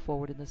and leaned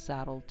forward in the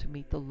saddle to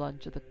meet the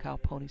lunge of the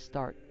cow-pony's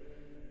start.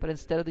 But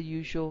instead of the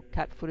usual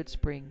cat-footed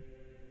spring,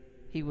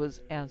 he was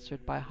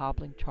answered by a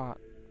hobbling trot.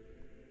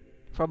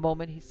 For a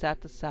moment he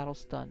sat the saddle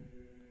stunned.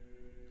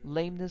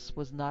 Lameness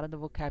was not in the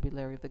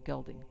vocabulary of the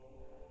gelding,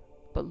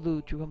 but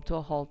Lou drew him to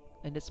a halt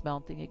and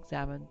dismounting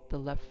examined the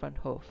left front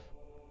hoof.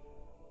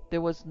 There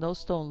was no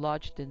stone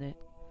lodged in it.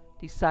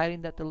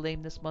 Deciding that the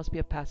lameness must be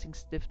a passing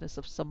stiffness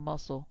of some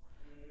muscle,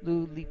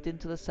 Lou leaped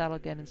into the saddle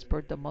again and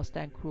spurred the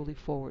mustang cruelly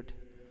forward.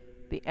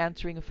 The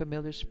answering and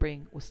familiar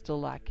spring was still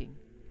lacking.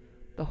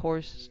 The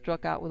horse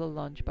struck out with a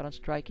lunge, but on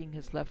striking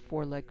his left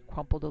foreleg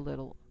crumpled a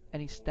little,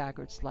 and he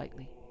staggered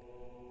slightly.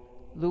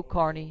 Lou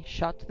Carney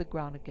shot to the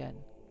ground again.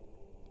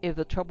 If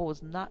the trouble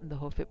was not in the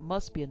hoof, it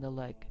must be in the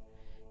leg.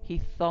 He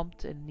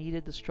thumped and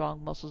kneaded the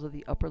strong muscles of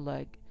the upper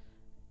leg,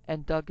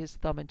 and dug his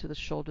thumb into the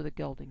shoulder of the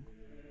gelding,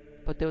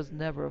 but there was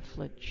never a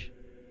flinch.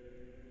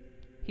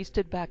 He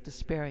stood back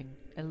despairing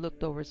and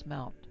looked over his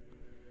mount.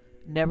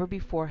 Never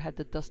before had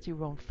the dusty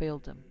roan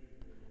failed him,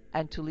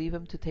 and to leave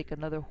him to take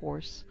another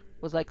horse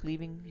was like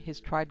leaving his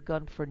tried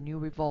gun for a new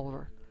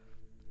revolver.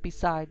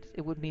 Besides,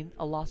 it would mean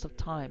a loss of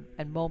time,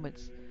 and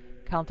moments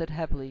counted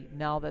heavily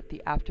now that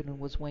the afternoon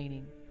was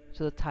waning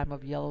to the time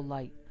of yellow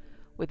light,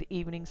 with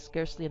evening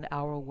scarcely an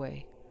hour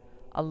away.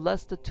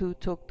 Unless the two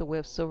took the way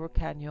of Silver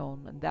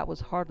Cañon, and that was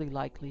hardly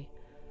likely,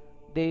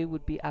 they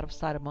would be out of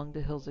sight among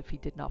the hills if he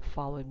did not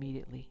follow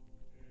immediately.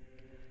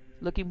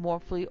 Looking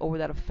mournfully over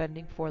that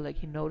offending foreleg,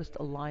 he noticed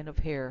a line of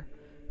hair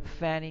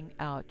fanning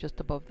out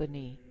just above the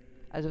knee,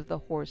 as if the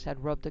horse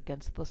had rubbed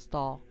against the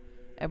stall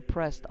and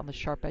pressed on the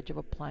sharp edge of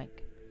a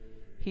plank.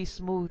 He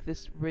smoothed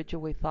this ridge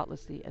away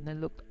thoughtlessly, and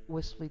then looked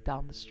wistfully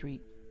down the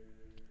street.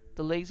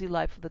 The lazy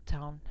life of the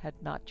town had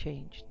not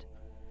changed.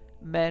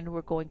 Men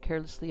were going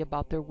carelessly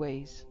about their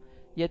ways,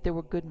 yet there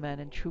were good men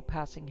and true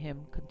passing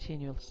him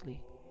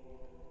continuously.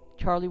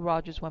 Charlie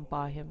Rogers went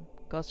by him,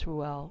 Gus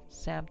Ruel,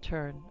 Sam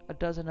Turn, a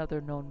dozen other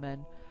known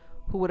men,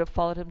 who would have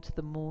followed him to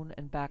the moon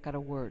and back at a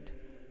word.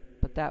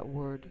 But that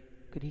word,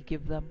 could he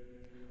give them?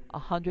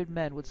 100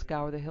 men would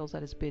scour the hills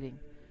at his bidding,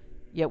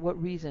 yet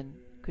what reason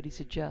could he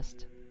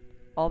suggest?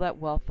 All that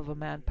wealth of a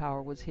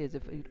manpower was his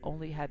if he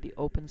only had the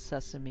open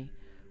sesame,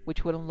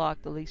 which would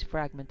unlock the least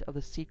fragment of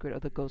the secret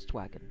of the ghost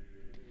wagon.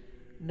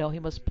 No, he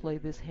must play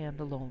this hand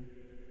alone.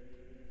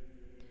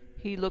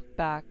 He looked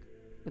back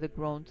with a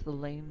groan to the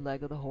lame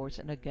leg of the horse,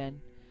 and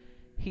again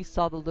he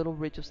saw the little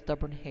ridge of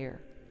stubborn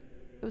hair.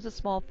 It was a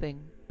small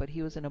thing, but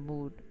he was in a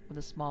mood when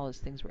the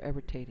smallest things were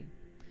irritating.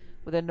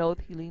 With an oath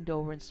he leaned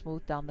over and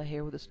smoothed down the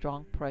hair with a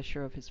strong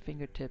pressure of his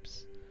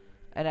fingertips,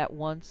 and at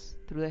once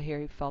through the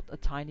hair he felt a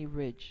tiny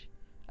ridge,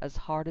 as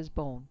hard as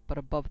bone, but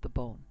above the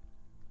bone.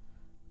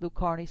 Lou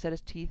Carney set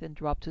his teeth and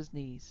dropped to his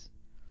knees.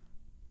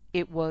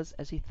 It was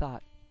as he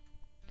thought.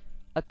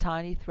 A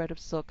tiny thread of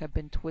silk had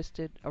been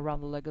twisted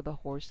around the leg of the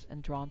horse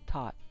and drawn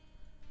taut,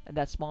 and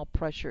that small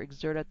pressure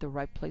exerted at the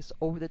right place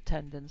over the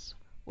tendons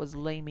was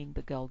laming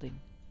the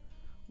gelding.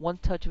 One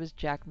touch of his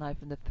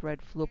jackknife and the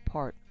thread flew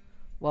apart,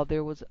 while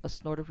there was a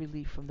snort of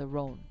relief from the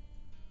roan,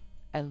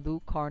 and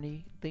Lou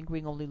Carney,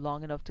 lingering only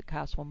long enough to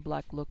cast one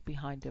black look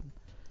behind him,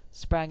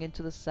 sprang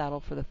into the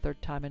saddle for the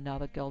third time, and now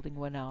the gelding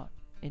went out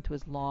into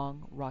his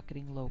long,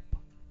 rocketing lope.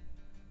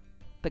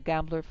 The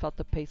gambler felt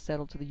the pace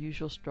settle to the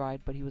usual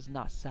stride, but he was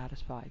not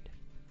satisfied.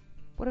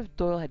 What if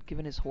Doyle had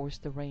given his horse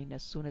the rein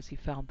as soon as he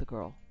found the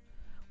girl?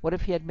 What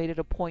if he had made it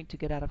a point to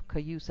get out of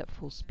Cayuse at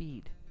full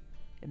speed?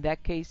 In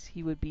that case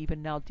he would be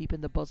even now deep in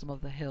the bosom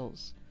of the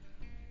hills,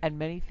 and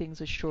many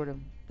things assured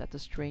him that the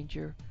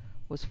stranger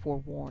was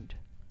forewarned.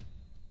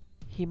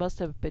 He must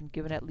have been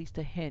given at least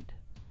a hint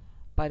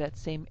by that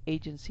same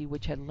agency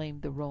which had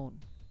lamed the roan.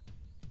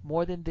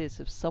 More than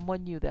this, if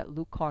someone knew that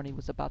Lou Carney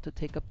was about to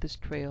take up this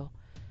trail,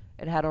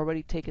 and had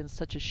already taken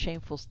such a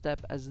shameful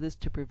step as this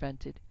to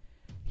prevent it,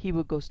 he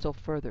would go still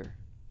further.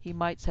 He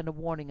might send a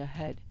warning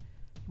ahead.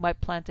 He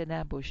might plant an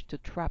ambush to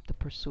trap the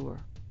pursuer.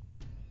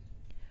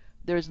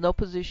 There is no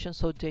position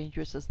so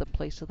dangerous as the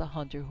place of the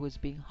hunter who is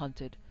being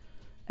hunted,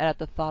 and at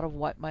the thought of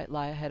what might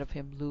lie ahead of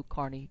him, Lou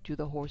Carney drew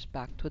the horse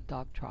back to a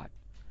dog trot.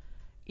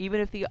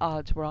 Even if the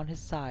odds were on his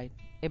side,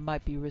 it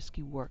might be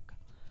risky work,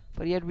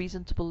 but he had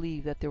reason to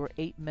believe that there were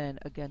 8 men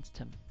against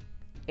him,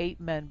 8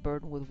 men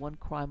burdened with one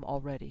crime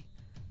already,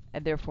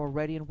 and therefore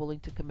ready and willing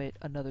to commit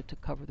another to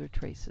cover their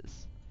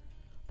traces.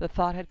 The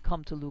thought had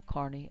come to Lou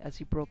Carney as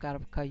he broke out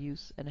of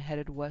Cayuse and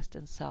headed west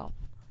and south.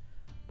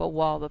 But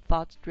while the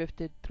thoughts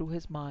drifted through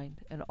his mind,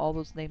 and all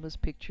those nameless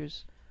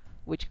pictures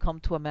which come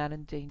to a man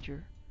in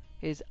danger,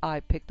 his eye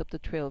picked up the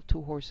trail of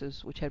 2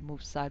 horses which had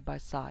moved side by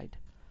side,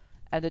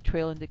 and the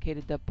trail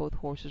indicated that both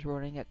horses were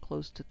running at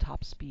close to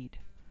top speed.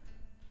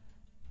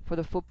 For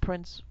the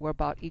footprints were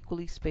about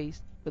equally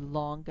spaced, with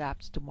long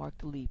gaps to mark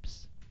the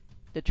leaps.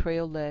 The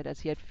trail led, as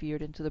he had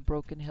feared, into the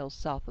broken hills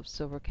south of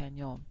Silver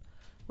Cañon,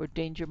 where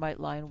danger might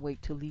lie in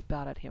wait to leap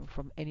out at him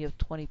from any of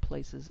 20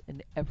 places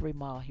in every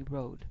mile he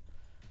rode.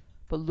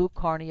 But Lou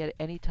Carney at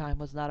any time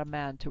was not a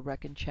man to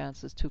reckon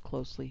chances too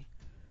closely,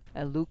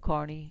 and Lou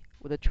Carney,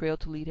 with a trail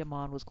to lead him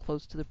on, was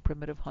close to the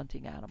primitive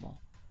hunting animal.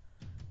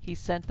 He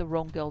sent the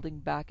roan gelding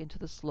back into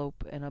the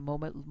slope, and a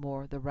moment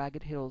more the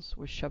ragged hills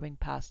were shoving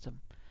past him,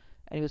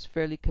 and he was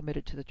fairly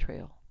committed to the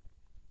trail.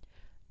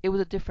 It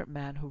was a different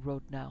man who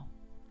rode now,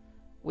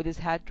 with his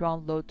hat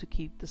drawn low to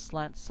keep the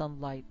slant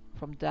sunlight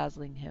from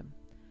dazzling him.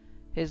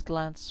 His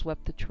glance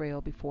swept the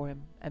trail before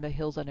him and the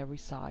hills on every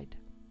side.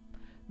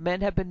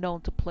 Men had been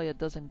known to play a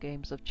dozen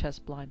games of chess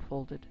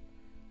blindfolded.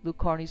 Lou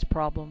Carney's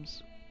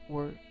problems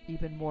were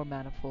even more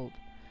manifold.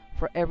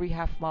 For every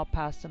half-mile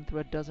passed him through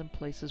a dozen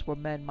places where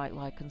men might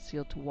lie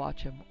concealed to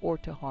watch him or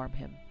to harm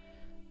him,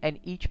 and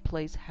each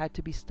place had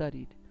to be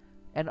studied,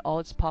 and all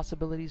its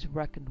possibilities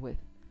reckoned with.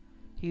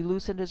 He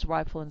loosened his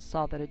rifle and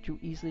saw that it drew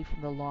easily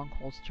from the long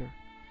holster.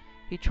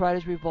 He tried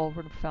his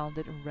revolver and found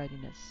it in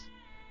readiness.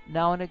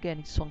 Now and again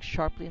he swung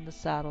sharply in the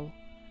saddle,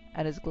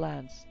 and his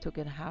glance took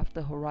in half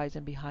the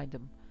horizon behind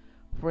him,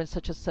 for in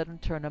such a sudden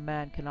turn a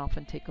man can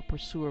often take a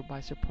pursuer by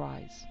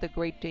surprise. The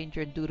great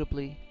danger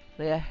indubitably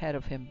lay ahead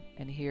of him,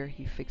 and here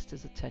he fixed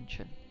his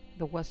attention.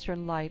 The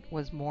western light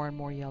was more and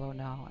more yellow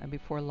now, and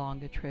before long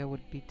the trail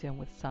would be dim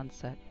with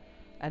sunset,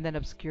 and then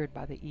obscured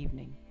by the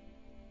evening.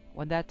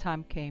 When that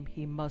time came,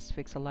 he must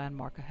fix a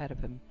landmark ahead of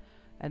him,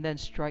 and then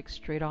strike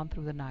straight on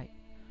through the night,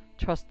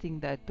 trusting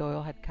that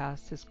Doyle had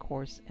cast his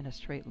course in a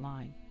straight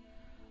line,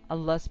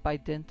 unless by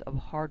dint of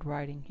hard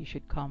riding he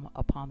should come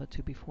upon the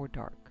 2 before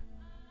dark.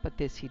 But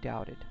this he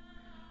doubted.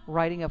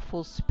 Riding at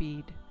full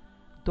speed,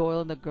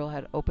 Doyle and the girl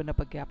had opened up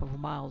a gap of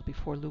miles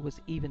before Lou was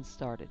even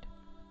started.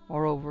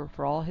 Moreover,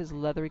 for all his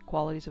leathery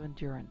qualities of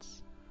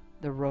endurance,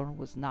 the roan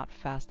was not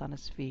fast on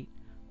his feet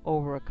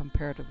over a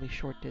comparatively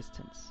short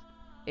distance.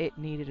 It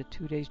needed a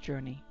 2 days'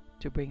 journey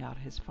to bring out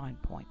his fine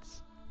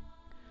points.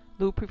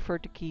 Lou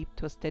preferred to keep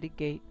to a steady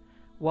gait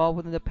well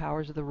within the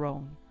powers of the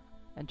roan,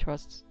 and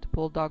trust to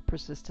bulldog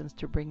persistence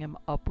to bring him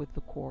up with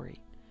the quarry.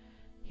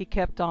 He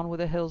kept on with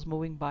the hills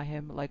moving by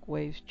him like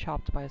waves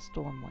chopped by a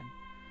storm wind.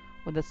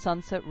 When the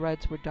sunset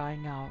reds were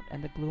dying out,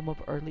 and the gloom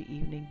of early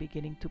evening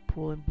beginning to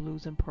pool in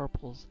blues and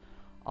purples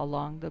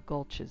along the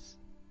gulches,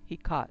 he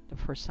caught the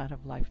first sign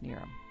of life near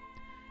him.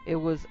 It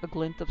was a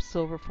glint of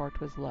silver far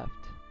to his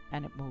left,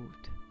 and it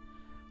moved.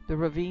 The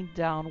ravine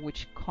down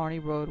which Carney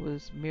rode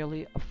was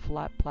merely a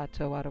flat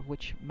plateau out of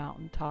which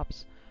mountain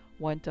tops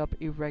went up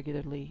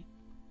irregularly,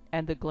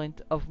 and the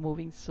glint of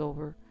moving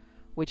silver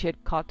which he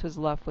had caught to his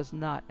left was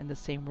not in the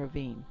same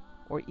ravine,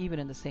 or even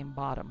in the same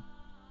bottom,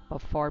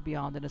 but far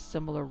beyond in a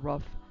similar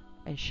rough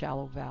and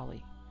shallow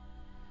valley.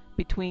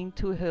 Between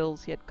 2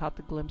 hills he had caught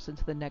the glimpse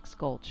into the next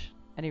gulch,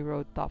 and he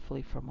rode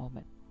thoughtfully for a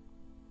moment.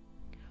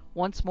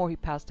 Once more he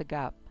passed a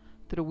gap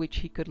through which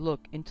he could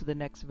look into the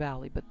next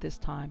valley, but this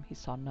time he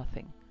saw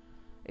nothing.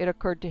 It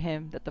occurred to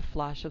him that the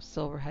flash of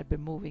silver had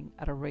been moving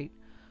at a rate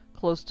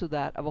close to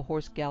that of a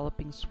horse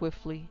galloping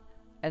swiftly,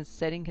 and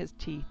setting his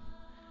teeth,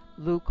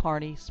 Lou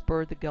Carney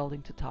spurred the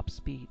gelding to top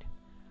speed.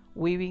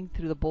 Weaving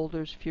through the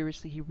boulders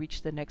furiously, he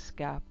reached the next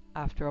gap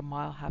after a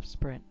mile half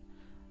sprint,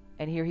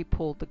 and here he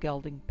pulled the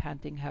gelding,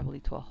 panting heavily,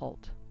 to a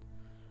halt.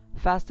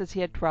 Fast as he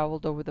had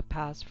traveled over the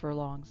past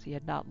furlongs, he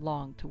had not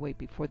long to wait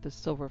before the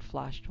silver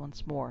flashed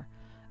once more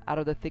out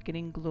of the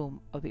thickening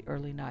gloom of the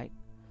early night,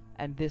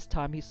 and this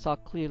time he saw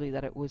clearly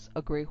that it was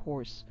a gray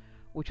horse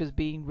which was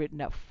being ridden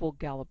at full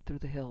gallop through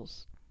the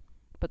hills.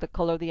 But the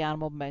color of the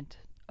animal meant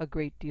a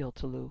great deal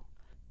to Lou.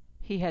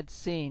 He had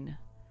seen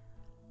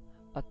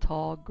a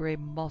tall gray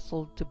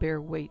muscle to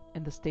bear weight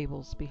in the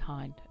stables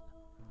behind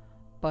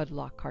Bud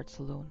Lockhart's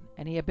saloon,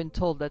 and he had been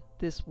told that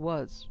this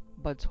was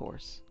Bud's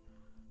horse.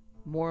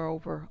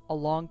 Moreover, a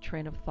long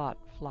train of thought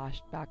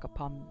flashed back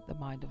upon the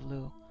mind of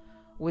Lou,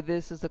 with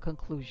this as the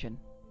conclusion.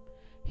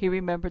 He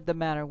remembered the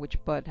manner in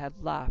which Bud had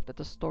laughed at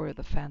the story of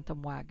the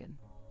phantom wagon,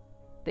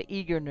 the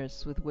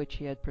eagerness with which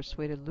he had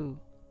persuaded Lou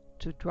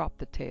to drop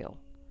the tale,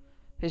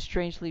 his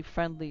strangely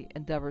friendly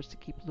endeavors to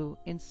keep Lou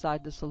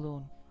inside the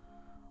saloon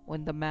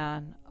when the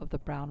man of the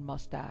brown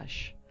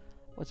mustache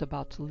was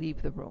about to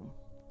leave the room.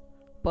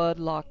 Bud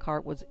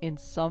Lockhart was in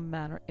some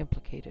manner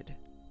implicated.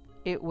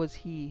 It was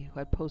he who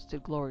had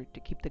posted Glory to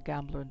keep the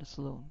gambler in the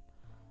saloon.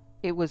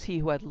 It was he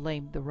who had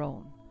lamed the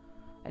roan,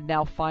 and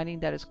now finding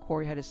that his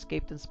quarry had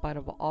escaped in spite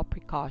of all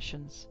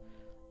precautions,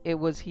 it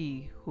was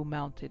he who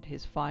mounted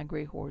his fine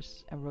grey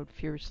horse and rode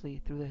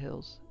furiously through the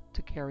hills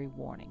to carry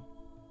warning.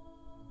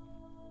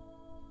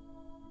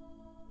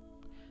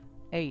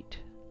 8.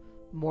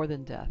 More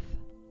than death.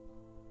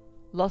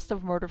 Lust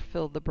of murder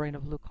filled the brain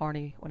of Luke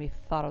Carney when he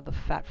thought of the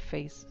fat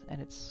face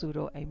and its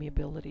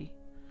pseudo-amiability,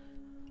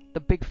 the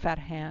big fat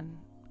hand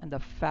and the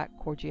fat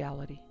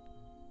cordiality.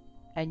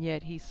 And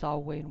yet he saw a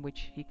way in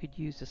which he could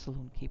use the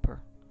saloon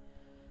keeper.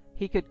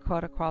 He could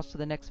cut across to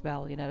the next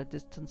valley and at a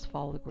distance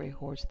follow the grey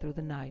horse through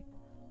the night,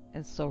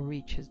 and so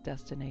reach his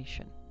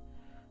destination.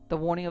 The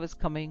warning of his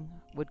coming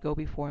would go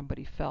before him, but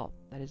he felt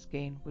that his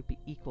gain would be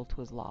equal to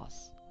his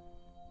loss.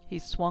 He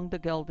swung the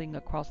gelding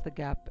across the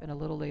gap and a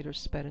little later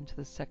sped into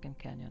the second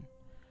canyon.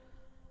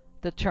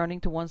 The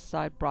turning to one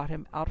side brought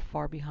him out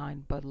far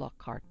behind Bud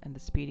Lockhart and the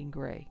speeding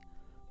gray,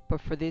 but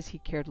for this he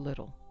cared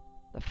little.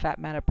 The fat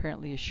man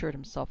apparently assured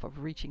himself of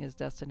reaching his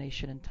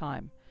destination in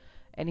time,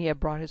 and he had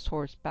brought his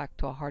horse back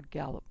to a hard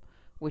gallop,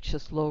 which the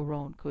slow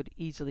roan could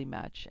easily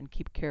match and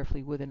keep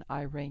carefully within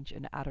eye range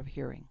and out of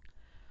hearing.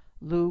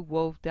 Lou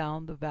wove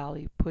down the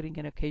valley, putting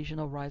an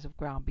occasional rise of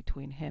ground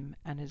between him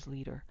and his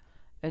leader,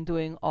 and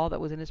doing all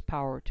that was in his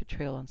power to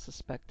trail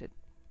unsuspected.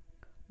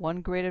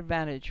 One great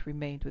advantage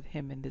remained with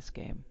him in this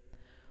game.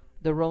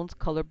 The roan's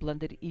color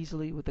blended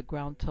easily with the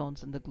ground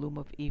tones in the gloom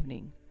of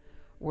evening,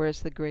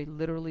 whereas the gray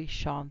literally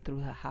shone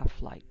through the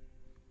half-light.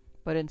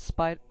 But in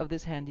spite of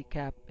this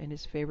handicap in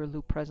his favor,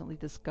 Lou presently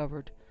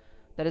discovered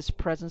that his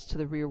presence to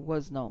the rear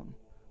was known,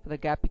 for the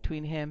gap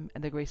between him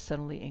and the gray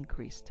suddenly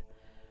increased.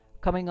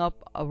 Coming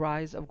up a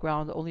rise of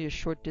ground only a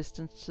short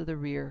distance to the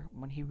rear,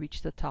 when he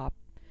reached the top,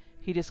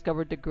 he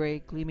discovered the gray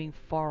gleaming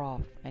far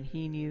off, and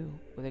he knew,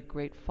 with a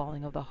great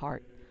falling of the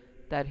heart,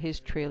 that his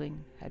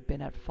trailing had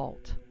been at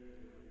fault.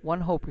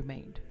 One hope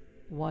remained,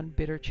 one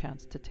bitter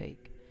chance to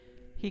take.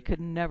 He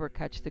could never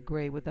catch the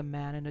gray with a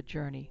man in a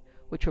journey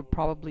which would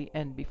probably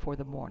end before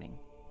the morning.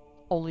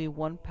 Only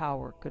one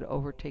power could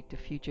overtake the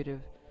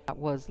fugitive, that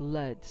was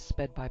lead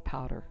sped by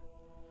powder.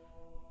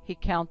 He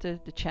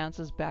counted the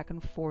chances back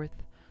and forth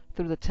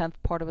through the 10th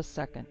part of a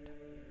second.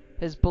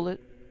 His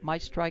bullet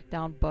might strike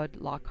down Bud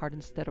Lockhart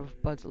instead of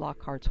Bud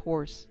Lockhart's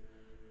horse,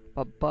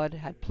 but Bud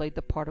had played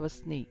the part of a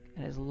sneak,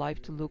 and his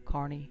life to Luke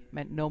Carney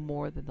meant no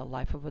more than the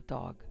life of a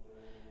dog.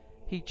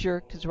 He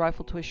jerked his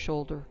rifle to his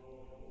shoulder,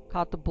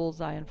 caught the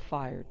bullseye, and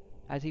fired.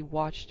 As he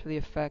watched for the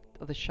effect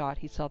of the shot,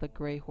 he saw the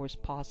gray horse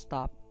paw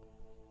stop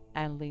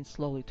and lean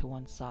slowly to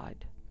one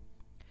side.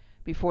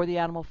 Before the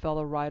animal fell,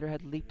 the rider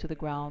had leaped to the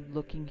ground,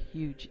 looking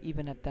huge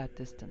even at that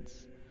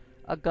distance.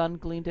 A gun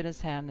gleamed in his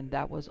hand, and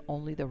that was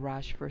only the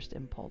rash first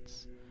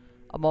impulse.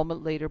 A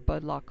moment later,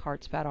 Bud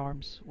Lockhart's fat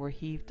arms were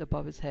heaved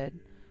above his head,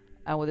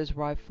 and with his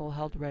rifle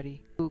held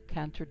ready, Luke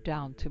cantered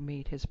down to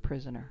meet his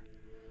prisoner.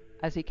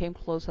 As he came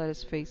close that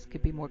his face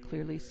could be more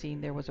clearly seen,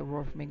 there was a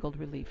roar of mingled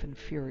relief and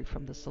fury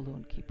from the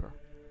saloon keeper.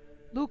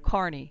 "Luke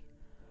Carney,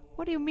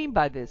 what do you mean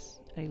by this?"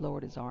 And he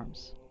lowered his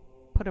arms.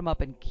 "Put him up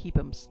and keep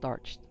him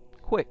starched.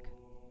 Quick!"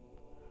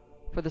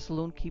 For the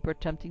saloon keeper,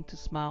 attempting to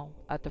smile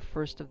at the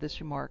first of this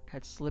remark,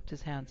 had slipped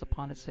his hands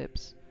upon his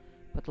hips,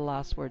 but the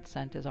last word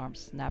sent his arms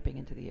snapping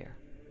into the air.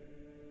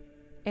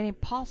 "It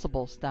ain't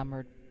possible,"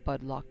 stammered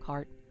Bud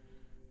Lockhart.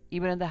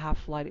 Even in the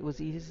half-light it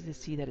was easy to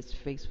see that his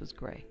face was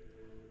gray.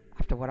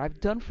 "After what I've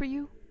done for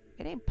you?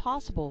 It ain't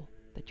possible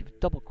that you've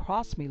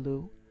double-crossed me,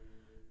 Lou."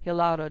 He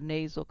allowed a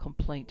nasal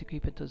complaint to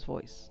creep into his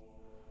voice.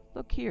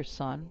 "Look here,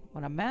 son,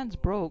 when a man's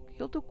broke,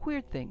 he'll do queer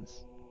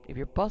things. If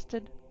you're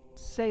busted,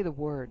 say the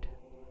word,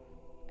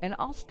 and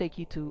I'll stake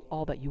you to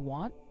all that you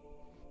want.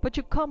 But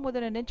you come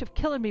within an inch of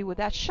killing me with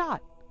that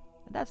shot,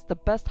 and that's the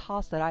best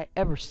hoss that I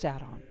ever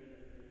sat on."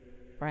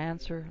 For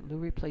answer, Lou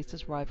replaced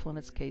his rifle in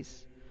its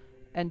case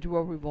and drew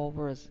a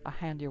revolver as a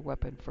handier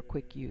weapon for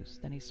quick use.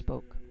 Then he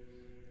spoke.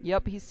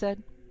 "Yup," he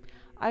said,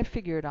 "I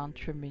figured on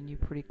trimming you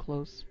pretty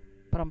close,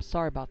 but I'm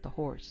sorry about the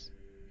horse.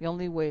 The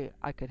only way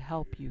I could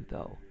help you,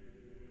 though—"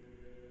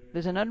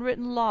 "There's an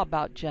unwritten law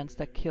about gents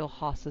that kill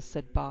hosses,"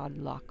 said Bud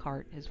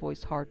Lockhart, his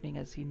voice hardening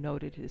as he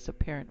noted his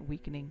apparent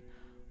weakening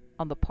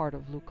on the part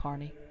of Luke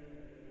Carney.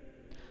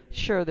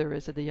 "Sure there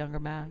is," said the younger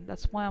man.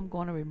 "That's why I'm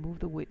going to remove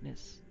the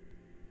witness.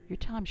 Your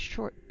time's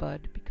short,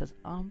 Bud, because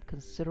I'm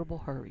considerable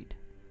hurried."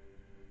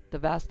 The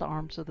vast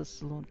arms of the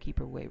saloon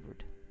keeper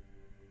wavered.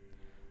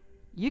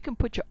 "You can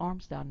put your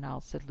arms down now,"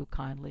 said Luke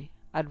kindly.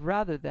 "I'd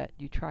rather that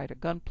you tried a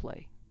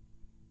gunplay.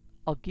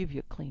 I'll give you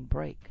a clean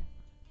break."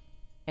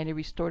 And he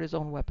restored his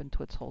own weapon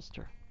to its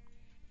holster.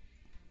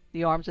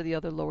 The arms of the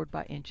other lowered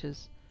by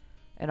inches,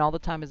 and all the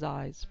time his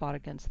eyes fought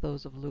against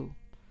those of Lou.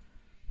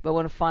 But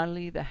when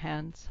finally the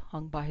hands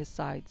hung by his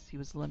sides, he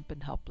was limp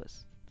and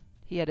helpless.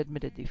 He had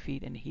admitted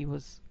defeat, and he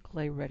was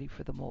clay ready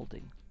for the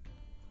molding.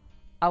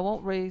 "I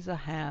won't raise a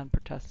hand,"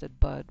 protested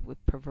Bud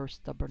with perverse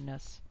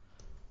stubbornness.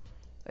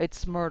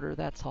 "It's murder,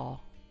 that's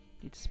all.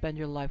 You'd spend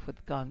your life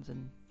with guns,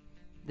 and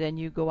then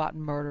you go out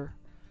and murder.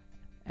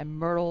 And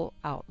myrtle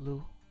out,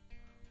 Lou.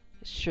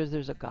 As sure as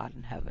there's a God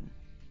in heaven."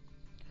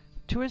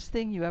 "Truest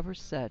thing you ever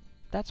said.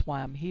 That's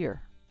why I'm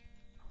here.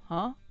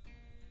 Huh?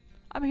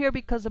 I'm here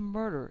because of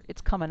murder.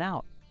 It's coming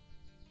out.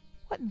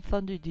 What in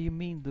thunder do you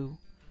mean, Lou?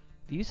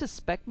 Do you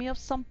suspect me of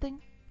something?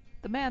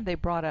 The man they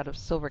brought out of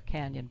Silver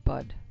Canyon,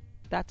 Bud.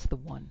 That's the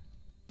one.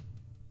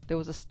 There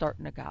was a start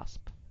and a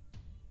gasp.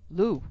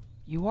 Lou,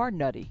 you are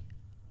nutty.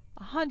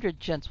 100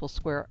 gents will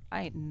swear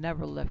I ain't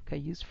never left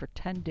Cayuse for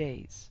 10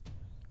 days.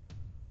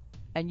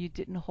 And you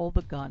didn't hold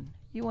the gun.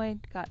 You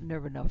ain't got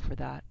nerve enough for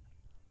that.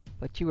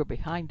 But you were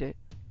behind it.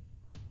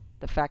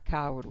 The fat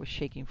coward was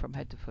shaking from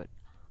head to foot.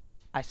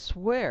 I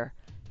swear,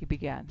 he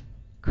began.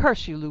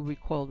 Curse you, Lou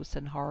recoiled with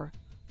sudden horror.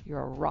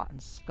 You're a rotten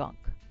skunk.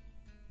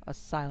 A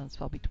silence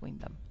fell between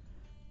them.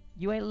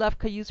 You ain't left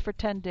Cayuse for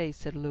 10 days,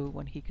 said Lou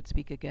when he could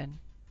speak again.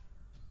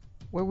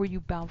 Where were you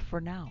bound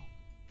for now?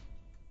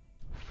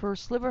 For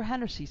Sliver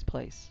Hennessy's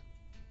place.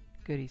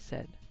 Good, he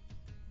said.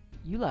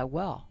 You lie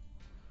well.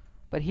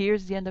 But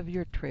here's the end of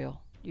your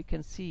trail. You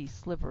can see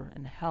Sliver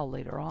in hell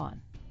later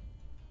on.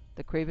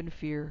 The craven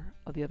fear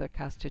of the other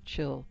cast a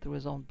chill through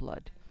his own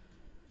blood.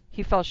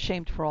 He felt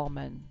shamed for all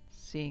men,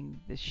 seeing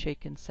this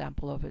shaken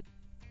sample of it,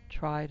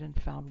 tried and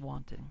found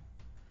wanting.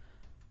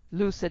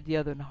 Lou, said the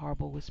other in a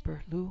horrible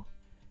whisper. Lou,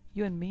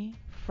 you and me,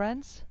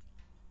 friends?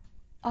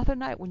 Other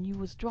night when you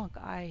was drunk,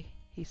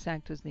 He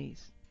sank to his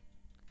knees.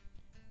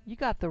 You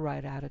got the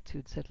right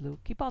attitude, said Lou.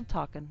 Keep on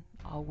talking.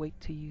 I'll wait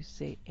till you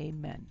say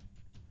amen.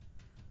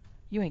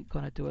 You ain't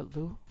gonna do it,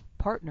 Lou.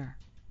 Partner.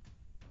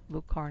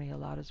 Lou Carney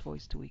allowed his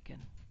voice to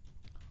weaken.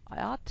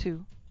 I ought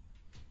to.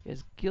 You're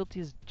as guilty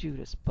as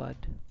Judas,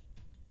 Bud.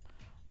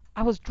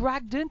 I was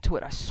dragged into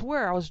it. I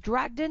swear I was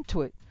dragged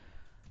into it.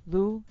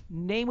 Lou,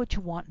 name what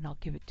you want and I'll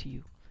give it to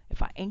you.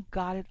 If I ain't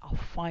got it, I'll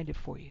find it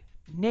for you.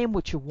 Name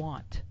what you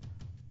want.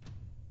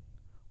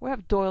 Where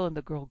have Doyle and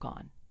the girl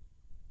gone?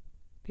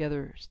 The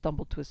other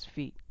stumbled to his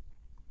feet.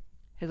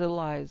 His little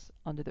eyes,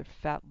 under their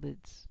fat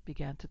lids,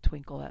 began to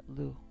twinkle at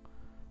Lou,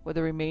 with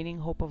a remaining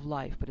hope of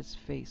life, but his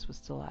face was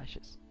still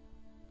ashes.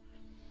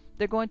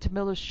 They're going to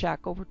Miller's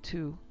shack over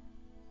to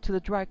the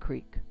Dry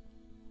Creek.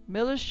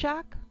 Miller's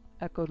shack?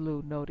 Echoed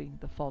Lou, noting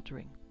the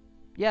faltering.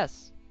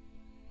 Yes,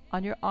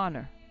 on your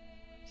honor.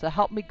 So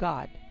help me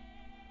God.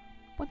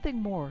 One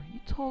thing more. You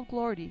told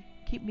Glory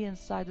to keep me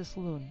inside the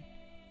saloon,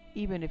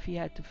 even if he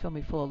had to fill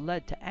me full of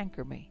lead to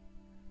anchor me.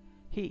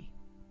 He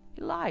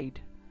lied.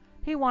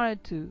 He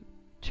wanted to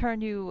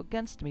turn you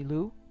against me,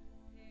 Lou.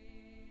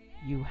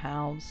 You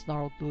hound,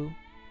 snarled Lou.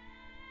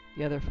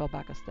 The other fell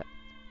back a step.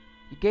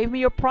 You gave me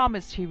your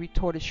promise, he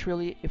retorted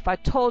shrilly, if I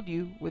told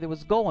you where it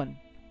was going.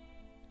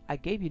 I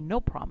gave you no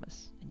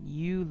promise, and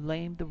you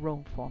lamed the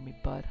road for me,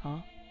 Bud, huh?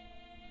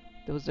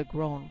 There was a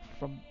groan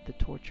from the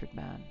tortured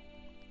man.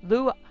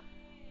 Lou,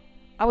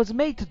 I was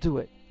made to do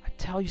it. I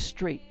tell you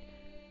straight.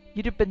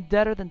 You'd have been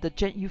deader than the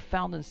gent you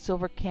found in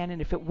Silver Canyon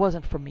if it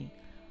wasn't for me.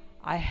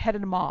 I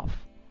headed 'em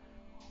off.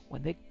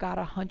 When they got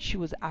a hunch you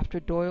was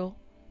after Doyle,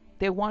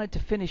 they wanted to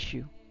finish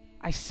you.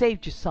 I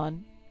saved you,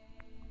 son.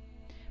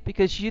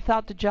 Because you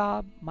thought the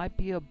job might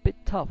be a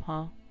bit tough,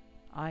 huh?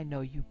 I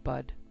know you,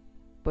 Bud.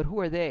 But who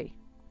are they?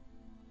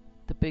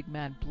 The big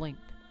man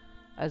blinked,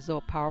 as though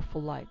a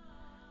powerful light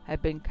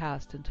had been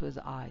cast into his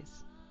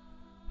eyes.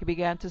 He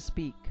began to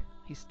speak.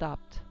 He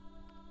stopped.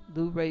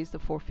 Lou raised the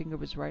forefinger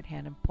of his right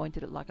hand and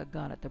pointed it like a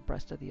gun at the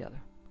breast of the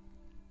other.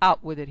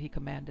 Out with it, he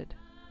commanded.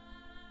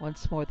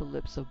 Once more the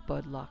lips of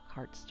Bud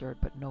Lockhart stirred,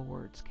 but no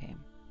words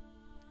came,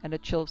 and a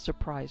chill of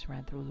surprise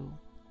ran through Lou.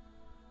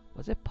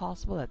 Was it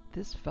possible that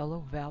this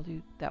fellow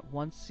valued that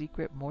one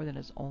secret more than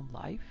his own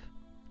life?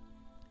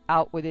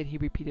 Out with it, he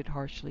repeated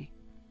harshly.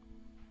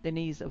 The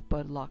knees of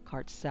Bud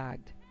Lockhart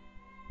sagged.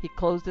 He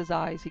closed his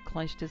eyes, he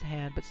clenched his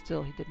hand, but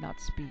still he did not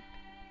speak.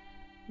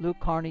 Lou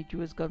Carney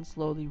drew his gun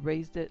slowly,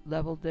 raised it,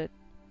 leveled it,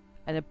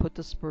 and then put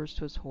the spurs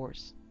to his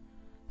horse.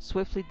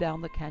 Swiftly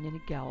down the canyon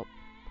he galloped,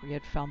 for he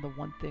had found the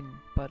one thing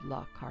Bud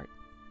Lockhart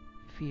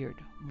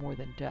feared more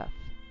than death.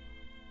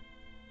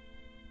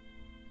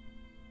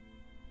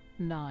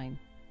 9.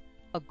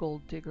 A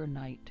Gold Digger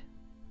Night.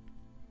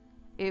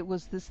 It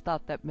was this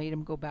thought that made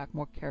him go back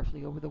more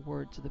carefully over the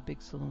words of the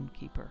big saloon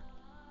keeper.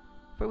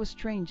 For it was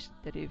strange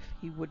that if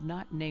he would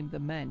not name the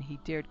men, he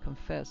dared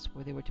confess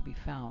where they were to be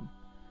found.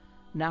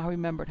 Now he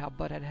remembered how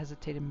Bud had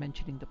hesitated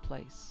mentioning the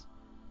place.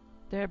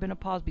 There had been a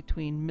pause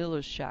between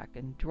Miller's shack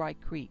and Dry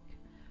Creek,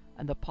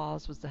 and the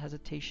pause was the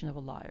hesitation of a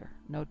liar.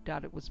 No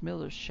doubt it was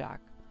Miller's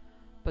shack,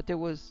 but there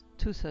was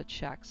two such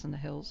shacks in the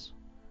hills,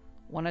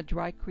 one at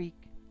Dry Creek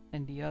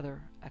and the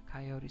other at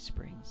Coyote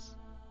Springs.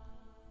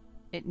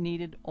 It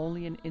needed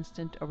only an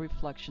instant of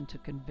reflection to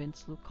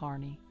convince Lou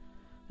Carney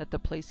that the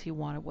place he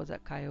wanted was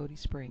at Coyote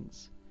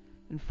Springs.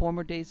 In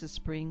former days the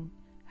spring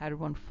had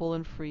run full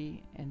and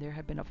free, and there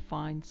had been a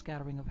fine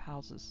scattering of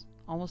houses,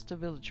 almost a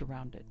village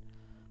around it.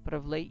 But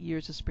of late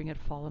years the spring had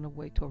fallen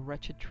away to a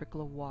wretched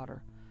trickle of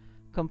water,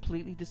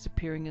 completely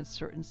disappearing in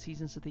certain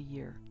seasons of the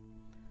year.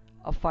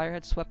 A fire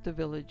had swept the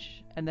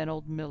village, and then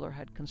old Miller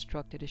had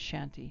constructed his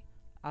shanty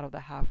out of the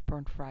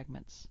half-burned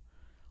fragments.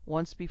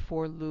 Once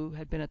before Lou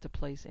had been at the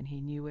place, and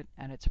he knew it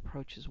and its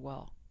approaches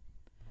well.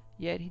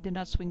 Yet he did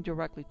not swing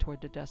directly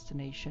toward the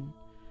destination,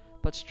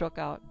 but struck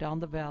out down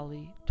the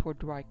valley toward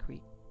Dry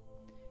Creek.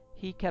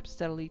 He kept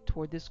steadily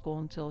toward this goal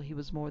until he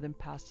was more than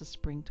past the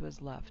spring to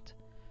his left.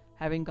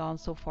 Having gone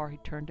so far, he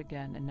turned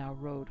again and now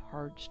rode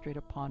hard straight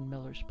upon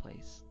Miller's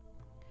place.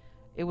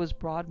 It was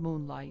broad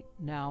moonlight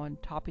now,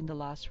 and topping the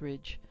last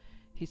ridge,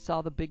 he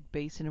saw the big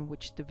basin in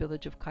which the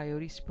village of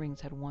Coyote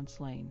Springs had once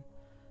lain.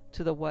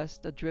 To the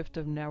west, a drift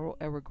of narrow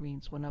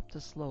evergreens went up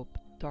the slope,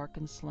 dark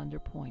and slender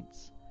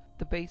points.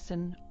 The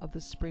basin of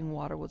the spring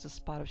water was a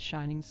spot of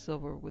shining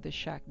silver with a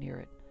shack near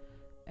it,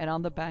 and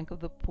on the bank of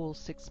the pool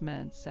 6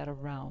 men sat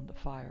around the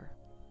fire.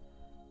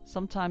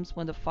 Sometimes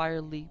when the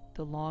fire leaped,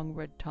 the long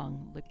red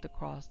tongue licked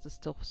across the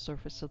still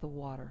surface of the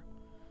water,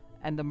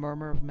 and the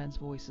murmur of men's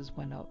voices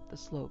went up the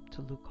slope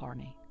to Luke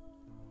Carney.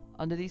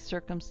 Under these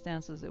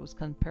circumstances, it was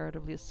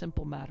comparatively a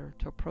simple matter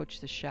to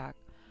approach the shack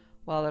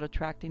without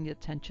attracting the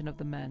attention of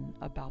the men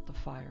about the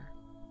fire.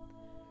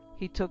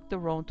 He took the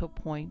roan to a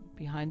point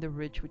behind the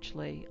ridge which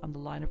lay on the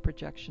line of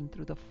projection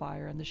through the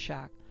fire and the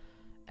shack,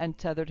 and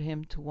tethered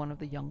him to one of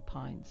the young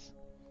pines.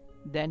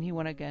 Then he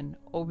went again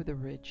over the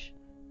ridge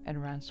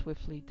and ran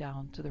swiftly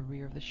down to the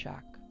rear of the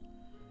shack.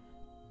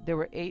 There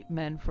were 8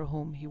 men for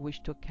whom he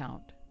wished to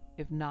account,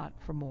 if not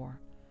for more,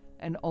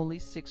 and only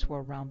 6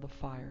 were around the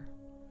fire.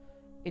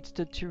 It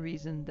stood to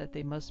reason that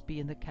they must be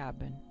in the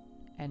cabin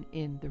and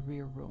in the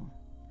rear room,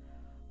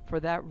 for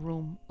that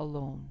room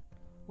alone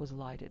was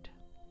lighted.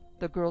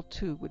 The girl,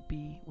 too, would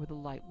be where the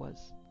light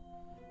was.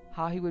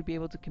 How he would be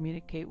able to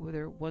communicate with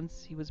her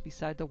once he was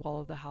beside the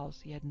wall of the house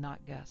he had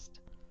not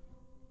guessed.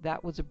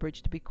 That was a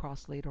bridge to be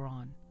crossed later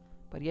on,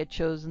 but he had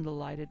chosen the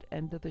lighted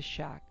end of the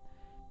shack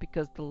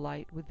because the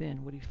light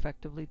within would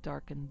effectively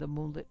darken the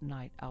moonlit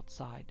night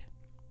outside.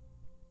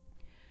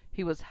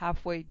 He was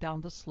halfway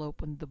down the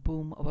slope when the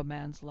boom of a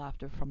man's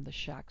laughter from the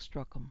shack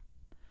struck him.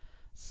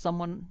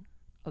 Someone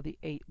of the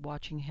 8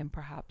 watching him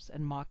perhaps,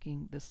 and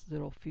mocking this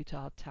little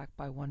futile attack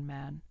by one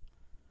man.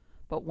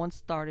 But once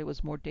started, it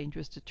was more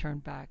dangerous to turn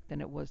back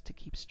than it was to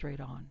keep straight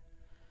on.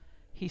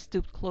 He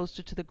stooped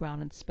closer to the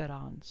ground and sped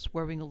on,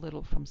 swerving a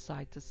little from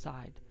side to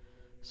side,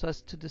 so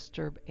as to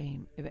disturb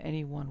aim if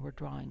anyone were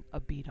drawing a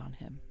bead on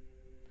him.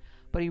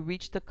 But he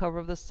reached the cover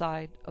of the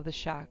side of the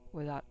shack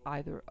without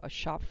either a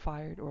shot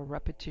fired or a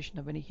repetition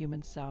of any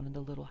human sound in the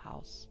little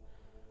house.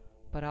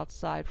 But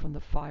outside, from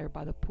the fire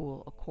by the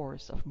pool, a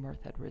chorus of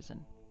mirth had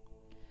risen,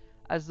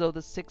 as though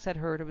the 6 had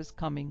heard of his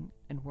coming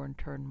and were in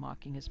turn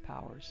mocking his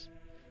powers.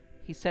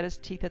 He set his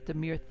teeth at the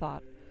mere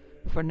thought,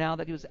 for now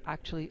that he was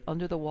actually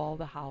under the wall of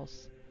the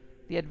house,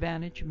 the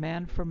advantage,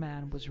 man for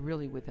man, was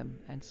really with him,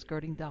 and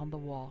skirting down the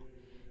wall,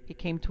 he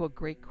came to a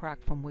great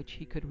crack from which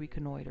he could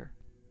reconnoiter.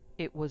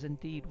 It was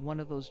indeed one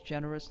of those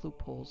generous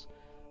loopholes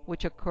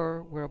which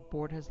occur where a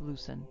board has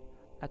loosened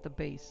at the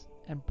base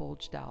and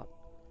bulged out.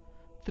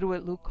 Through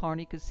it Luke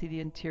Carney could see the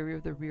interior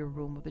of the rear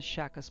room of the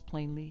shack as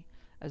plainly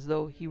as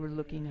though he were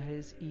looking at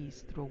his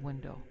ease through a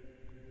window.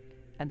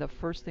 And the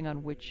first thing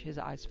on which his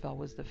eyes fell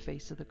was the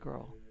face of the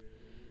girl.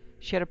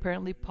 She had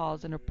apparently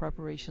paused in her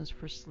preparations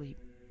for sleep.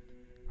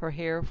 Her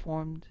hair,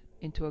 formed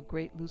into a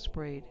great loose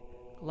braid,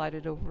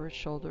 glided over her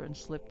shoulder and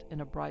slipped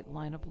in a bright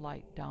line of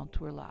light down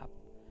to her lap.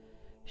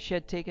 She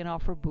had taken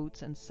off her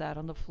boots and sat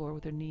on the floor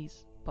with her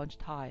knees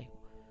bunched high,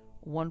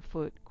 one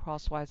foot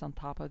crosswise on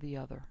top of the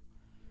other.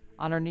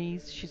 On her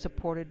knees she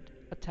supported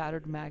a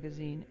tattered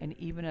magazine, and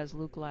even as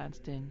Luke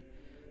glanced in,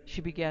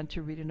 she began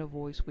to read in a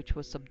voice which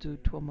was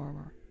subdued to a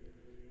murmur.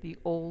 The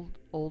old,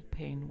 old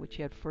pain which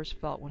he had first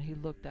felt when he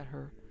looked at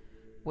her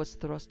was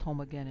thrust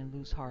home again in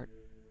Luke's heart.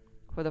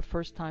 For the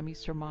first time he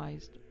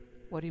surmised,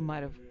 what he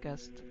might have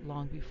guessed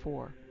long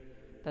before,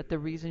 that the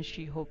reason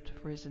she hoped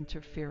for his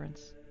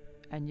interference,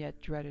 and yet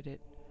dreaded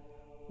it,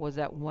 was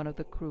that one of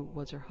the crew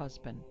was her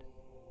husband.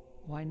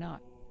 Why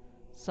not?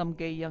 Some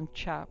gay young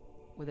chap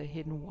with a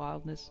hidden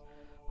wildness,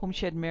 whom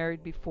she had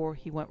married before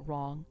he went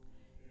wrong.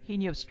 He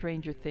knew of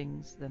stranger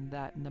things than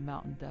that in the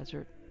mountain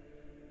desert.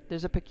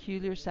 There's a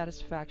peculiar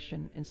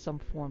satisfaction in some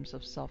forms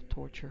of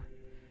self-torture.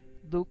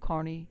 Luke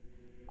Carney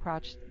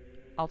crouched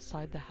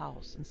outside the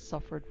house and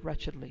suffered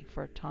wretchedly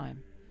for a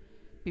time,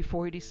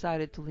 before he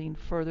decided to lean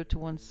further to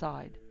one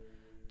side,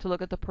 to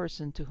look at the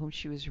person to whom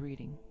she was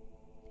reading.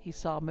 He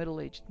saw a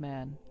middle-aged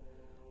man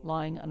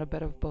lying on a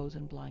bed of boughs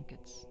and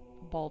blankets,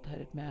 a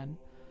bald-headed man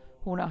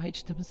who now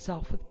hitched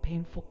himself with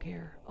painful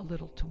care a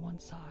little to one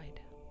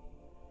side.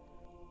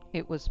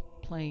 It was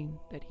plain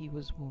that he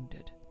was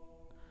wounded.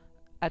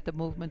 At the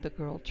movement the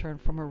girl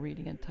turned from her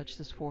reading and touched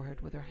his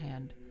forehead with her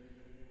hand,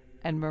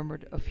 and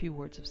murmured a few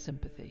words of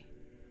sympathy.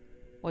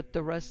 What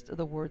the rest of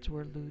the words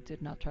were Lou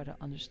did not try to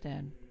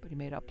understand, but he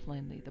made out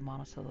plainly the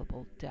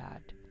monosyllable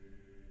 "Dad,"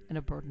 and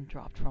a burden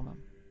dropped from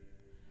him.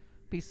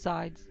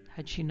 Besides,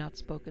 had she not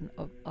spoken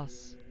of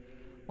us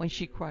when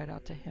she cried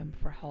out to him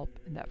for help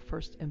in that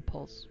first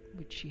impulse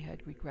which she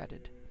had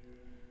regretted?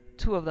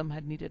 2 of them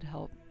had needed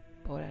help,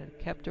 but what had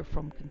kept her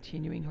from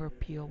continuing her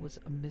appeal was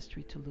a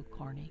mystery to Luke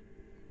Carney.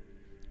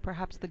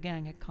 Perhaps the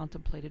gang had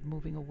contemplated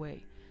moving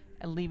away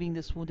and leaving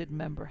this wounded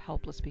member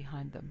helpless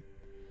behind them.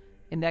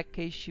 In that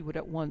case she would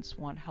at once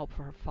want help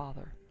for her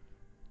father,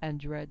 and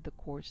dread the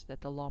course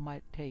that the law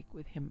might take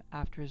with him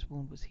after his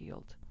wound was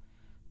healed.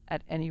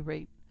 At any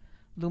rate,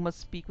 Lou must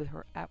speak with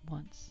her at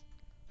once.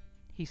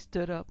 He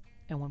stood up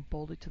and went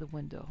boldly to the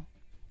window,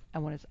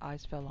 and when his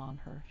eyes fell on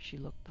her, she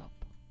looked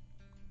up.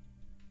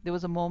 There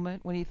was a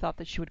moment when he thought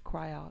that she would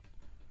cry out,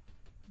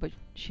 but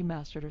she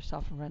mastered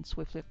herself and ran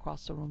swiftly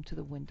across the room to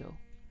the window.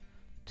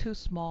 Two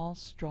small,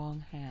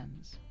 strong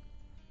hands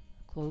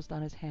closed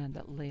on his hand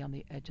that lay on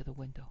the edge of the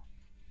window.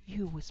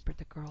 "You," whispered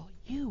the girl.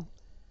 "You!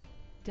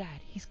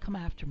 Dad, he's come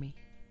after me.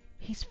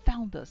 He's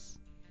found us."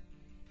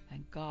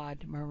 "Thank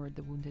God," murmured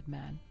the wounded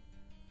man.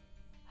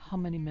 "How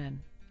many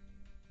men?"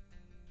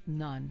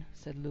 "None,"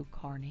 said Lou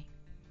Carney.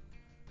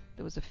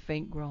 There was a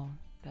faint groan.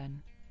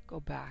 Then, "Go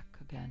back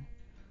again.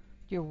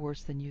 You're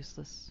worse than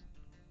useless.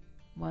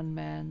 One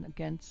man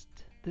against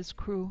this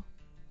crew."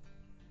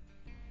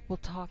 "We'll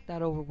talk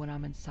that over when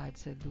I'm inside,"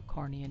 said Lou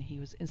Carney, and he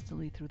was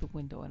instantly through the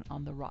window and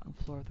on the rotten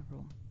floor of the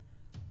room.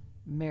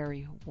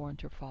 "Mary,"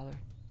 warned her father,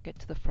 "get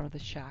to the front of the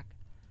shack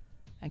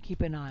and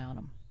keep an eye on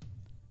him.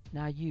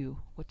 Now you,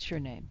 what's your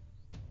name?"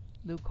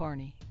 "Lou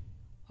Carney."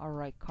 "All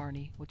right,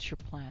 Carney, what's your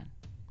plan?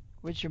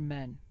 Where's your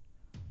men?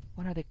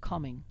 When are they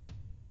coming?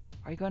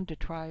 Are you going to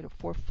try to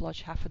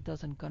four-flush half a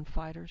dozen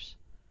gunfighters?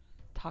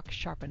 Talk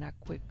sharp and act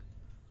quick,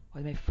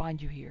 or they may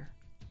find you here."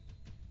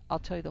 "I'll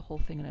tell you the whole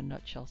thing in a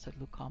nutshell," said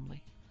Lou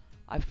calmly.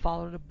 "I've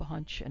followed a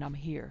bunch, and I'm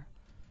here.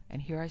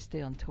 And here I stay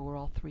until we're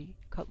all three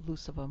cut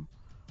loose of 'em,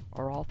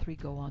 or all three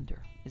go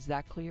under. Is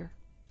that clear?"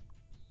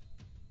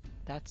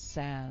 "That's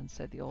sand,"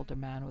 said the older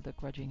man with a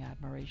grudging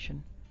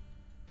admiration.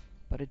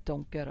 "But it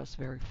don't get us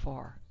very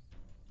far."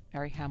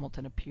 Mary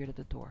Hamilton appeared at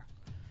the door.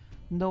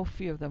 "No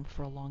fear of them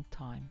for a long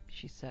time,"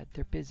 she said.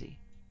 "They're busy."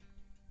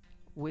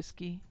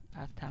 "Whiskey?"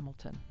 asked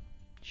Hamilton.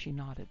 She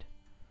nodded.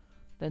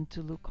 Then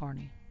to Lou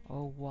Carney,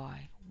 "Oh,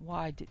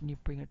 why didn't you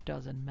bring a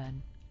dozen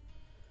men?"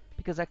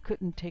 "Because I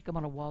couldn't take 'em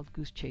on a wild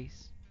goose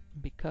chase,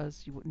 and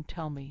because you wouldn't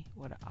tell me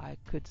what I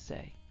could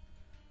say.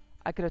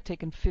 I could have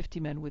taken 50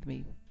 men with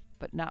me,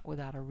 but not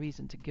without a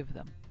reason to give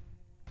them."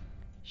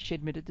 She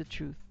admitted the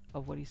truth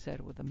of what he said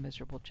with a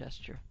miserable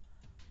gesture.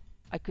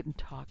 "I couldn't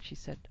talk," she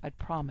said. "I'd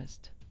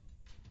promised."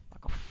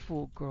 "Like a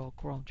fool girl,"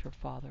 groaned her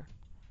father.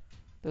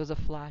 There was a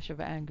flash of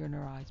anger in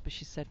her eyes, but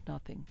she said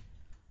nothing.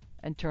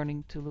 And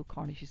turning to Lou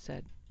Carney, she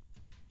said,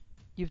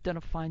 "You've done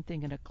a fine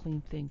thing and a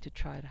clean thing to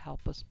try to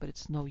help us, but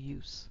it's no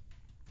use.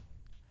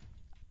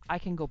 I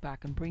can go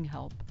back and bring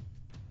help.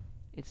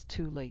 It's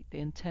too late. They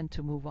intend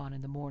to move on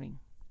in the morning."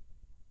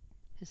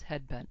 His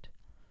head bent.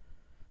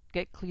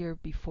 "Get clear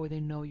before they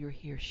know you're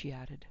here," she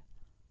added.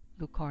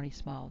 Lou Carney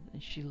smiled,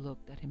 and she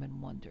looked at him in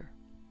wonder.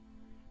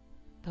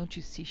 "Don't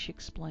you see," she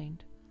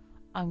explained,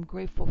 "I'm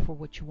grateful for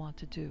what you want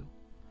to do.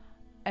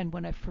 And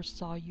when I first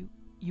saw you,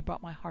 you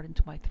brought my heart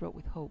into my throat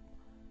with hope."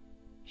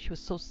 She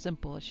was so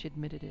simple as she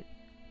admitted it,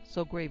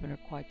 so grave in her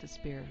quiet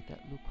despair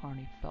that Lou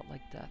Carney felt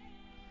like death.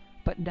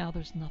 "But now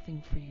there's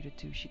nothing for you to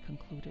do," she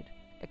concluded,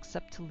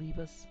 "except to leave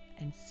us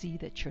and see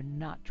that you're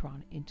not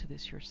drawn into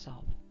this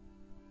yourself.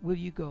 Will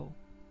you go?"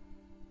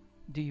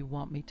 "Do you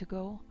want me to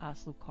go?"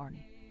 asked Lou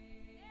Carney.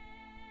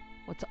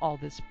 "What's all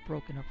this?"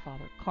 broke in her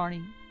father.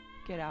 "Carney,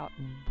 get out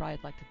and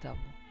ride like the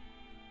devil.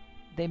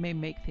 They may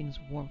make things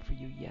warm for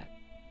you yet."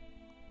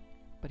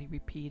 But he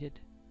repeated,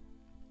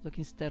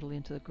 looking steadily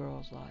into the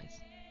girl's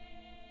eyes,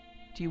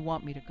 "Do you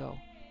want me to go?"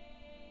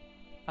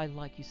 "I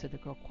like you," said the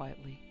girl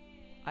quietly.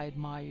 "I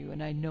admire you,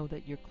 and I know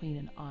that you're clean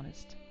and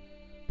honest.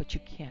 But you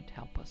can't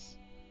help us.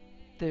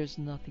 There's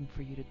nothing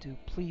for you to do.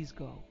 Please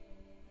go."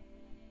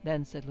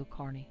 "Then," said Lou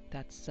Carney,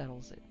 "that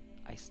settles it.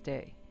 I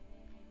stay."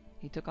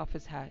 He took off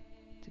his hat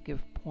to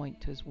give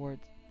point to his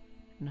words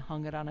and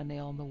hung it on a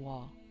nail on the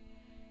wall.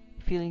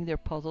 Feeling their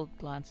puzzled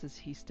glances,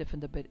 he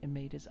stiffened a bit and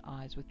made his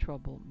eyes with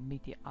trouble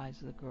meet the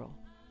eyes of the girl.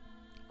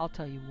 "I'll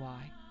tell you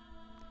why.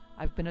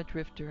 I've been a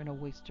drifter and a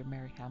waster,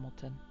 Mary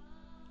Hamilton.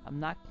 I'm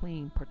not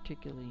clean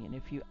particularly, and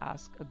if you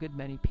ask a good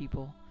many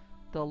people,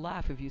 they'll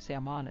laugh if you say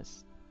I'm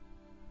honest.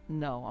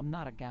 No, I'm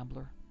not a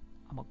gambler.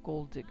 I'm a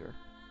gold digger.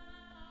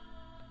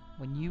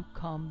 When you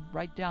come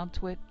right down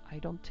to it, I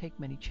don't take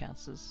many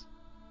chances.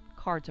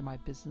 Cards are my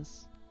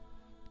business.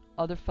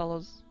 Other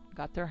fellows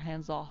got their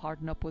hands all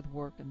hardened up with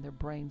work and their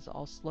brains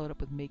all slowed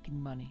up with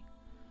making money.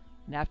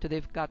 And after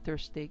they've got their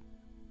stake,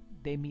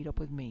 they meet up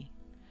with me.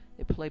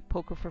 They play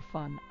poker for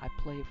fun. I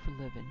play it for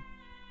living.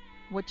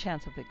 What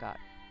chance have they got?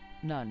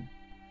 None.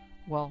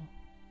 Well,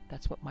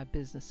 that's what my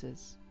business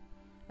is.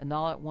 And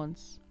all at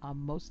once,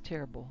 I'm most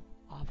terrible,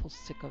 awful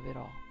sick of it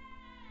all.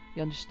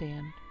 You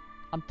understand?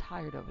 I'm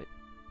tired of it.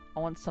 I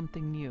want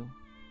something new.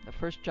 The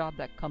first job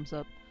that comes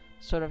up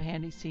sort of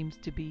handy seems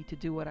to be to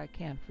do what I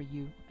can for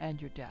you and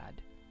your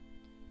dad.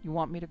 You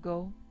want me to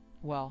go?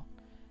 Well,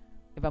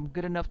 if I'm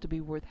good enough to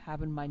be worth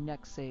having my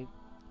neck saved,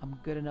 I'm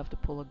good enough to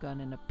pull a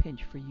gun in a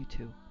pinch for you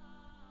two."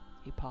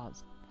 He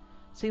paused.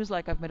 "Seems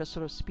like I've made a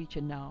sort of speech,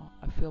 and now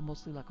I feel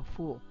mostly like a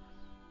fool.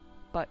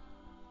 But,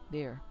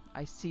 there,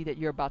 I see that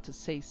you're about to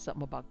say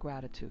something about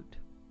gratitude.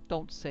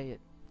 Don't say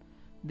it.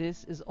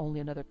 This is only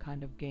another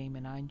kind of game,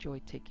 and I enjoy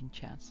taking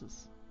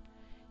chances."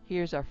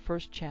 Here's our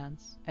first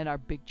chance, and our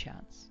big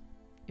chance,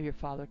 if your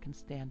father can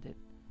stand it.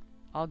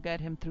 I'll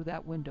get him through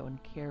that window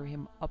and carry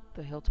him up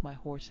the hill to my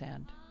horse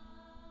hand."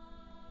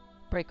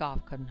 "Break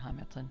off," cut in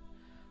Hamilton.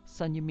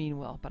 "Son, you mean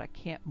well, but I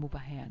can't move a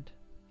hand.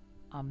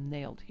 I'm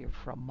nailed here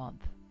for a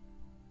month."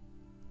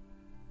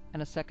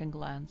 And a second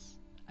glance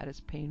at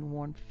his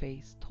pain-worn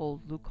face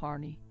told Lou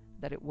Carney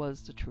that it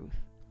was the truth.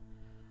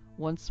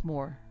 Once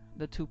more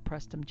the two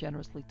pressed him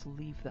generously to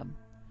leave them,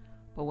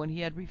 but when he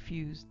had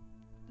refused,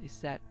 they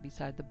sat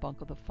beside the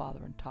bunk of the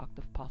father and talked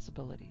of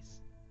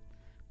possibilities.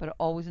 But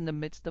always in the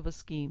midst of a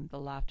scheme, the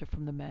laughter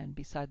from the men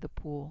beside the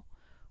pool,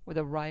 where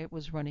the riot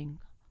was running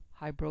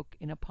high, broke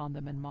in upon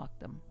them and mocked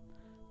them.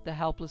 The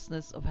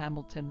helplessness of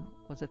Hamilton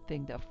was a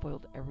thing that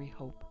foiled every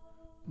hope.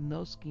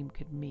 No scheme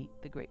could meet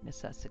the great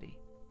necessity.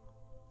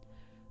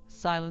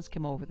 Silence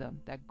came over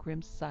them, that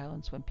grim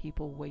silence when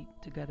people wait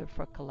together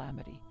for a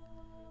calamity.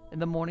 In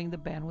the morning the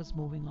band was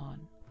moving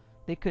on.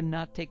 They could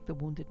not take the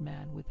wounded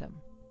man with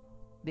them.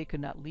 They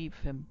could not leave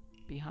him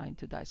behind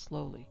to die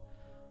slowly,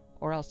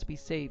 or else to be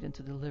saved and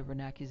to deliver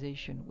an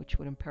accusation which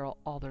would imperil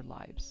all their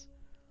lives.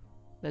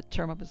 The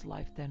term of his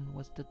life then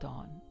was the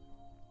dawn.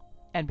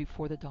 And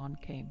before the dawn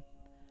came,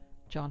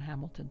 John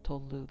Hamilton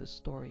told Lou the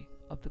story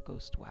of the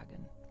ghost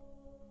wagon.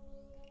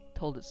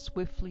 Told it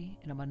swiftly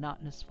in a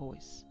monotonous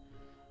voice.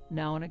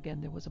 Now and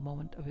again there was a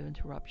moment of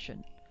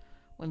interruption,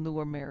 when Lou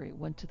or Mary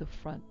went to the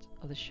front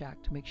of the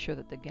shack to make sure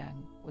that the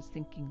gang was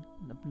thinking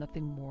of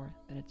nothing more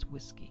than its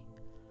whiskey.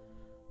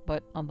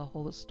 But on the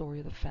whole the story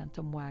of the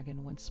phantom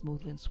wagon went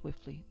smoothly and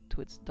swiftly to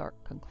its dark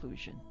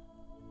conclusion.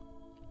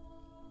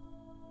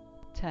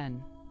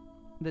 10.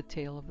 The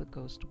Tale of the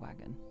Ghost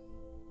Wagon.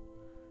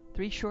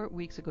 3 short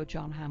weeks ago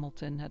John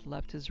Hamilton had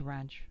left his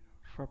ranch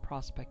for a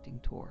prospecting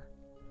tour.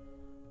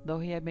 Though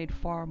he had made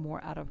far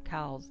more out of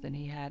cows than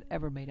he had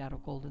ever made out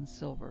of gold and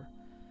silver,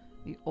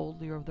 the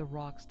old lure of the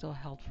rock still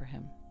held for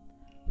him.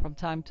 From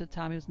time to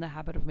time he was in the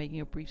habit of making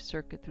a brief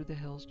circuit through the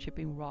hills,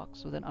 chipping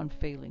rocks with an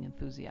unfailing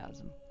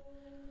enthusiasm.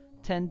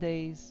 10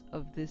 days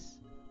of this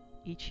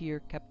each year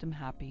kept him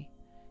happy.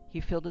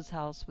 He filled his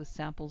house with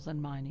samples,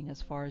 and mining,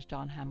 as far as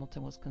John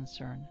Hamilton was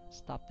concerned,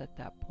 stopped at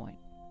that point.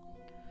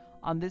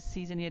 On this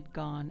season he had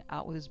gone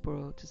out with his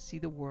burro to see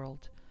the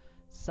world,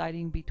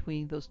 sighting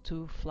between those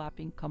two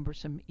flapping,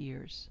 cumbersome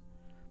ears.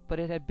 But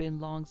it had been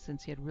long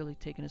since he had really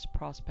taken his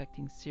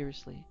prospecting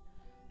seriously,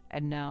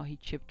 and now he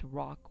chipped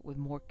rock with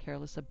more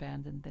careless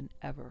abandon than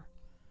ever.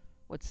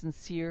 What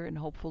sincere and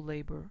hopeful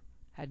labor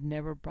had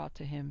never brought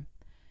to him,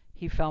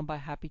 he found by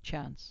happy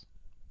chance,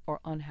 or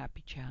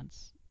unhappy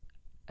chance,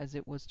 as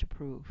it was to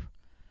prove.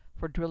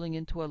 For drilling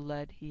into a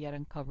lead he had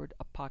uncovered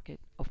a pocket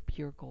of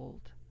pure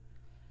gold.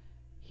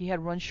 He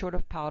had run short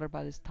of powder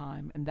by this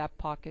time, and that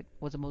pocket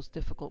was a most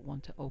difficult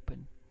one to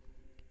open.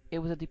 It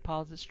was a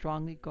deposit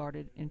strongly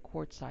guarded in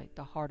quartzite,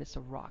 the hardest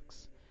of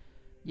rocks.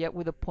 Yet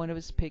with the point of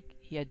his pick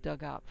he had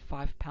dug out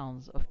 5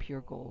 pounds of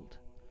pure gold.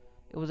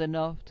 It was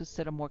enough to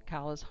set a more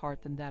callous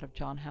heart than that of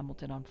John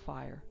Hamilton on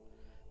fire.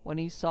 When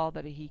he saw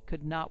that he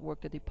could not work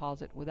the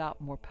deposit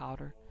without more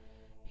powder,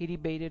 he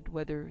debated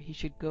whether he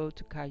should go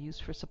to Cayuse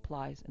for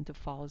supplies and to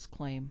follow his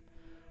claim,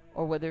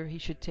 or whether he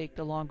should take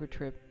the longer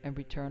trip and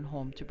return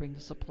home to bring the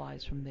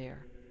supplies from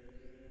there.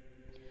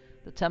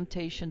 The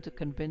temptation to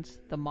convince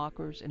the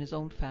mockers in his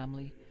own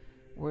family,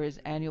 where his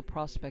annual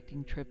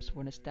prospecting trips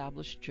were an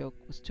established joke,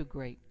 was too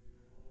great.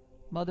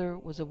 Mother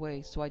was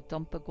away, so I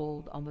dumped the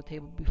gold on the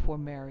table before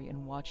Mary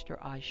and watched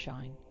her eyes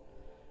shine.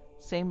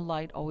 Same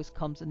light always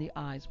comes in the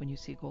eyes when you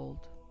see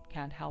gold.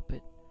 Can't help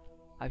it.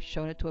 I've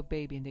shown it to a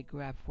baby and they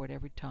grab for it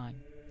every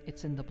time.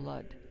 It's in the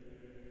blood.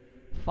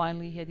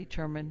 Finally he had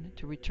determined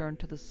to return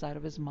to the site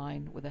of his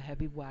mine with a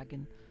heavy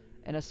wagon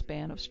and a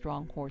span of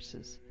strong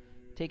horses,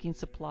 taking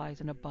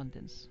supplies in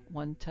abundance,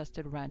 one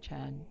tested ranch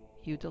hand,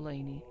 Hugh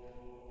Delaney,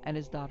 and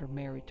his daughter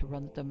Mary to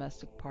run the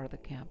domestic part of the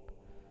camp.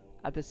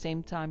 At the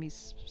same time he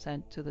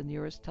sent to the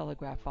nearest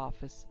telegraph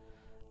office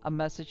a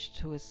message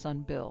to his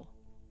son Bill.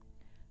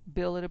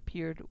 Bill, it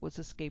appeared, was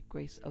the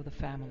scapegrace of the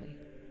family.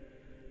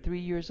 3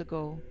 years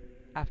ago,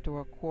 after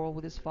a quarrel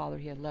with his father,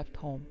 he had left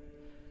home,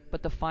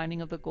 but the finding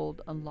of the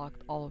gold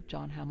unlocked all of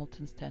John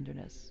Hamilton's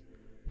tenderness,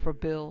 for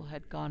Bill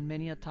had gone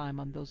many a time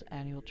on those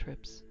annual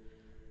trips.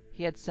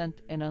 He had sent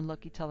an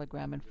unlucky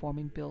telegram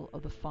informing Bill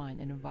of the find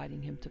and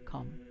inviting him to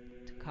come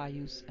to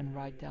Cayuse and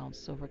ride down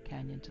Silver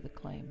Canyon to the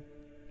claim.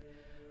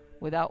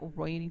 Without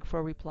waiting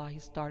for a reply, he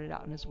started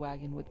out in his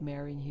wagon with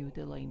Mary and Hugh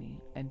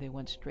Delaney, and they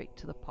went straight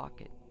to the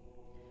pocket.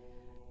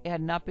 It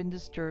had not been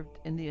disturbed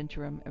in the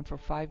interim, and for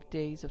 5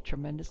 days of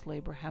tremendous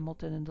labor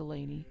Hamilton and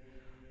Delaney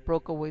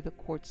broke away the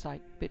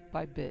quartzite bit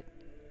by bit,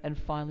 and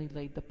finally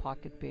laid the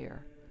pocket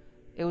bare.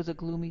 It was a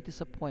gloomy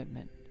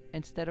disappointment.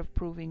 Instead of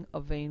proving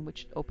a vein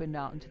which opened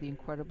out into the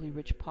incredibly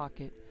rich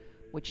pocket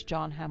which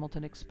John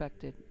Hamilton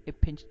expected,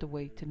 it pinched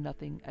away to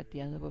nothing at the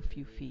end of a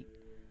few feet.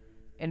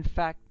 In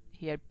fact,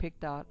 he had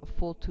picked out a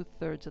full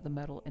 2/3 of the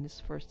metal in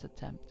his first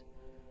attempt.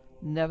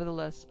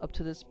 Nevertheless, up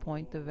to this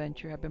point the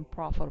venture had been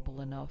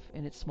profitable enough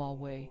in its small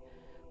way,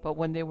 but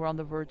when they were on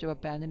the verge of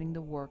abandoning the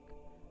work,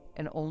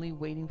 and only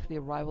waiting for the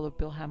arrival of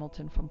Bill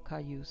Hamilton from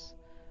Cayuse,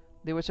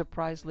 they were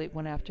surprised late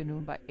one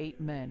afternoon by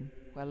 8 men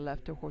who had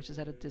left their horses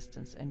at a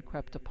distance and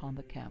crept upon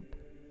the camp.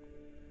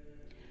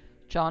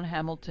 John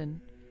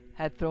Hamilton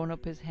had thrown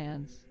up his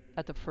hands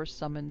at the first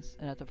summons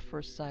and at the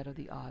first sight of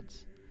the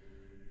odds.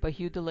 But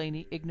Hugh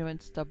Delaney,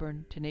 ignorant,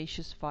 stubborn,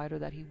 tenacious fighter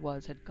that he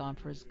was, had gone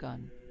for his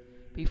gun.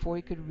 Before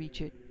he could reach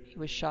it, he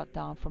was shot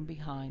down from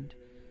behind,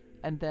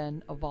 and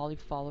then a volley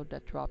followed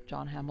that dropped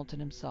John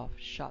Hamilton himself,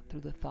 shot through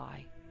the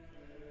thigh.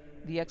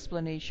 The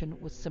explanation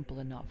was simple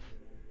enough.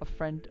 A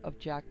friend of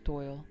Jack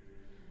Doyle,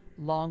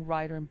 long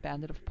rider and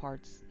bandit of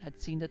parts,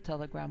 had seen the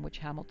telegram which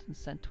Hamilton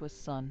sent to his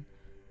son,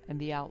 and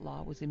the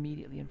outlaw was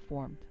immediately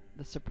informed.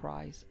 The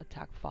surprise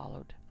attack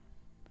followed.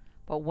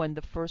 But when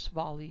the first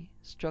volley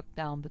struck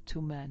down the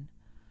 2 men,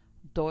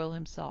 Doyle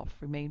himself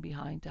remained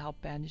behind to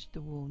help bandage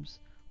the wounds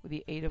with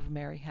the aid of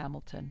Mary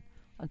Hamilton,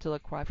 until a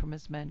cry from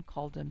his men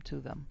called them to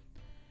them.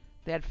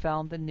 They had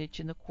found the niche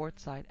in the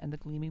quartzite and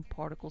the gleaming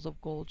particles of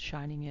gold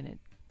shining in it,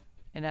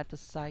 and at the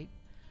sight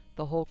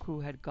the whole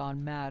crew had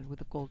gone mad with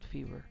the gold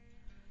fever.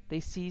 They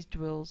seized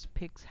drills,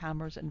 picks,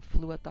 hammers, and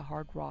flew at the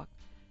hard rock,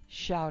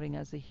 shouting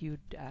as they hewed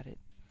at it.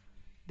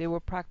 There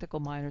were practical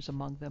miners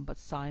among them, but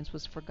science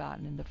was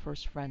forgotten in the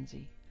first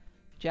frenzy.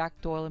 Jack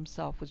Doyle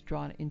himself was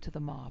drawn into the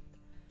mob.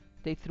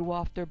 They threw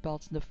off their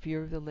belts in the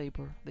fear of the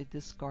labor. They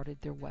discarded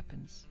their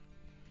weapons.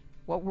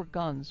 What were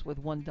guns with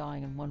 1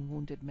 dying and 1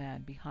 wounded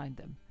man behind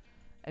them,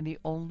 and the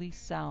only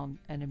sound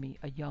enemy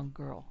a young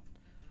girl?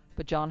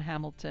 But John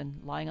Hamilton,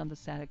 lying on the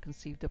sand, had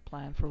conceived a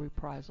plan for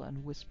reprisal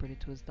and whispered it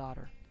to his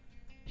daughter.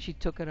 She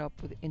took it up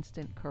with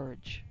instant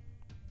courage.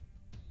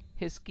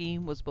 His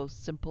scheme was both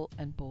simple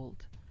and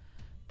bold.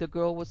 The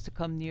girl was to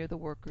come near the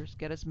workers,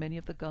 get as many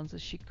of the guns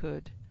as she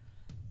could,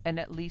 and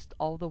at least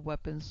all the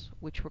weapons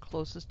which were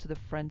closest to the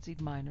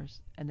frenzied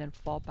miners, and then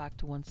fall back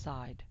to one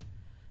side.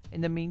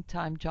 In the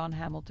meantime, John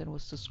Hamilton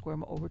was to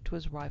squirm over to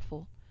his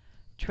rifle,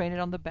 train it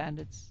on the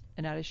bandits,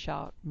 and at his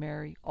shout,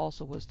 Mary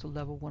also was to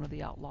level one of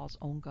the outlaws'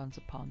 own guns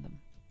upon them.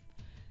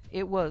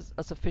 It was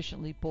a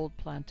sufficiently bold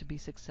plan to be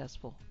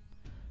successful.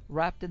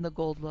 Wrapped in the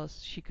gold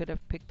lust, she could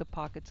have picked the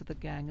pockets of the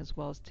gang as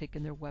well as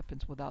taken their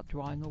weapons without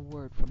drawing a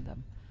word from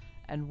them,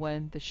 and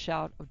when the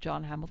shout of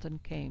John Hamilton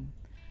came,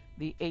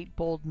 the 8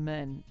 bold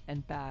men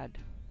and bad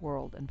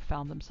whirled and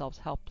found themselves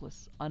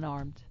helpless,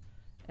 unarmed,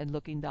 and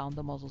looking down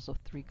the muzzles of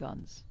 3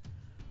 guns.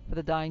 For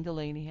the dying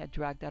Delaney had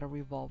dragged out a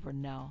revolver,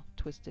 now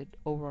twisted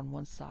over on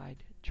one side,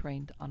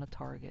 trained on a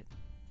target.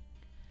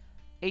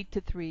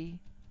 8-3,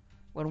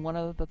 when one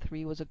of the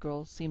 3 was a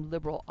girl, seemed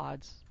liberal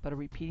odds, but a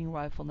repeating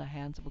rifle in the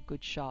hands of a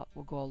good shot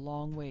will go a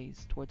long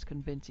ways towards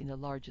convincing the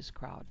largest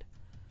crowd.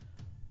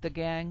 The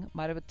gang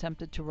might have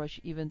attempted to rush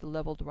even the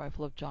leveled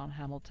rifle of John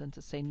Hamilton,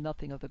 to say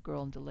nothing of the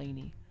girl and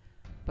Delaney,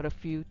 but a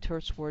few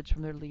terse words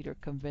from their leader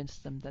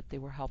convinced them that they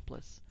were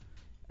helpless,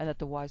 and that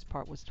the wise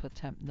part was to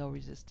attempt no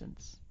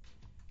resistance.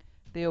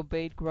 They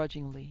obeyed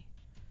grudgingly.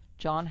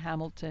 John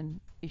Hamilton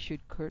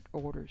issued curt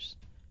orders.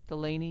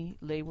 Delaney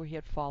lay where he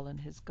had fallen,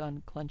 his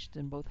gun clenched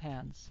in both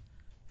hands,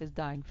 his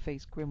dying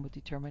face grim with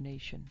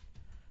determination,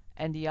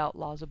 and the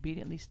outlaws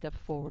obediently stepped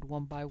forward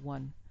one by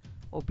one,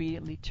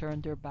 obediently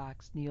turned their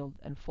backs, kneeled,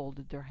 and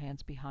folded their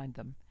hands behind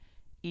them.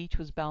 Each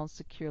was bound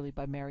securely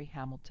by Mary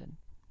Hamilton.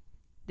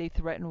 They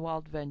threatened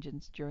wild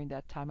vengeance during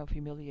that time of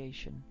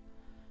humiliation.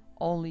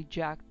 Only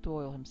Jack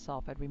Doyle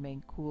himself had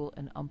remained cool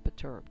and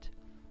unperturbed,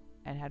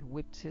 and had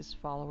whipped his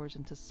followers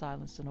into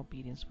silence and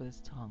obedience with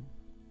his tongue.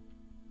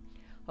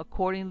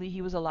 Accordingly,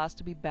 he was the last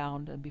to be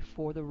bound, and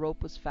before the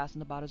rope was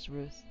fastened about his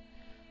wrist,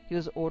 he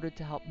was ordered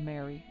to help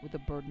Mary with the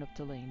burden of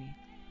Delaney.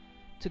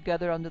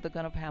 Together, under the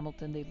gun of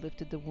Hamilton, they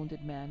lifted the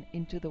wounded man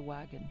into the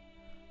wagon,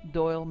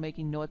 Doyle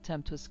making no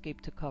attempt to escape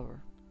to cover,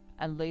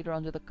 and later,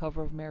 under the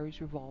cover of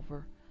Mary's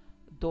revolver,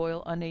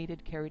 Doyle,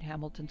 unaided, carried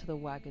Hamilton to the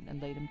wagon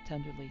and laid him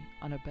tenderly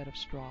on a bed of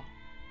straw.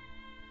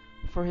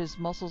 "For his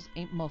muscles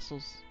ain't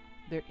muscles,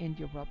 they're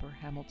India rubber,"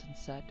 Hamilton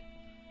said.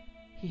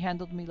 "He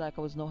handled me like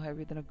I was no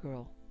heavier than a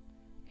girl.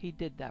 He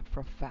did that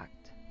for a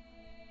fact."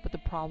 But the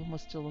problem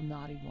was still a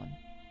knotty one.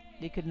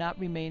 They could not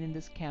remain in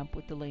this camp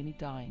with Delaney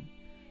dying,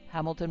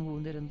 Hamilton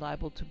wounded and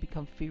liable to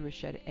become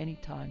feverish at any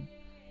time,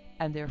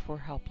 and therefore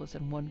helpless,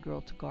 and 1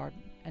 girl to guard,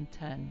 and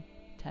 10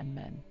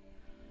 men.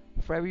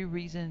 For every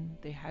reason,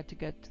 they had to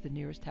get to the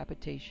nearest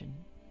habitation,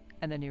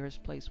 and the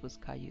nearest place was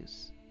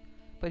Cayuse.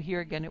 But here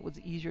again it was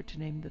easier to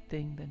name the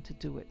thing than to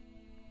do it.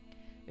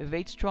 If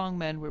 8 strong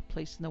men were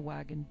placed in the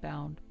wagon,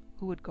 bound,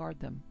 who would guard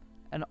them,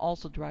 and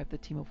also drive the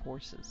team of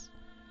horses?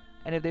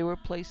 And if they were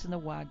placed in the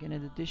wagon,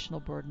 an additional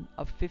burden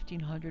of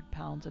 1,500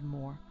 pounds and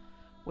more,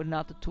 would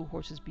not the 2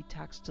 horses be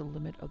taxed to the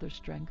limit of their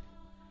strength?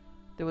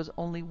 There was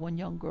only 1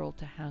 young girl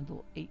to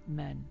handle 8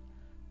 men,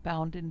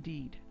 bound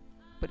indeed,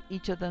 but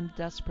each of them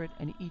desperate,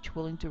 and each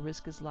willing to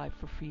risk his life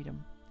for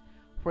freedom.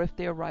 For if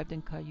they arrived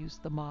in Cayuse,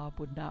 the mob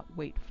would not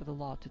wait for the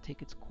law to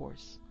take its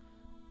course.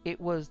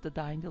 It was the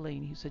dying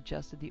Delaney who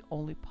suggested the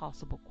only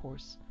possible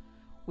course,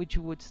 which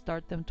would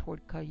start them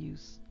toward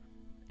Cayuse,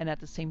 and at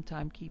the same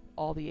time keep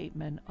all the 8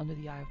 men under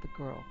the eye of the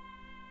girl.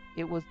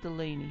 It was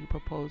Delaney who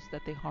proposed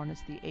that they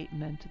harness the 8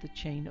 men to the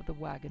chain of the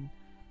wagon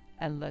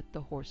and let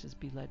the horses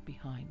be led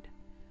behind.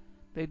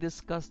 They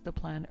discussed the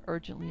plan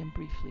urgently and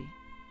briefly,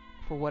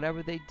 for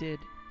whatever they did,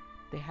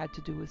 they had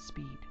to do with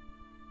speed.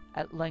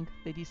 At length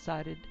they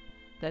decided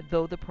that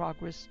though the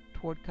progress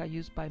toward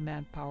Cayuse by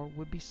manpower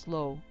would be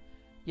slow,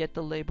 yet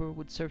the labor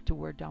would serve to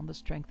wear down the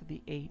strength of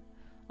the 8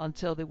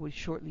 until they would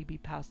shortly be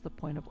past the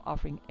point of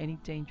offering any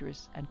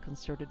dangerous and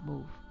concerted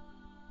move.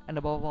 And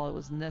above all, it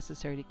was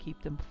necessary to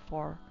keep them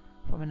far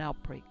from an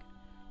outbreak.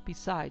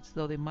 Besides,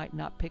 though they might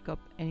not pick up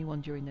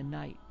anyone during the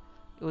night,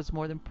 it was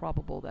more than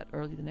probable that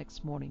early the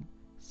next morning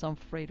some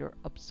freighter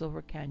up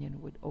Silver Canyon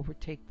would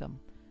overtake them,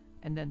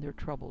 and then their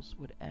troubles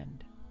would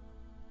end.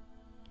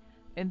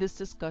 In this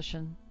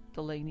discussion,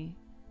 Delaney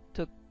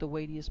took the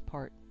weightiest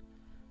part,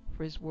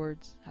 for his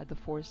words had the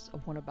force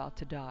of one about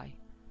to die,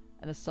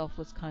 and the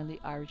selfless, kindly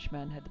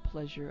Irishman had the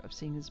pleasure of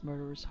seeing his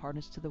murderers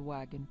harnessed to the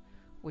wagon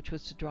which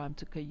was to draw him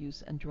to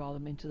Cayuse and draw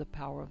them into the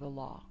power of the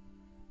law.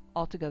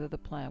 Altogether the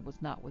plan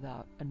was not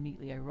without a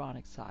neatly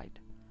ironic side.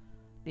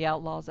 The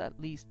outlaws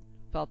at least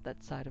felt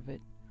that side of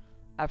it.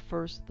 At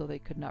first, though they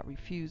could not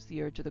refuse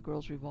the urge of the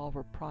girl's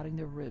revolver prodding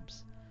their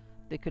ribs,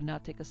 they could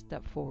not take a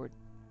step forward.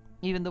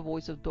 Even the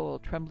voice of Doyle,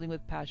 trembling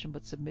with passion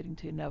but submitting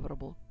to the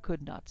inevitable,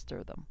 could not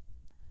stir them.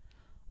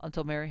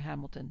 Until Mary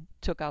Hamilton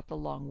took out the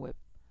long whip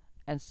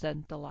and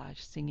sent the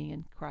lash singing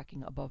and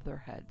cracking above their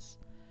heads.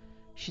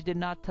 She did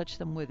not touch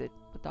them with it,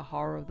 but the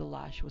horror of the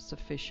lash was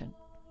sufficient.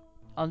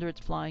 Under its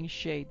flying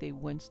shade they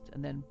winced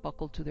and then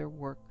buckled to their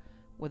work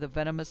with a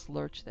venomous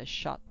lurch that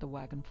shot the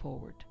wagon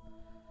forward.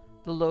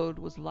 The load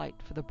was light,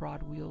 for the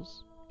broad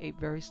wheels ate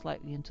very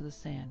slightly into the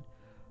sand,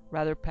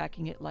 rather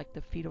packing it like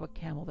the feet of a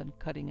camel than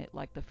cutting it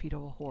like the feet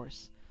of a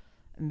horse,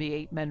 and the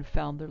 8 men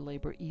found their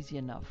labor easy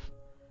enough.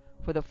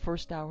 For the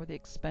first hour they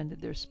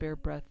expended their spare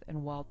breath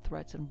in wild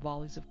threats and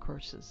volleys of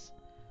curses.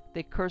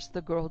 They cursed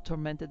the girl who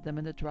tormented them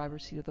in the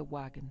driver's seat of the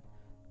wagon.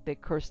 They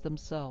cursed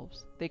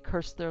themselves. They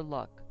cursed their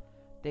luck.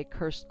 They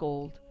cursed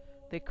gold.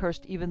 They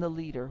cursed even the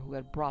leader who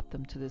had brought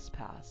them to this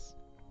pass.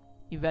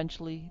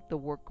 Eventually the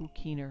work grew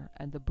keener,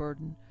 and the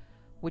burden,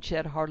 which they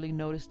had hardly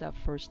noticed at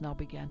first, now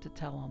began to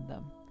tell on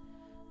them.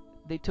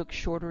 They took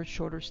shorter and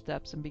shorter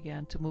steps and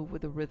began to move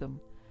with a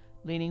rhythm,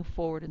 leaning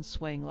forward and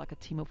swaying like a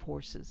team of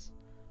horses,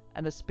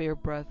 and the spare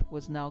breath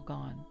was now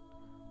gone.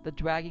 The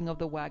dragging of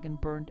the wagon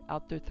burned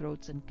out their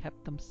throats and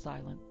kept them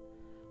silent.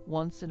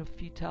 Once, in a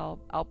futile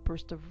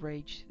outburst of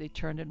rage, they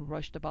turned and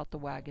rushed about the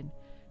wagon,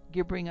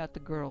 gibbering at the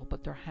girl,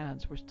 but their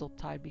hands were still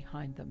tied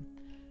behind them,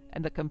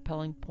 and the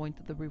compelling point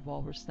of the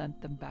revolver sent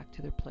them back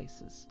to their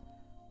places.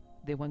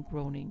 They went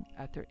groaning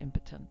at their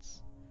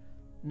impotence.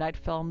 Night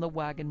fell on the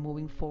wagon,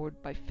 moving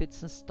forward by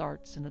fits and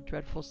starts in a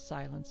dreadful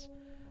silence,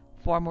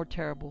 far more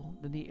terrible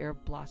than the air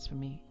of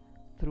blasphemy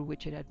through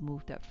which it had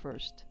moved at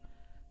first.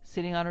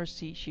 Sitting on her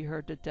seat, she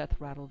heard the death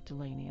rattle of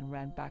Delaney and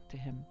ran back to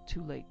him,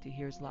 too late to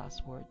hear his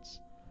last words.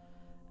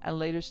 And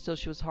later still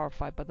she was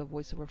horrified by the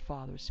voice of her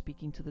father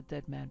speaking to the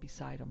dead man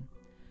beside him.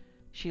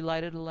 She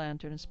lighted a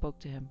lantern and spoke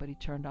to him, but he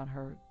turned on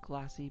her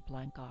glassy,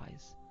 blank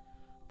eyes.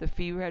 The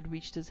fever had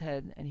reached his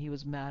head, and he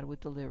was mad with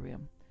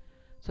delirium.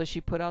 So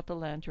she put out the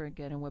lantern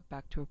again and went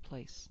back to her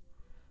place.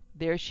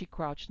 There she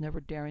crouched, never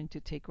daring to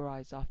take her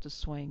eyes off the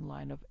swaying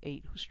line of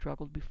 8 who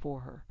struggled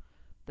before her,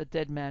 the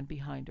dead man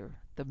behind her,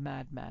 the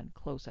madman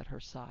close at her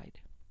side.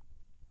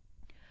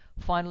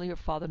 Finally her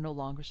father no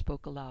longer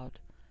spoke aloud,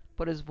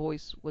 but his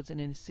voice was an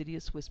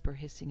insidious whisper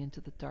hissing into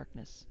the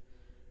darkness,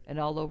 and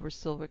all over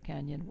Silver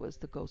Canyon was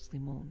the ghostly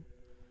moon.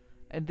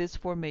 In this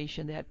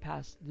formation they had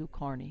passed Lou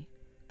Carney.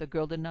 The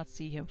girl did not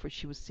see him, for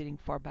she was sitting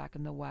far back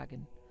in the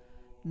wagon.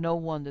 No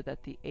wonder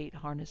that the 8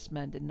 harnessed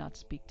men did not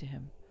speak to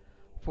him,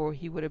 for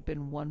he would have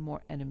been one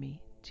more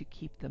enemy to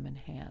keep them in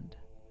hand.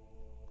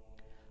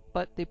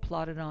 But they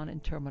plodded on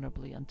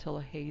interminably until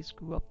a haze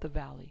grew up the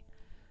valley,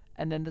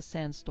 and then the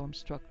sandstorm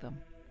struck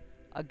them.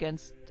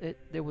 Against it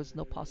there was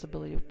no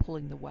possibility of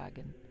pulling the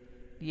wagon.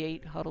 The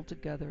 8 huddled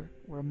together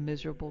were a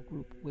miserable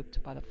group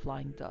whipped by the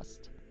flying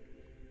dust.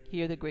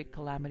 Here the great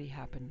calamity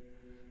happened,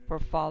 for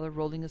father,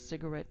 rolling a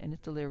cigarette in his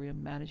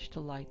delirium, managed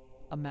to light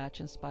a match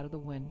in spite of the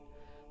wind,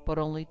 but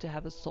only to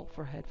have the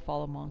sulphur head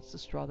fall amongst the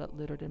straw that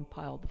littered and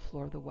piled the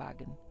floor of the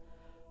wagon.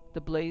 The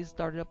blaze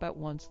darted up at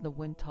once, and the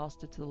wind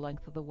tossed it to the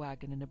length of the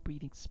wagon in a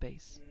breathing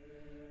space.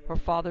 Her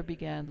father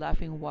began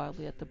laughing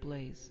wildly at the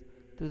blaze.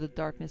 Through the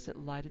darkness it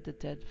lighted the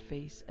dead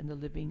face and the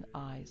living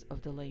eyes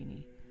of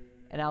Delaney,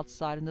 and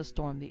outside in the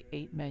storm the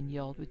 8 men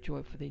yelled with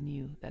joy, for they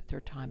knew that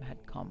their time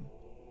had come.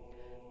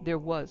 There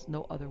was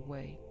no other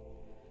way.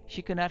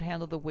 She could not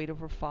handle the weight of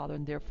her father,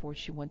 and therefore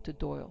she went to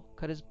Doyle,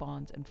 cut his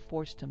bonds, and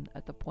forced him,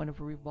 at the point of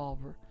a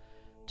revolver,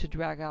 to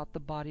drag out the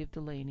body of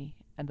Delaney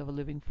and the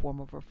living form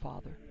of her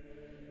father.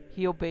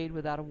 He obeyed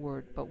without a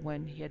word, but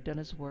when he had done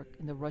his work,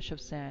 in the rush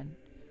of sand,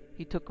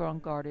 he took her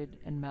unguarded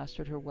and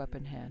mastered her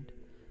weapon hand.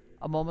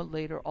 A moment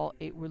later all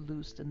 8 were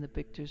loosed, and the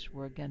victors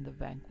were again the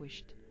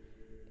vanquished.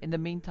 In the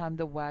meantime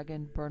the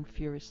wagon burned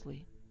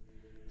furiously.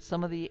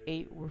 Some of the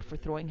 8 were for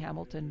throwing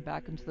Hamilton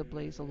back into the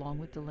blaze along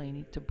with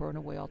Delaney, to burn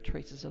away all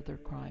traces of their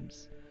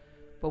crimes.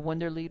 But when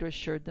their leader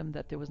assured them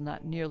that there was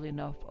not nearly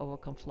enough of a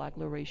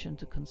conflagration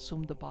to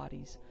consume the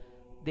bodies,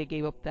 they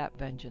gave up that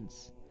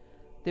vengeance.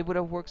 They would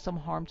have worked some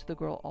harm to the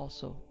girl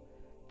also.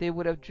 They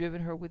would have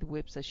driven her with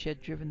whips as she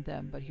had driven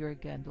them, but here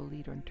again the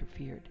leader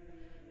interfered.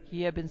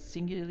 He had been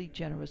singularly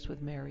generous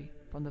with Mary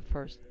from the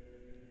first,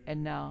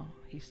 and now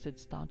he stood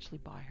staunchly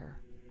by her.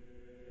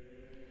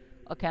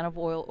 A can of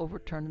oil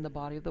overturned in the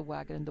body of the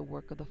wagon, and the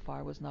work of the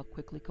fire was now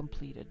quickly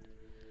completed.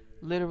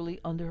 Literally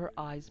under her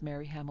eyes,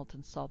 Mary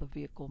Hamilton saw the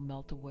vehicle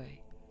melt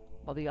away,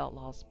 while the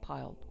outlaws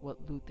piled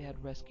what loot they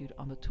had rescued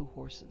on the two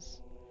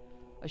horses.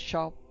 A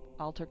sharp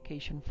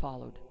altercation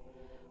followed,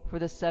 for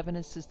the seven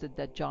insisted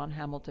that John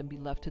Hamilton be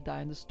left to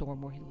die in the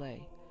storm where he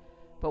lay.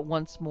 But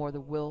once more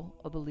the will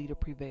of the leader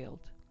prevailed.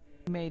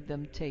 He made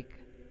them take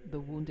the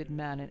wounded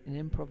man in an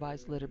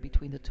improvised litter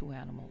between the two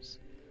animals.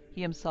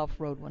 He himself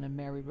rode one, and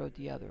Mary rode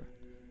the other,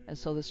 and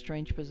so the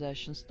strange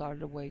procession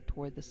started away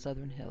toward the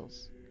southern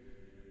hills.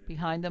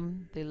 Behind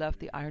them they left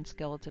the iron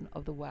skeleton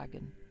of the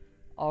wagon,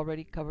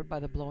 already covered by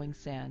the blowing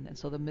sand, and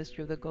so the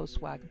mystery of the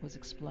ghost wagon was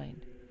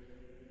explained.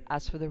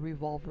 As for the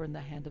revolver in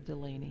the hand of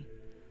Delaney,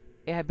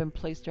 it had been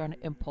placed there on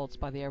impulse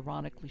by the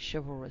ironically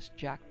chivalrous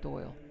Jack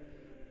Doyle,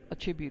 a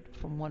tribute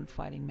from one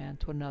fighting man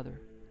to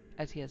another,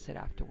 as he had said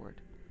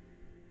afterward.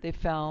 They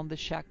found the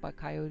shack by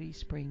Coyote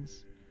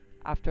Springs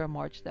after a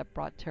march that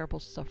brought terrible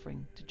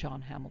suffering to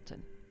John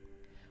Hamilton.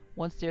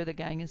 Once there, the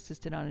gang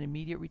insisted on an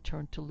immediate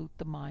return to loot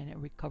the mine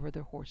and recover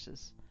their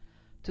horses.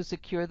 To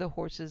secure the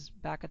horses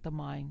back at the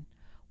mine,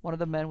 one of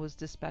the men was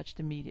dispatched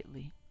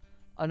immediately.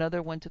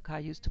 Another went to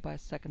Cayuse to buy a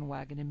second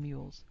wagon and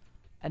mules,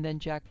 and then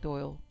Jack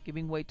Doyle,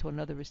 giving way to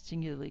another of his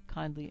singularly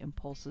kindly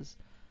impulses,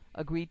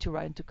 agreed to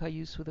ride into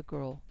Cayuse with the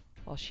girl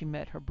while she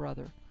met her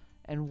brother,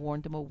 and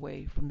warned him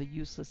away from the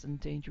useless and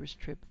dangerous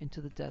trip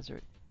into the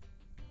desert.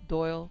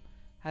 Doyle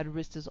had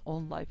risked his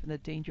own life in the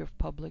danger of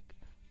public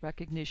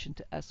recognition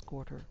to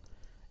escort her.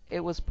 It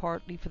was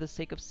partly for the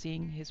sake of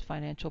seeing his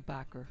financial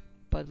backer,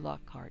 Bud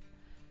Lockhart,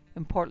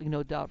 and partly,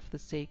 no doubt, for the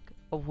sake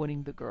of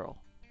winning the girl.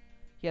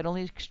 He had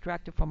only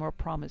extracted from her a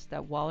promise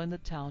that while in the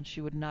town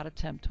she would not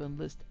attempt to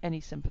enlist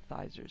any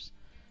sympathizers,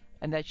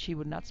 and that she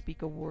would not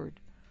speak a word,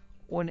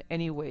 or in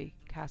any way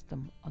cast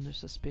them under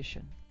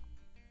suspicion.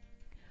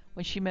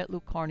 When she met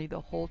Luke Carney,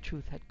 the whole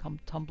truth had come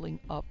tumbling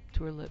up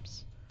to her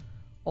lips,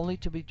 only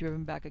to be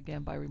driven back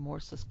again by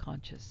remorseless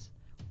conscience.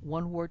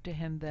 One word to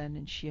him then,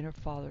 and she and her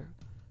father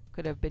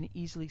could have been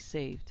easily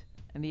saved,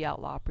 and the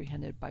outlaw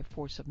apprehended by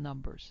force of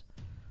numbers.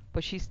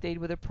 But she stayed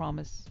with her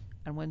promise,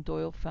 and when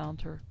Doyle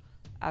found her,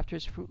 after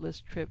his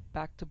fruitless trip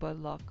back to Bud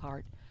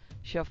Lockhart,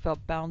 she had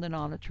felt bound in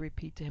honor to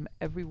repeat to him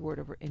every word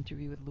of her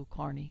interview with Luke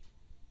Carney.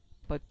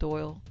 But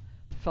Doyle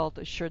felt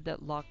assured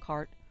that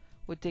Lockhart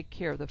would take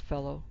care of the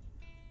fellow,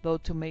 though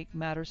to make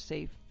matters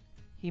safe,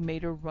 he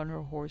made her run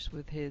her horse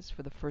with his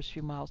for the first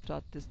few miles to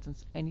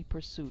outdistance any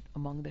pursuit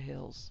among the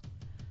hills.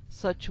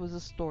 Such was the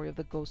story of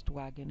the ghost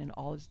wagon in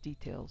all its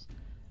details,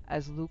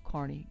 as Luke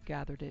Carney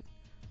gathered it,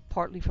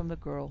 partly from the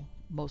girl,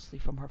 mostly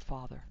from her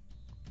father.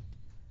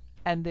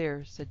 "And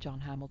there," said John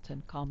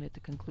Hamilton calmly at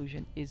the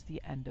conclusion, "is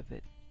the end of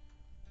it."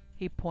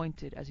 He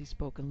pointed as he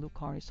spoke, and Luke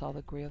Carney saw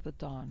the gray of the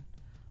dawn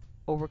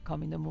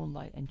overcoming the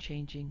moonlight and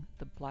changing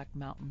the black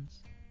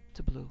mountains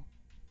to blue.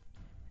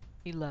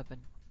 11.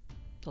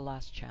 The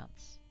Last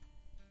Chance.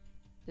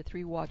 The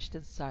three watched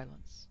in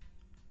silence.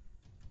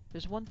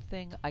 "There's one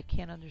thing I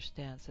can't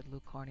understand," said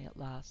Luke Carney at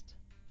last,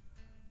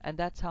 "and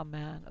that's how a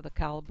man of the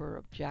caliber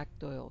of Jack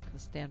Doyle can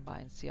stand by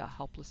and see a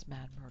helpless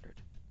man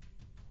murdered.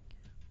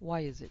 Why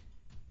is it?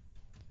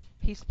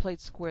 He's played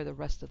square the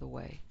rest of the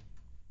way."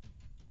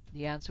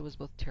 The answer was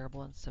both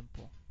terrible and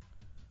simple.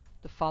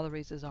 The father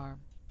raised his arm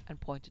and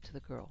pointed to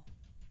the girl.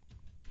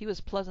 "He was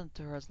pleasant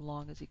to her as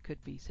long as he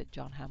could be," said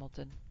John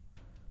Hamilton,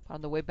 "but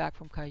on the way back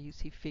from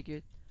Cayuse he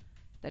figured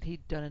that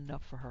he'd done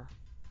enough for her.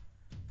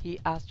 He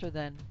asked her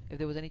then if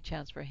there was any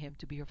chance for him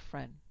to be her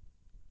friend,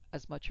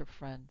 as much her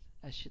friend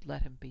as she'd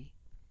let him be.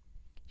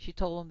 She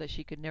told him that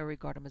she could never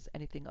regard him as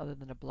anything other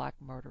than a black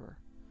murderer,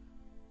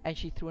 and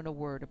she threw in a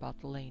word about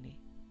Delaney.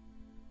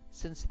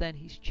 Since then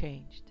he's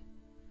changed.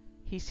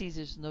 He sees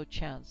there's no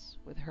chance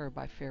with her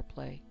by fair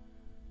play,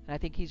 and I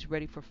think he's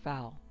ready for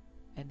foul,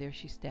 and there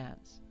she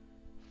stands,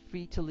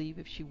 free to leave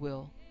if she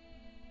will,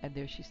 and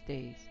there she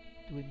stays,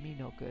 doing me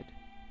no good,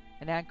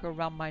 an anchor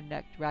around my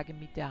neck, dragging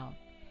me down,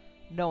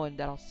 knowing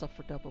that I'll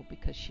suffer double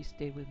because she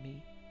stayed with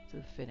me to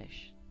the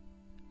finish.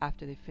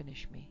 After they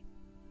finish me,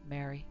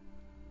 Mary."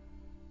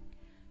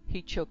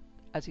 He choked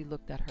as he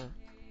looked at her,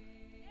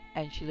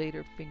 and she laid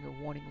her finger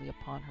warningly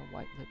upon her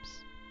white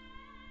lips.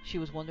 She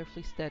was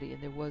wonderfully steady,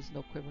 and there was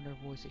no quiver in her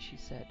voice as she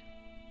said,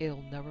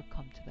 "It'll never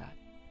come to that.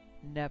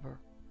 Never."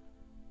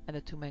 And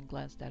the two men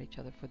glanced at each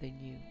other, for they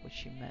knew what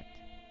she meant.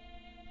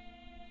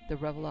 The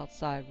revel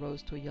outside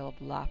rose to a yell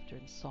of laughter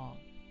and song.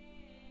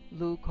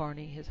 Luke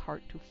Carney, his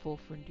heart too full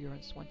for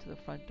endurance, went to the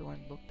front door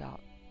and looked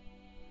out.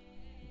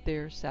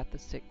 There sat the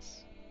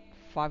six,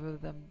 5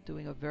 of them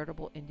doing a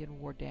veritable Indian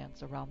war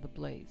dance around the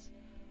blaze,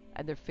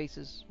 and their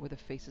faces were the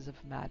faces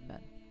of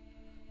madmen.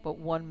 But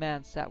one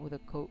man sat with a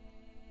coat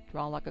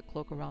drawn like a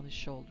cloak around his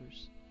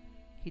shoulders.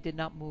 He did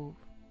not move.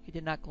 He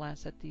did not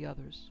glance at the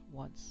others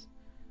once.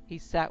 He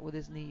sat with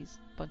his knees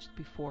bunched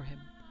before him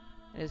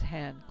and his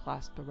hand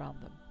clasped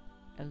around them,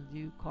 and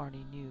Lew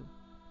Carney knew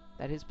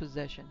that his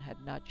possession had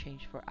not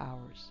changed for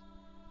hours.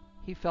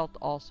 He felt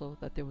also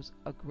that there was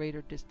a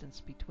greater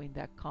distance between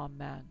that calm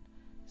man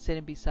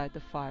sitting beside the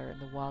fire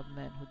and the wild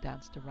men who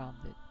danced around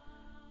it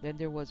than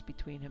there was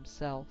between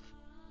himself,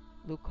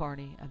 Lew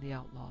Carney, and the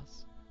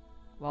outlaws.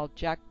 While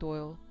Jack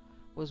Doyle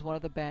was one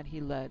of the band he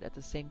led, at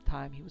the same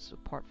time he was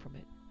apart from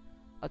it.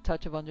 A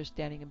touch of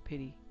understanding and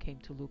pity came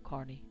to Lew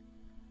Carney.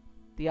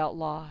 The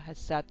outlaw had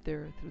sat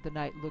there through the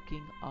night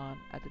looking on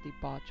at the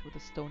debauch with a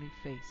stony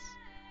face,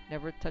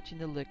 never touching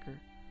the liquor,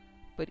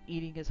 but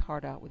eating his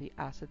heart out with the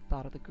acid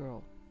thought of the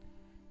girl.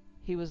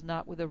 He was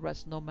not with the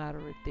rest no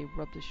matter if they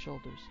rubbed his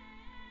shoulders,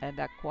 and in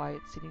that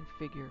quiet sitting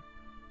figure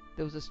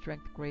there was a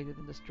strength greater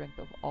than the strength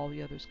of all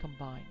the others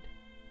combined,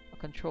 a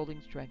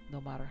controlling strength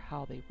no matter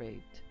how they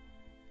raved.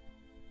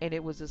 And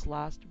it was this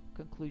last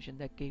conclusion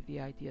that gave the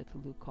idea to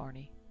Lew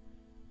Carney.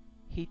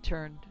 He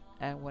turned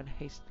and went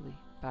hastily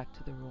back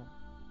to the room.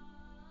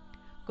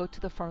 "Go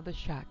to the front of the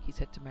shack," he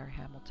said to Mary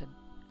Hamilton,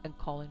 "and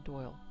call in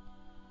Doyle.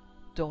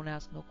 Don't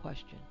ask no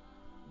question.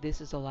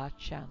 This is the last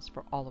chance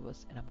for all of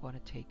us, and I'm going to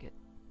take it."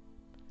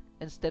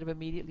 Instead of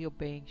immediately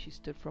obeying, she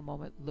stood for a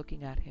moment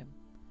looking at him,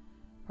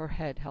 her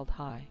head held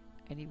high,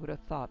 and he would have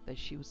thought that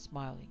she was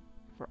smiling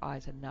if her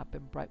eyes had not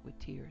been bright with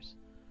tears,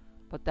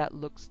 but that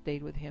look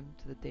stayed with him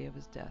to the day of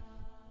his death.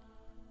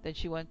 Then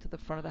she went to the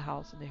front of the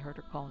house, and they heard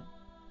her calling.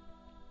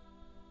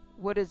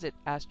 "What is it?"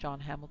 asked John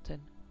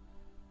Hamilton.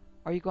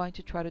 "Are you going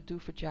to try to do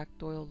for Jack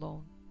Doyle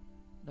alone?"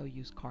 "No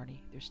use,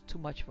 Carney. There's too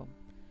much of 'em.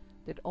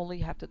 They'd only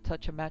have to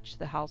touch a match to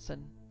the house,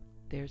 and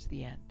there's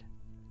the end."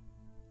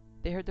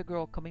 They heard the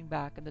girl coming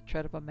back, and the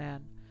tread of a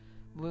man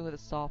moving with a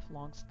soft,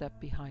 long step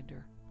behind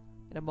her.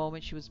 In a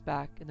moment she was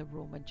back in the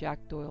room, and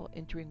Jack Doyle,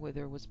 entering with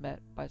her, was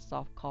met by a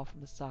soft call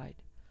from the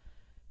side.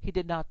 He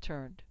did not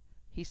turn.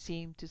 He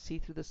seemed to see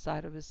through the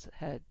side of his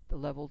head the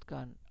leveled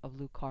gun of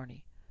Lew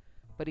Carney,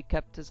 but he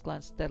kept his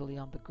glance steadily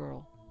on the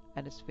girl,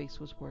 and his face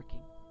was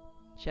working.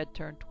 She had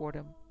turned toward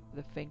him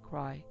with a faint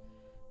cry,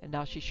 and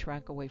now she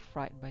shrank away,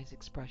 frightened by his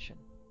expression.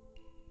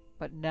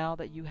 "But now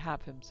that you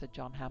have him," said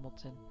John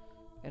Hamilton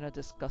in a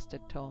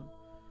disgusted tone,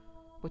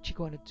 "what you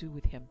going to do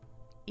with him?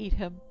 Eat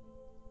him?"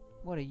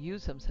 "I'm going to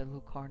use him," said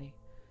Lew Carney,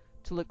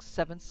 "to lick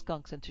 7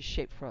 skunks into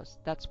shape for us.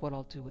 That's what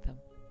I'll do with him."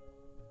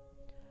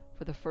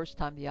 For the first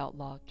time the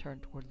outlaw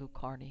turned toward Lew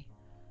Carney,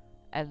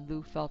 and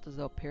Lew felt as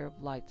though a pair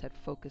of lights had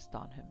focused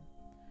on him.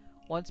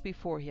 Once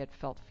before he had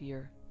felt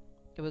fear.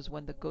 It was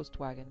when the ghost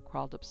wagon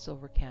crawled up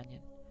Silver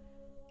Canyon.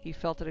 He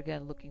felt it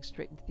again, looking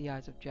straight into the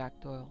eyes of Jack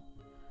Doyle,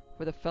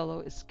 for the fellow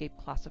escaped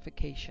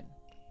classification.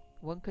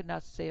 One could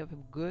not say of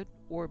him good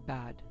or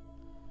bad.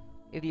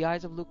 If the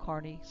eyes of Lew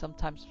Carney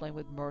sometimes flamed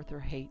with mirth or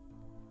hate,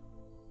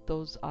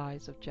 those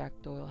eyes of Jack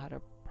Doyle had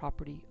a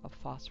property of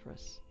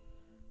phosphorus.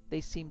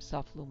 They seemed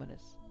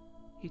soft-luminous.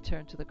 He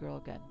turned to the girl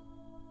again.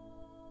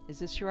 "Is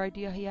this your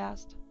idea?" he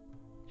asked.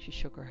 She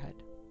shook her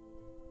head.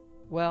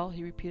 "Well,"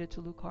 he repeated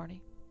to Lew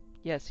Carney.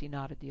 "Yes," he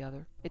nodded the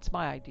other. "It's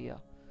my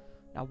idea.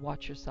 Now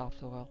watch yourself,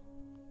 Doyle.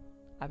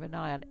 I've an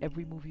eye on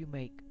every move you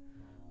make.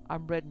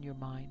 I'm reading your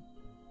mind.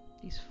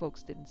 These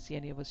folks didn't see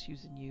any of us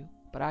using you,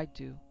 but I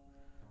do.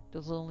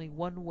 There's only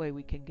one way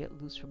we can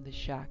get loose from this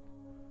shack,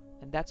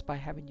 and that's by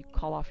having you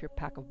call off your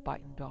pack of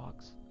biting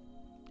dogs.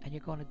 And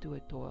you're going to do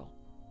it, Doyle.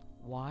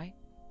 Why?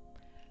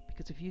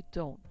 Because if you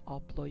don't, I'll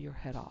blow your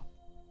head off.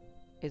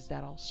 Is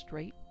that all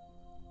straight?"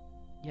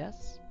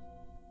 "Yes."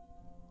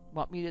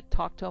 "Want me to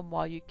talk to him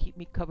while you keep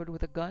me covered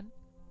with a gun?"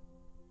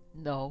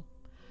 "No.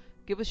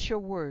 Give us your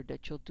word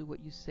that you'll do what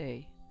you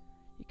say.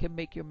 You can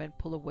make your men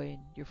pull away,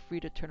 and you're free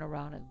to turn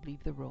around and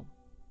leave the room."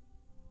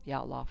 The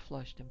outlaw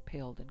flushed and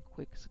paled in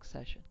quick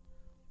succession.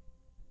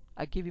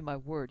 "I give you my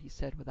word," he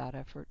said without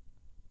effort.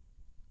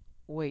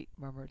 "Wait,"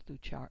 murmured Lew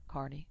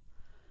Carney.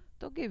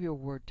 "Don't give your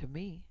word to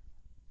me.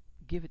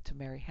 Give it to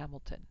Mary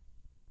Hamilton.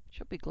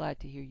 She'll be glad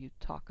to hear you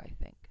talk, I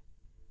think."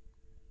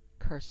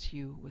 "Curse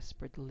you,"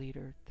 whispered the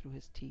leader through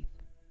his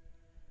teeth.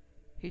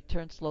 He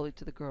turned slowly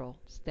to the girl,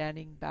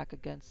 standing back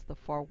against the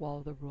far wall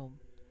of the room.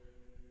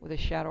 With a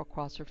shadow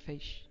across her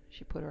face,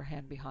 she put her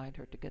hand behind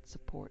her to get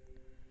support.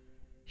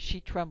 She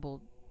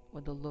trembled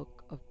when the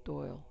look of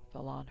Doyle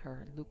fell on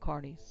her, and Lew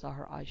Carney saw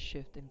her eyes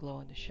shift and glow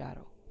in the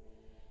shadow.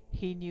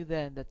 He knew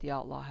then that the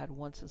outlaw had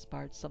once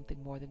inspired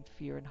something more than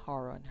fear and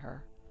horror in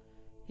her.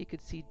 He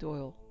could see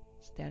Doyle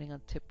standing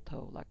on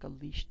tiptoe like a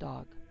leashed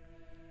dog,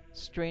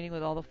 straining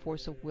with all the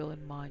force of will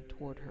and mind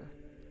toward her.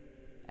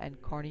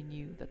 And Carney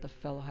knew that the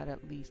fellow had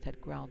at least had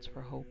grounds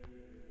for hope,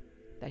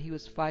 that he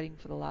was fighting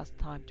for the last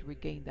time to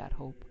regain that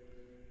hope,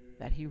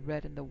 that he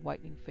read in the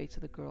whitening face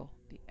of the girl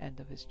the end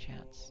of his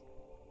chance.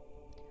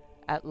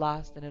 At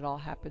last, and it all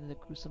happened in the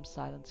gruesome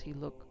silence, he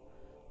looked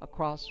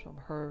across from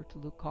her to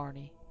Lew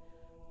Carney,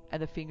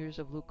 and the fingers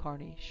of Lew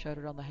Carney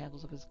shuddered on the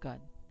handles of his gun.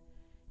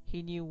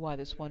 He knew why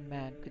this one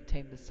man could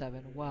tame the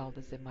 7, wild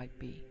as they might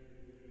be.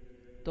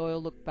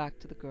 Doyle looked back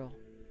to the girl.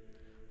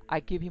 "I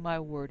give you my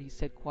word," he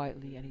said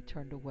quietly, and he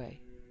turned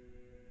away.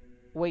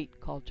 "Wait,"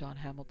 called John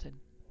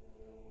Hamilton.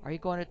 "Are you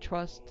going to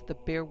trust the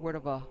bare word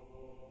of a—"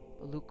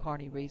 But Luke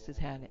Carney raised his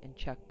hand and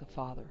checked the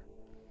father.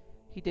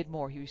 He did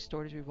more. He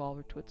restored his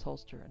revolver to its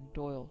holster, and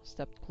Doyle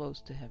stepped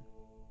close to him.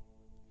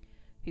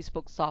 He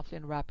spoke softly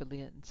and rapidly,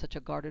 in such a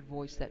guarded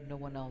voice that no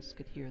one else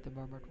could hear the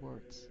murmured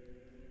words.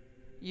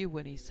 "You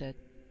win," he said.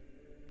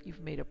 "You've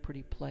made a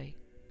pretty play.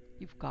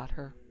 You've got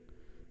her.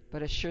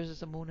 But as sure as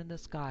there's a moon in the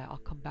sky, I'll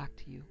come back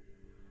to you.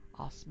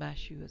 I'll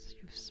smash you as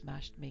you've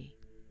smashed me.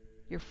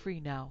 You're free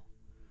now.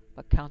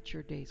 But count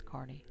your days,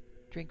 Carney.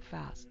 Drink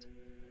fast.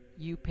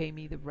 You pay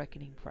me the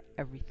reckoning for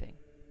everything."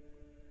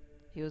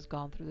 He was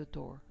gone through the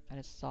door, and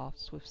his soft,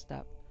 swift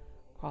step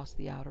crossed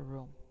the outer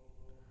room.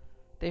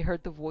 They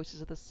heard the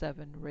voices of the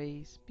seven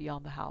raised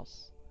beyond the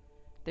house.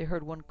 They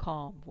heard one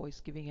calm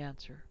voice giving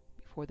answer.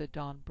 Before the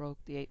dawn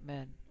broke, the 8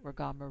 men were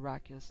gone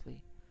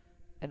miraculously,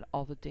 and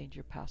all the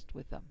danger passed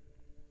with them.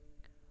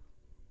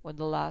 When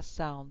the last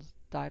sounds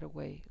died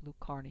away, Luke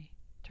Carney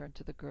turned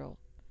to the girl,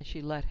 and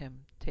she let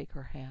him take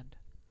her hand.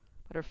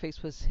 But her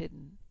face was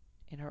hidden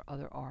in her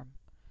other arm,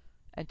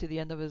 and to the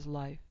end of his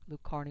life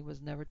Luke Carney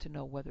was never to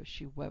know whether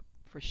she wept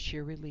for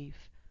sheer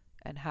relief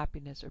and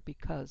happiness or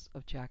because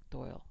of Jack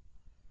Doyle.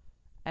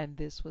 And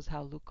this was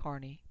how Luke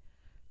Carney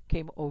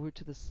came over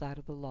to the side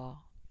of the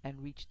law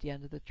and reached the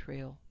end of the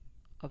trail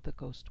of the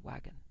ghost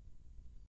wagon.